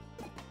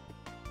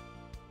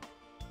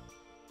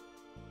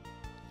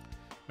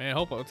 Man, I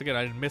hope once again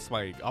I didn't miss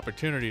my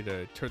opportunity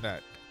to turn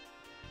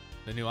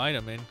the new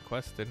item in.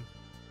 Quested.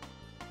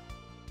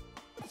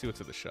 Let's see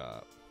what's at the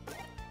shop.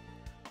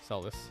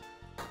 Sell this.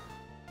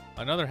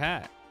 Another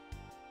hat.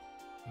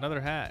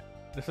 Another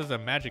hat. This is a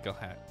magical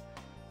hat.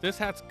 This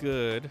hat's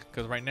good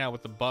because right now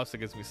with the buffs it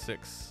gives me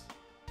 6.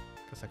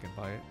 Guess I can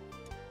buy it.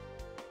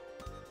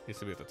 Needs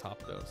to be at the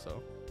top though,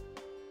 so.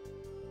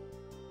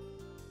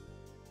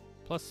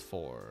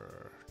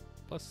 +4.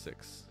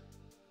 +6.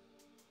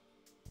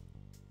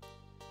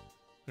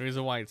 The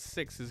reason why it's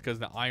 6 is because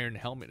the iron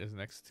helmet is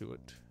next to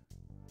it.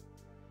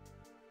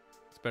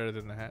 It's better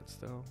than the hats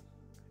though.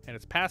 And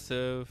it's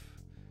passive.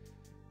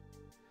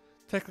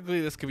 Technically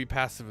this could be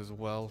passive as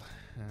well.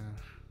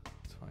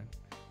 It's fine.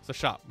 It's a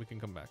shop. We can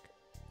come back.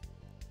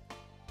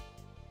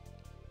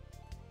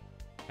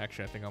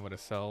 Actually, I think I'm gonna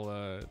sell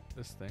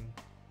this thing.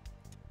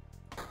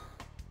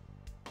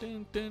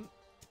 Dun, dun,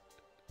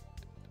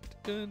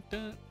 dun,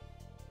 dun.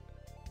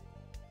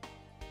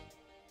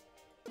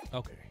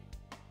 Okay.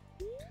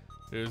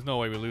 There's no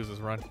way we lose this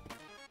run.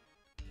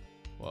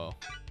 Well,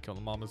 kill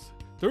the mamas.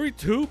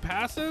 32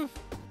 passive?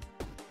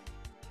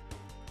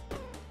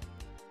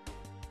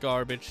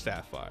 Garbage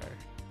sapphire.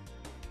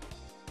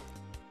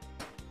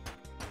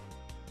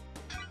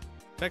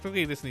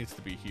 Technically, this needs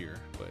to be here,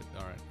 but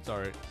alright. It's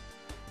alright.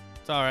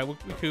 It's alright. We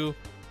cool.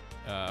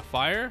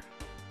 Fire?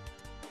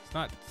 It's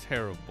not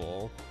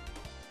terrible.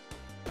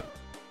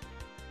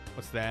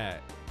 What's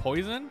that?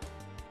 Poison?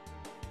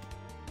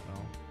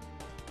 No.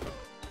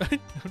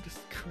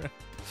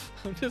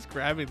 I'm just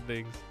grabbing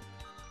things.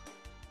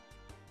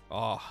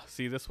 Oh,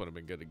 see, this would have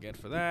been good again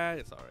for that.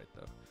 It's alright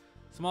though.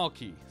 Small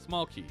key.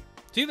 Small key.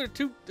 See, they're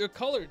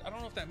colored. I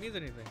don't know if that means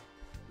anything.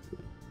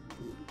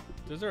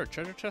 Is there a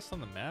treasure chest on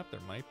the map? There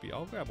might be.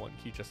 I'll grab one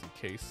key just in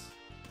case.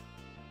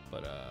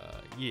 But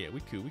yeah, we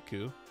cool.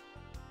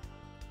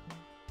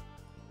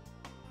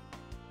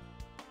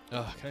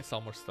 Can I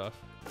sell more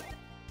stuff?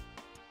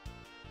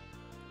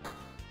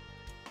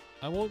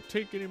 I won't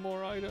take any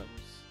more items.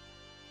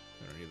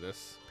 I don't need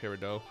this.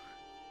 Peridot.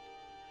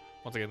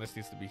 Once again, this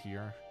needs to be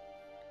here.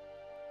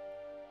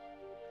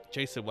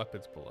 Adjacent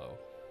weapons below.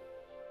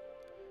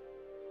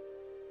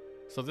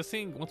 So this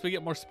thing, once we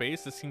get more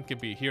space, this thing can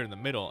be here in the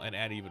middle and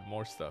add even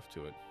more stuff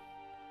to it.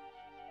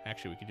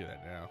 Actually, we can do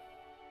that now.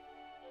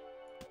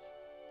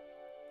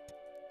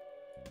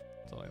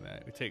 Something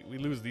like that. We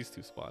lose these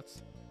 2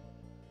 spots.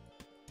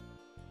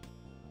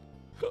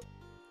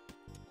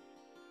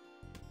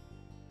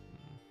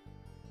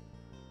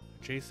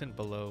 Adjacent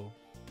below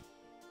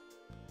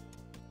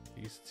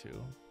these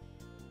 2.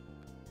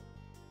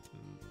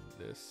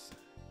 This.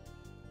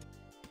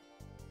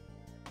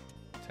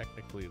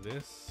 Technically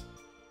this.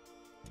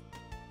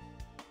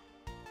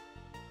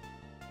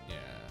 Yeah.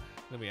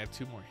 Then we add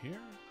 2 more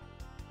here.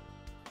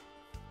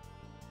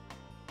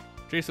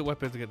 Adjacent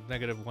weapons get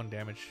 -1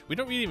 damage. We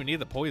don't really even need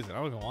the poison. I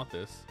don't even want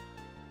this.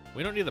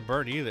 We don't need the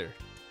burn either.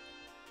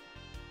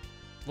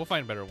 We'll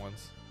find better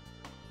ones.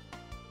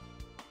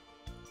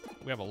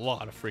 We have a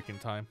lot of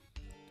freaking time.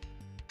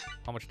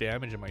 How much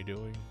damage am I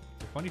doing?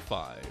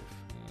 25.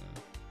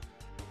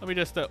 Let me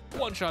just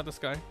one-shot this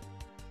guy.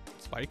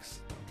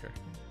 Spikes. I don't care.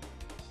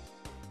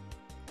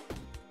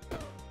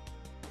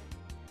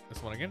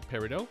 This one again.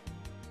 Peridot.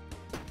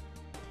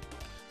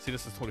 See,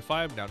 this is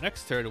 25. Now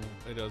next turn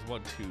it does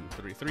 1, 2,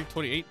 3, 28.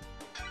 28.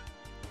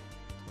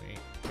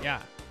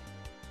 Yeah.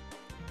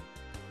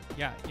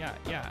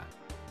 Yeah.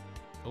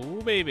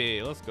 Oh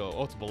baby, let's go.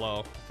 Oh, it's below.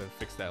 Have to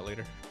fix that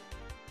later.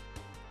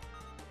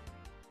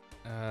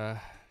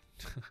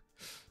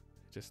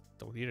 Just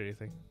don't need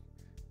anything.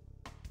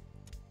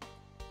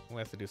 We'll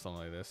have to do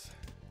something like this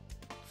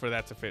for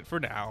that to fit.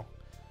 For now.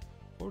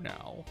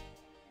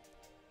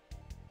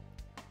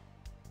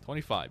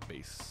 25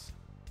 base.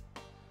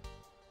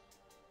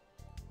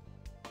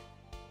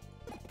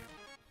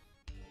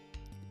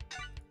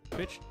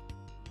 Bitch.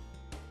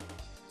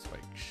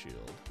 Spike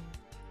shield.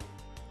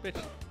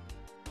 Bitch.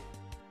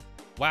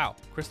 Wow.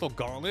 Crystal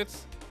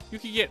gauntlets. You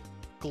can get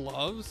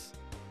gloves.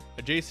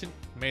 Adjacent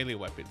melee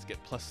weapons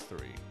get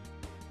 +3.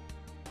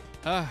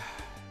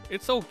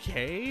 It's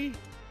okay.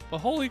 But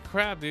holy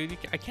crap, dude.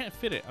 I can't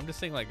fit it. I'm just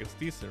saying, like, it's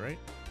decent, right?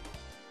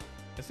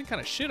 This thing kind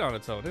of shit on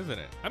its own, isn't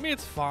it? I mean,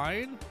 it's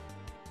fine.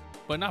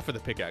 But not for the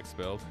pickaxe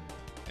build.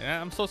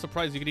 And I'm so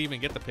surprised you could even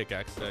get the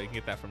pickaxe. You can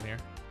get that from here.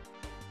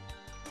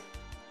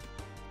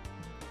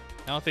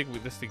 I don't think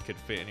this thing could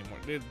fit anymore.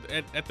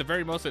 At the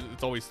very most,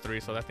 it's always 3,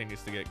 so that thing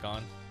needs to get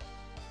gone.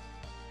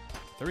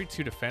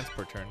 32 defense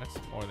per turn. That's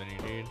more than you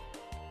need.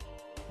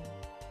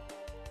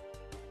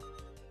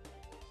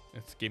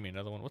 Let's give me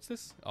another one. What's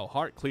this? Oh,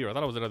 heart clear. I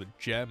thought it was another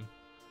gem.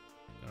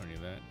 I don't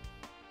need that.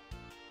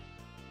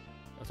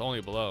 That's only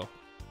below.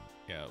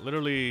 Yeah,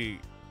 literally,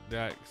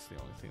 that's the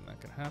only thing that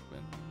can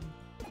happen.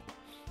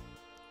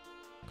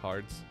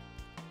 Cards.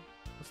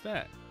 What's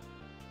that?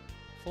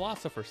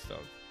 Philosopher's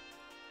Stone.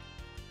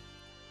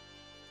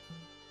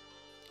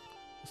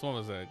 This one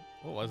was a...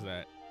 What was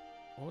that?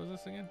 What was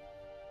this again?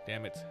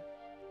 Damn it.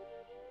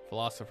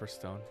 Philosopher's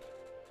Stone.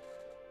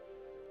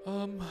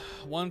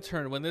 One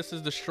turn. When this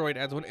is destroyed,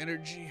 adds 1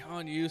 energy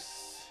on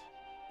use.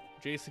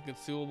 Adjacent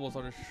consumables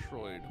are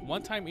destroyed.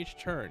 1 time each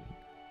turn.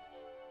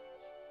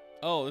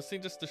 Oh, this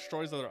thing just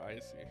destroys other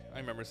items. I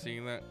remember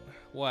seeing that.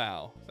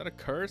 Wow. Is that a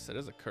curse? It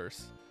is a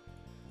curse.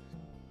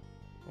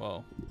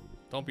 Whoa.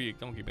 Don't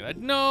give me that.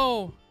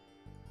 No!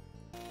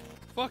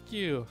 Fuck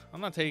you.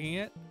 I'm not taking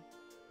it.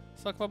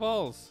 Suck my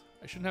balls.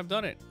 I shouldn't have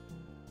done it.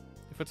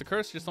 If it's a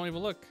curse, just don't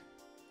even look.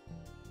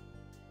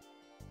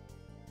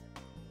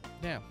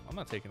 Damn, I'm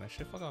not taking that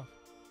shit. Fuck off.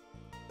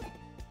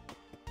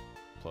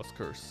 Plus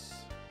curse.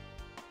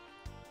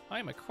 I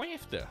am a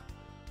crafter.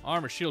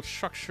 Armor, shield,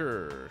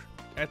 structure.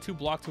 Add 2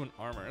 block to an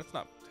armor. That's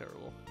not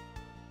terrible.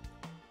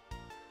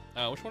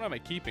 Which one am I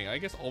keeping? I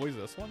guess always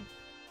this one.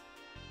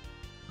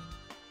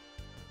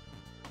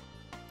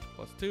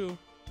 Plus 2.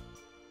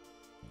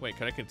 Wait,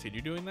 can I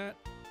continue doing that?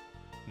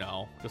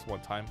 No, just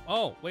 1 time.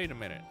 Oh, wait a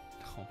minute.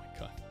 Oh my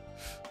god.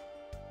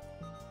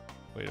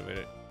 Wait a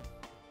minute.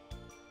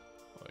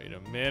 Wait a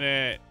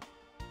minute.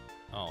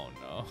 Oh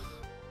no.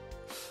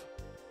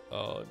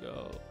 Oh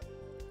no.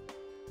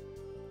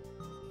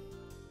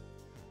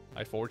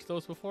 I forged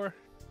those before?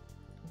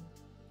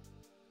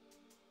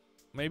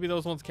 Maybe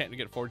those ones can't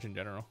get forged in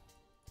general.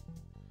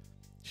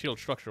 Shield,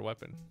 structure,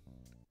 weapon.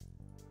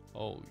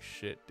 Holy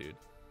shit, dude.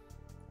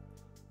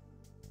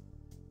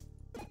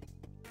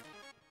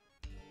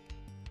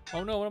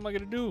 Oh no, what am I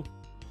gonna do?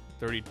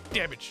 30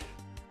 damage.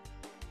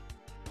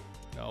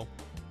 No.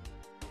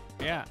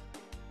 Yeah.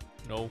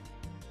 No.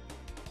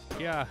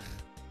 Yeah.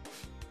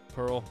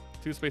 Pearl.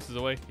 2 spaces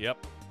away.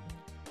 Yep.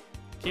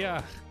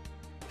 Yeah.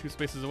 2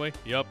 spaces away.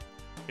 Yep.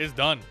 It's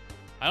done.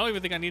 I don't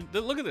even think I need...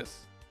 Look at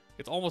this.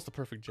 It's almost a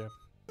perfect gem.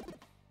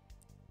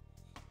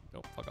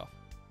 Nope. Fuck off.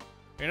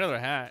 Another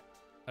hat.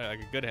 Like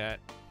a good hat.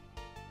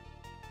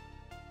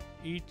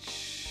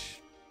 Each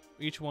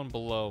one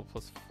below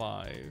plus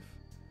 5.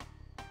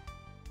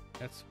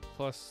 That's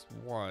plus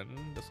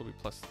 1. This will be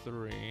plus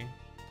 3.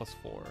 Plus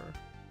 4.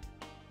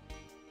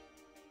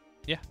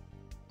 Yeah.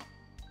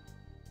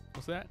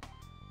 What's that?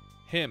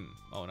 Him.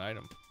 Oh, an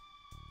item.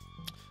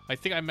 I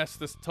think I messed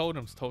this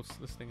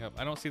this thing up.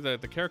 I don't see the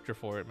character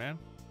for it, man.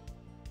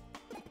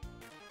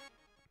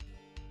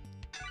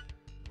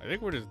 I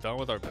think we're just done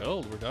with our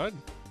build. We're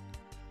done.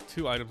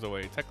 2 items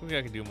away. Technically,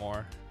 I can do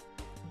more.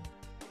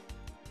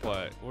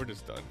 But we're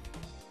just done.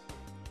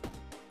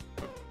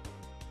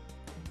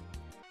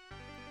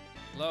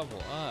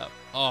 Level up.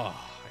 Oh,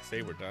 I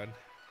say we're done.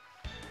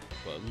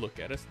 But look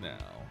at us now.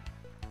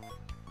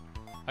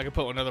 I can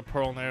put another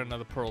pearl in there,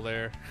 another pearl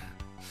there.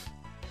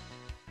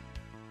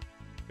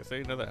 I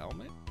say another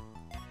helmet.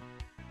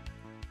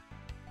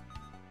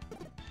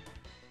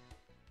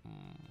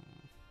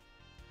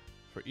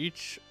 For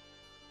each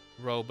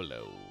row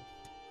below.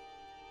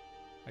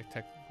 I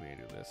technically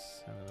do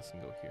this, and then this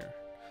can go here.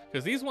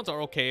 Because these ones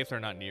are okay if they're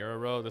not near a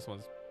row. This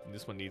one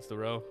needs the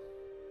row.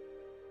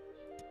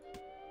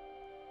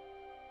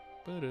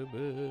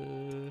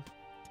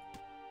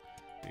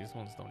 These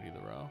ones don't need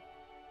the row.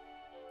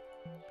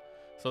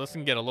 So this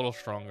can get a little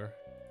stronger.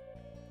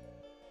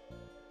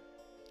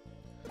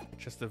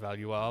 Just the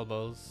value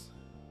elbows.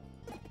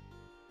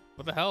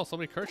 What the hell? So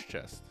many curse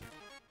chests.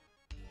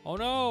 Oh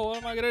no, what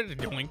am I gonna do?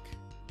 Doink.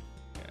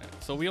 Yeah,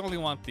 so we only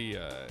want the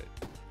oh,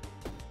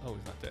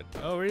 he's not dead.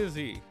 Oh, where is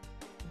he?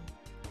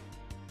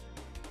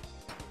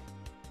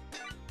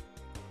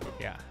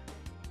 Yeah.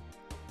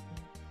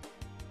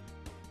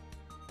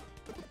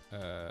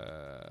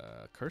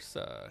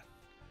 Cursa.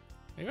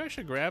 Maybe I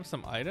should grab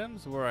some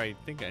items where I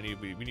think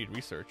we need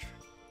research.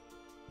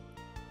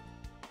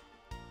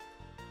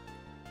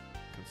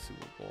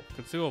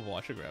 Consumable.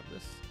 I should grab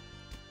this.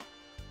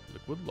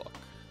 Liquid luck.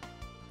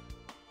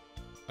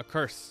 A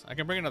curse. I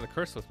can bring another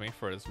curse with me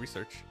for his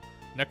research.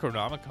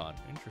 Necronomicon.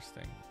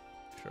 Interesting.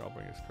 Sure, I'll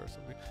bring his curse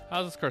with me.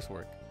 How does this curse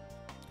work?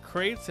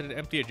 Creates an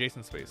empty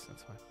adjacent space.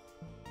 That's fine.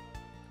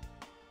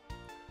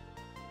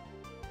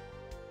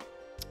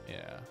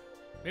 Yeah.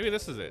 Maybe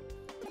this is it.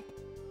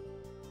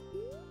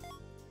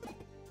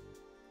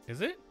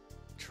 Is it?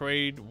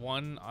 Trade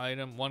 1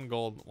 item, 1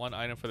 gold, 1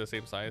 item for the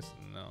same size?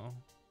 No.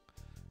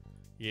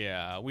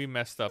 Yeah, we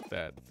messed up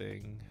that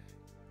thing.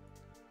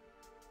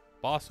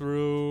 Boss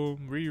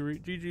room.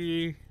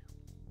 GG.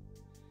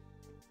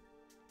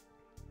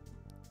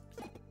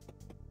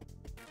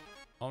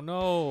 Oh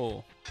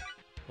no.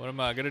 What am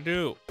I gonna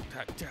do?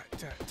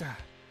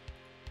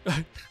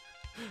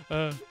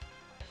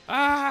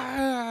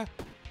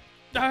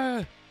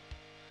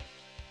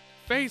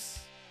 Face.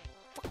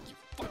 Fuck you.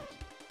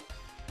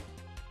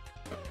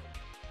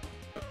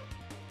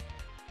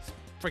 This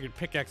freaking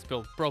pickaxe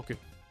build broken.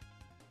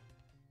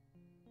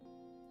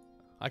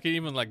 I can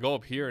even like go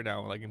up here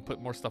now, like, and put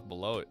more stuff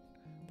below it,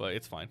 but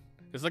it's fine.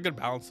 It's a good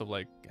balance of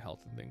like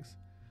health and things.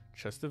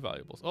 Chest of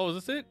valuables. Oh,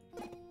 is this it?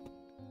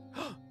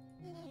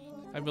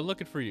 I've been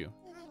looking for you.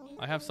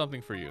 I have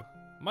something for you.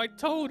 My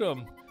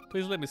totem.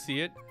 Please let me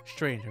see it.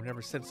 Strange. I've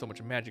never sensed so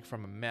much magic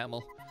from a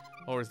mammal.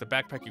 Or is the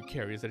backpack you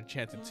carry? Is it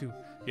enchanted too?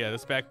 Yeah,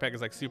 this backpack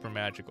is like super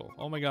magical.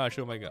 Oh my gosh.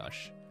 Oh my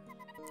gosh.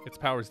 Its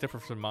power is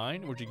different from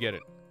mine. Where'd you get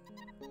it?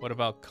 What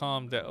about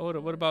calm down? Oh,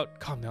 what about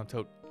calm down,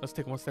 Toad? Let's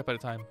take one step at a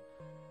time.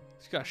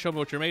 You gotta show me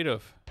what you're made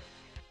of.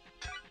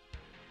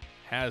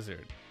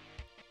 Hazard.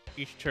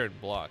 Each turn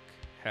block.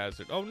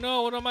 Hazard. Oh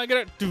no, what am I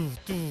gonna do?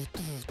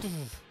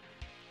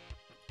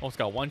 Almost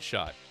got one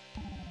shot.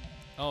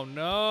 Oh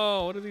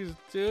no, what do these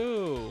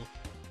do?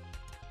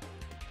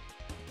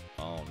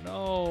 Oh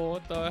no,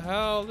 what the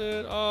hell,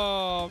 dude?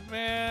 Oh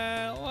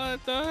man,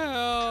 what the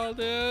hell,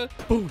 dude?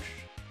 Boosh!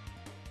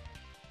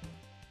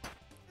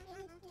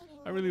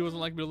 I really wasn't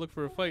like me to look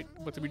for a fight,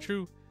 but to be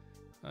true,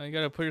 you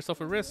gotta put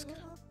yourself at risk.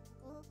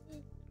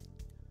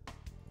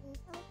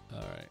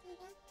 Alright.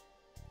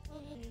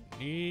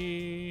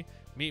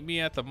 Meet me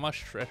at the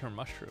her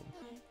mushroom.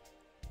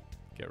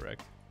 Get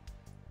wrecked.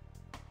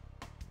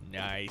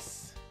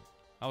 Nice.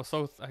 I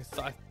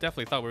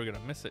definitely thought we were gonna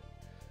miss it.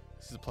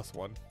 This is a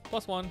 +1.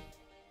 +1.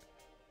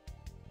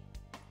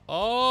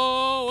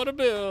 Oh, what a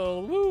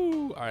build!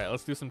 Woo! All right,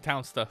 let's do some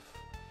town stuff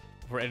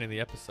before ending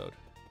the episode.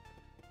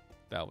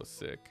 That was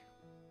sick.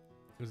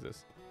 Who's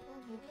this?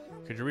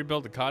 Could you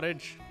rebuild the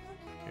cottage?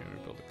 Can't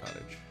rebuild the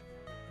cottage.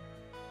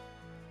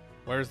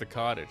 Where's the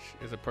cottage?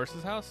 Is it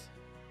Purse's house?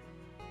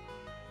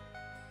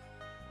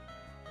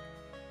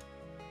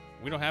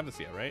 We don't have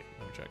this yet, right?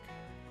 Let me check.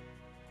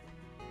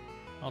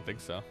 I don't think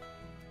so.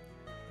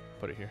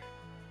 Put it here.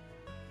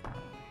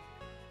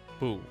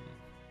 Boom.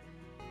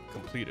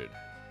 Completed.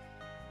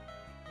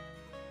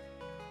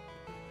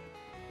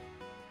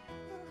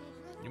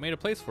 You made a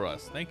place for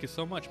us. Thank you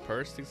so much,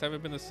 Purse. Things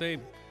haven't been the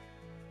same.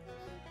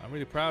 I'm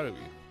really proud of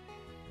you.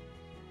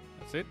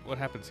 That's it? What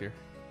happens here?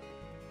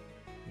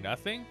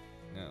 Nothing?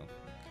 No.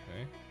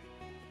 Okay.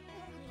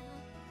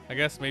 I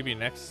guess maybe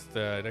next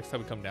time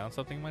we come down,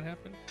 something might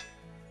happen.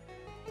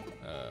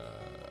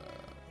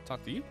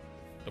 Talk to you.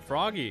 The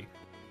Froggy.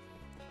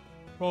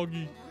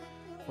 Froggy.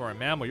 For a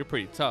mammal, you're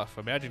pretty tough.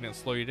 Imagine it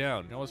slow you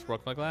down. You almost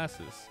broke my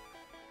glasses.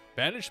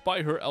 Banished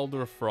by her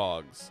elder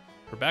frogs.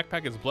 Her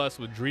backpack is blessed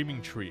with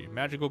Dreaming Tree.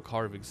 Magical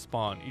carvings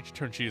spawn. Each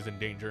turn she is in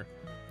danger.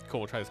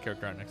 Cool, we'll try this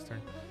character out next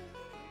turn.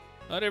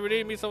 Not every day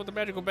you meet someone with a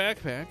magical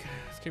backpack.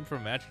 This came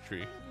from a magic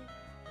tree.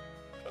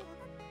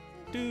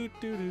 Do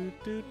do do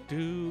do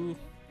do.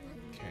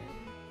 Okay.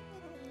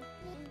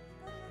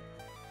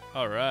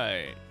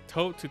 Alright.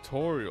 Toad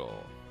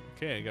tutorial.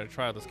 Okay, I gotta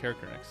try out this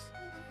character next.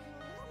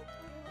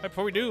 Right,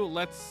 before we do,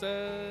 let's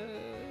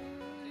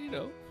you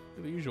know,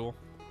 do the usual.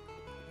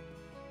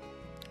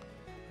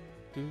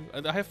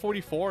 I have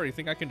 44. You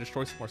think I can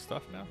destroy some more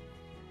stuff now?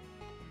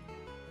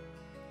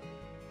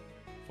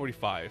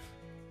 45.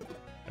 Can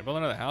I build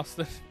another house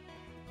then?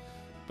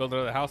 Build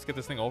another house, get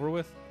this thing over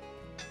with?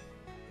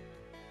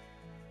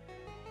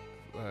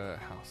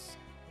 House.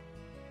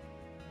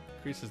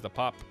 Increases the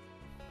pop.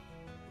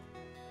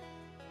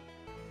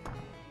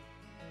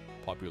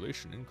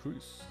 Population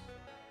increase.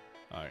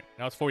 Alright,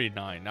 now it's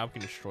 49. Now we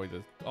can destroy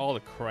all the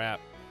crap.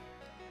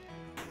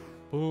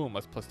 Boom,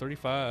 that's plus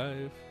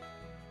 35.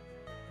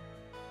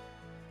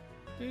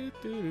 Do,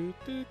 do,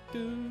 do, do,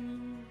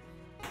 do.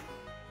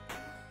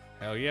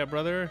 Hell yeah,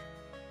 brother.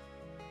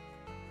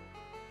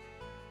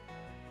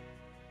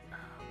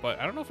 But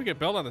I don't know if we could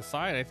build on the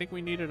side. I think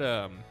we needed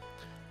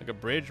like a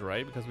bridge,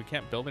 right? Because we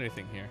can't build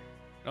anything here.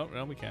 Oh,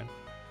 no, we can.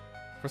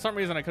 For some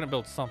reason, I couldn't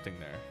build something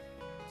there.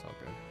 It's all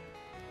good.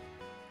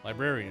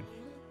 Librarian.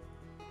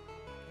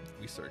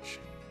 Research.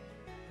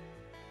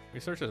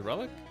 Research as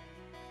relic?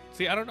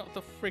 See, I don't know what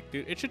the frick,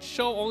 dude. It should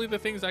show only the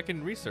things I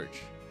can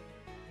research.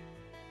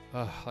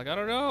 Like, I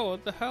don't know.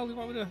 What the hell do you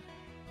want me to...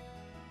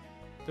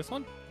 This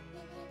one?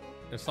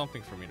 There's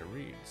something for me to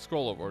read.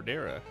 Scroll of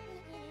Ordera.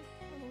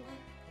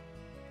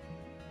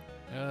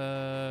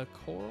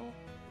 Coral?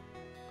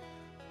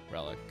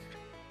 Relic.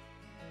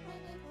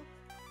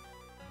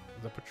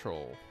 The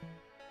patrol.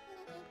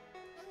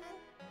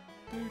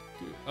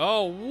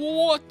 Oh,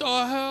 what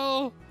the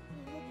hell?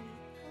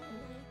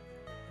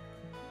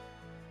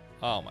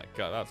 Oh my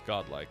god, that's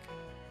godlike.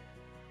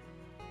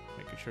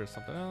 Making sure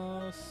something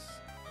else.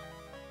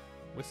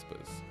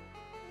 Whispers.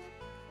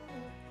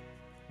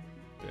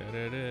 That's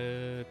it?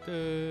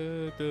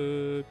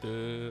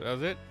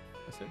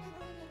 That's it?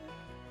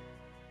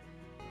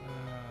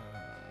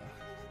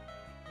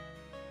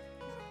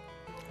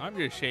 I'm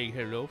just saying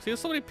hello. See, there's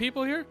so many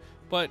people here,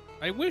 but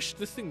I wish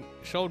this thing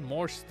showed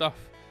more stuff.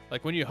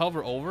 Like when you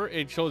hover over,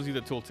 it shows you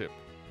the tooltip.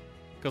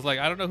 Because like,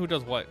 I don't know who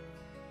does what.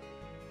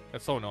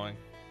 That's so annoying.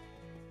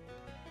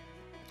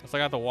 It's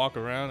like I have to walk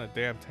around a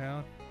damn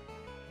town.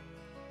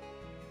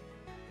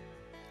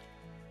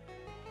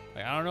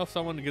 Like, I don't know if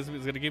someone is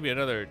gonna give me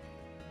another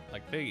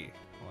like thingy.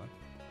 Hold on.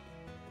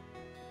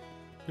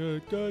 Da,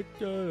 da,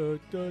 da,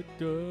 da,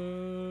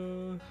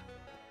 da.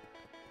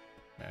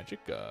 Magic.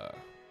 Da,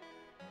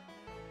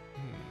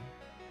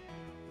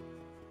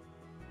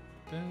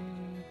 da,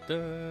 da,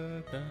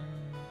 da.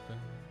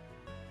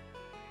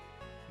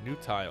 New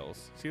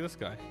tiles. See this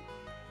guy?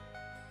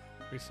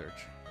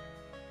 Research.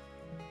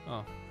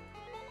 Oh.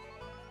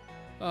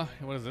 Oh,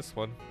 what is this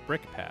one?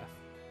 Brick path.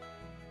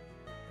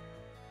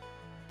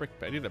 Brick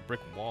path. I need a brick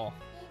wall.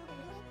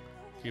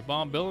 Keep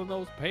on building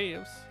those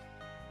paves.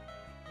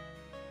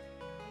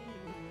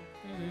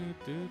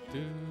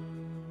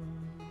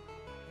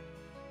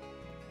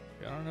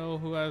 I don't know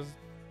who has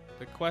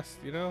the quest,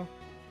 you know?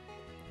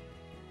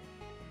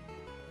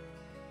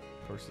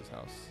 Versus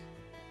house.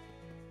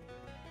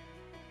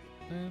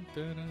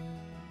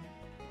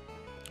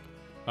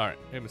 Alright,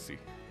 let me see.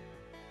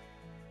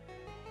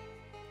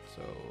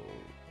 So,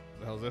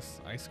 the hell's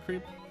this? Ice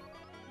cream?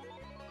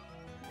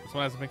 This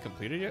one hasn't been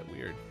completed yet?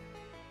 Weird.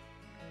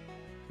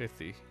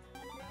 50.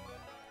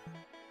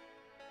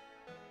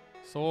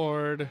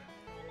 Sword.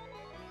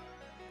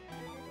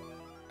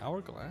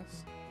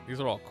 Hourglass? These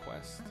are all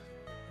quests.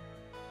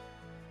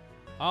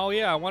 Oh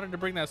yeah, I wanted to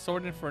bring that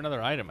sword in for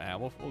another item.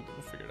 We'll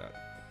figure it out.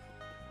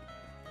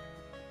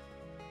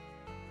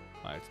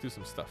 Alright, let's do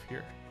some stuff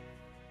here.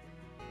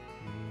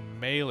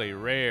 Melee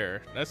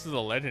rare. This is a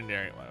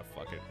legendary. Well,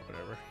 fuck it,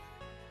 whatever.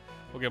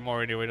 We'll get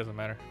more anyway, doesn't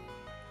matter.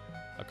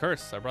 A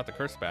curse. I brought the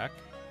curse back.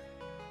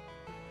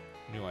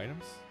 New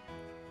items.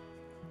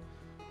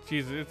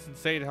 Jeez, it's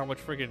insane how much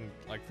freaking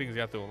like things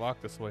you have to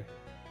unlock this way.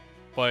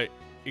 But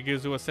it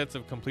gives you a sense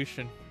of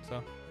completion.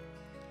 So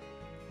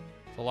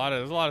it's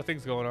there's a lot of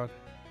things going on.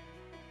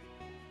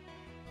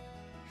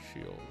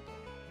 Shield.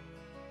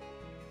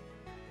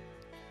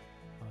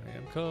 I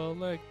am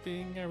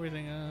collecting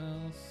everything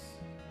else.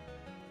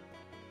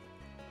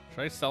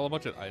 Should I sell a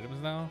bunch of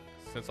items now?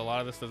 Since a lot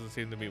of this doesn't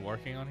seem to be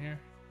working on here.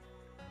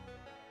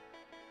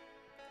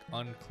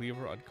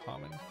 Uncleaver,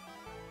 uncommon.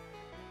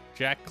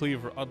 Jack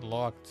Cleaver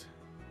unlocked.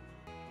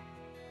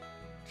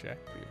 Jack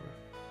Cleaver.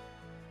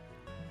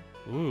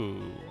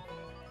 Ooh.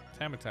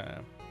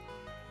 Time.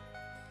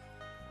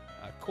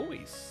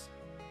 Cois.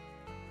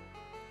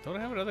 Don't I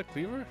have another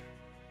cleaver?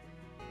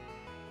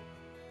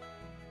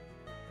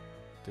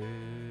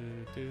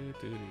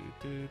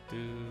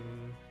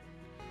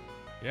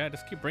 Yeah,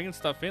 just keep bringing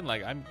stuff in.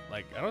 Like I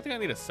don't think I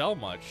need to sell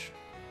much.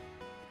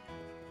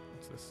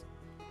 What's this?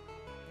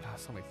 Ah,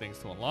 so many things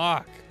to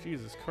unlock.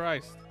 Jesus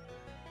Christ.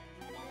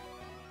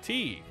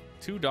 T.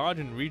 2 dodge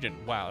and regen.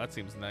 Wow, that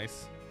seems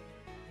nice.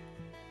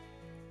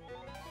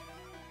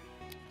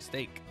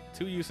 Steak.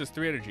 2 uses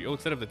 3 energy. Oh,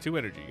 instead of the 2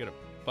 energy, you get a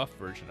buff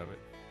version of it.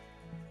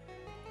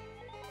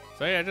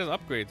 So yeah, just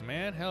upgrades,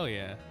 man. Hell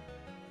yeah.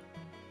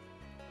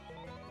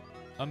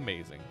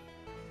 Amazing.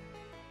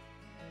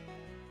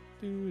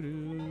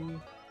 Doo-doo.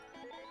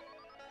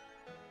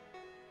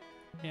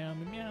 Meow,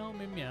 meow,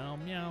 meow,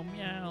 meow,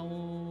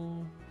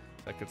 meow.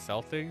 I could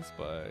sell things,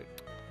 but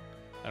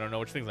I don't know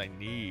which things I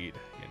need,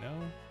 you know?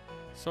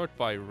 Sort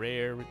by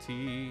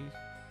rarity.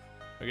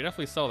 I could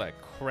definitely sell that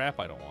crap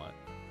I don't want.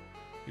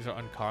 These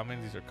are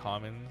uncommons, these are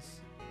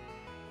commons.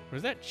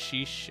 Where's that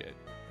cheese shit?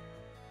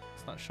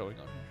 It's not showing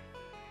on here.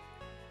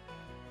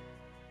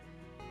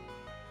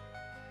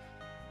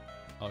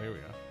 Oh, here we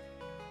go.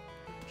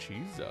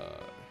 Cheese.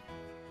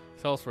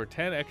 Sells for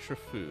 10 extra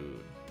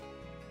food.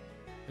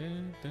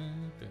 Dun,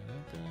 dun, dun,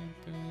 dun,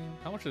 dun.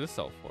 How much does this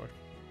sell for?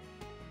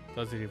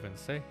 Does it even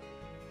say?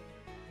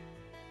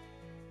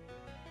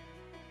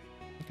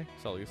 Okay,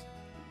 sell these.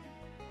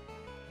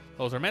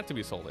 Those are meant to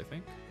be sold, I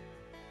think.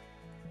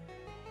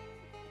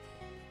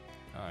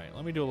 Alright,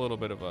 let me do a little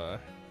bit of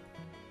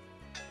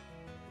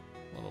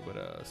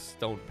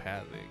stone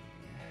pathing.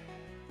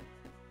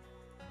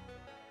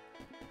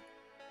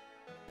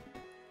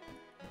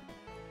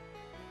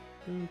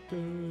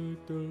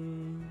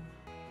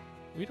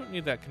 We don't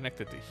need that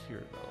connected to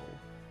here, though.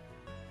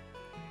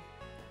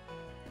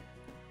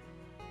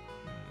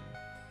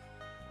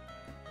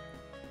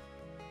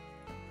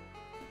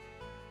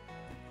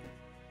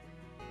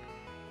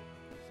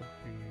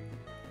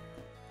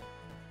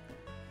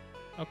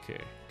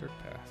 Okay, dirt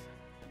path.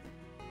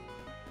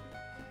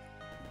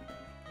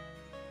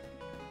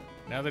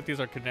 Now that these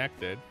are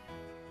connected,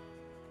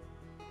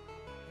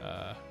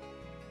 I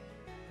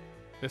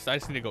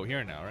just need to go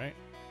here now, right?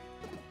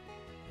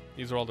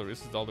 This is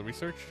all the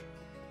research.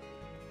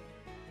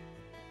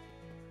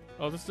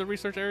 Oh, this is the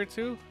research area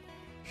too?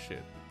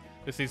 Shit.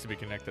 This needs to be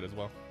connected as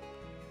well.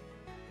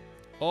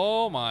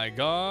 Oh my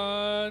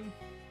god.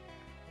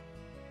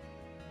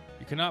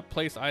 You cannot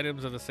place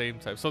items of the same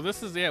type. So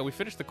this is, yeah, we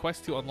finished the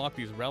quest to unlock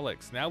these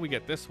relics. Now we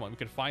get this one. We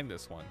can find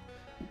this one.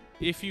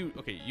 If you,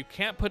 okay, you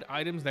can't put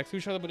items next to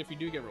each other, but if you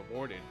do, get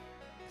rewarded.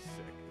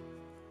 Sick.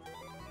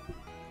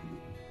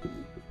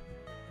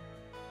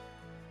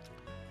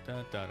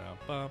 Dun, dun, dun,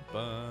 bum,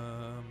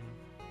 bum.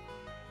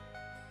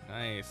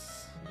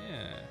 Nice.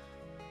 Yeah.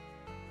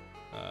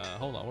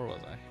 Hold on, where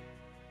was I?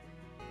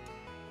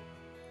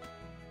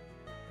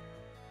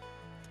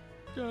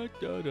 Da,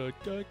 da, da,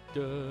 da,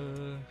 da.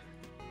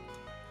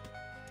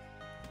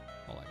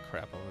 All that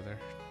crap over there.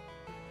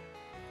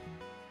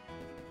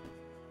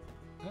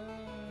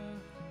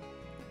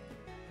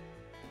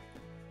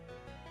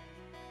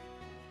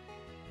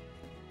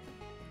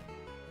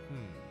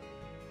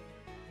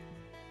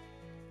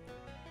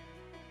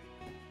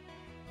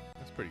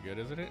 That's pretty good,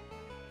 isn't it?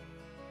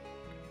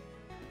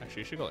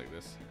 Actually, you should go like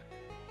this.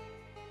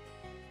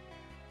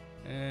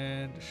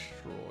 And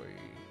destroy.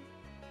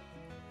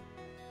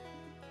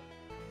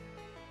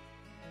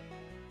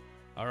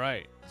 All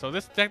right. So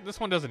this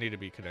one doesn't need to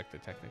be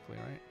connected technically,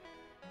 right?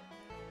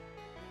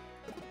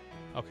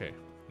 Okay.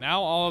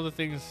 Now all of the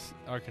things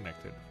are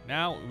connected.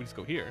 Now we just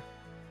go here.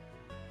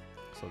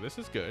 So this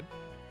is good.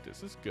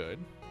 This is good.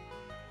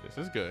 This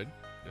is good.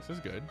 This is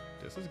good.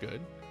 This is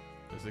good.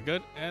 This is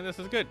good. And this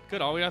is good.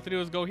 Good. All we have to do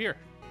is go here.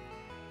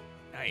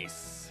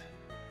 Nice.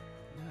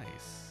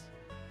 Nice.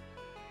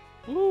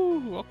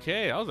 Ooh,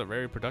 okay. That was a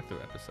very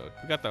productive episode.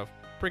 We got the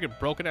freaking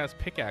broken ass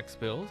pickaxe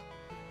build.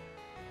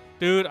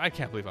 Dude, I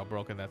can't believe how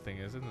broken that thing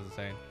is. This is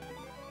insane.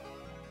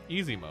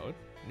 Easy mode.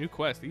 New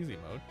quest, easy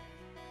mode.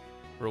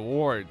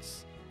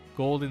 Rewards.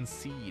 Golden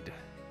seed.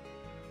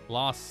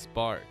 Lost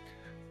spark.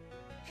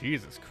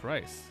 Jesus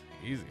Christ.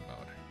 Easy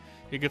mode.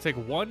 You can take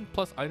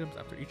 1+ items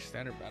after each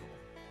standard battle.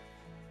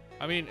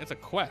 I mean, it's a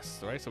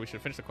quest, right? So we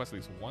should finish the quest at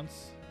least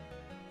once.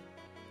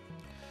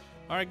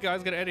 Alright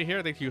guys, gonna end it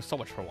here. Thank you so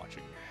much for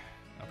watching.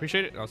 I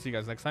appreciate it. I'll see you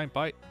guys next time.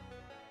 Bye.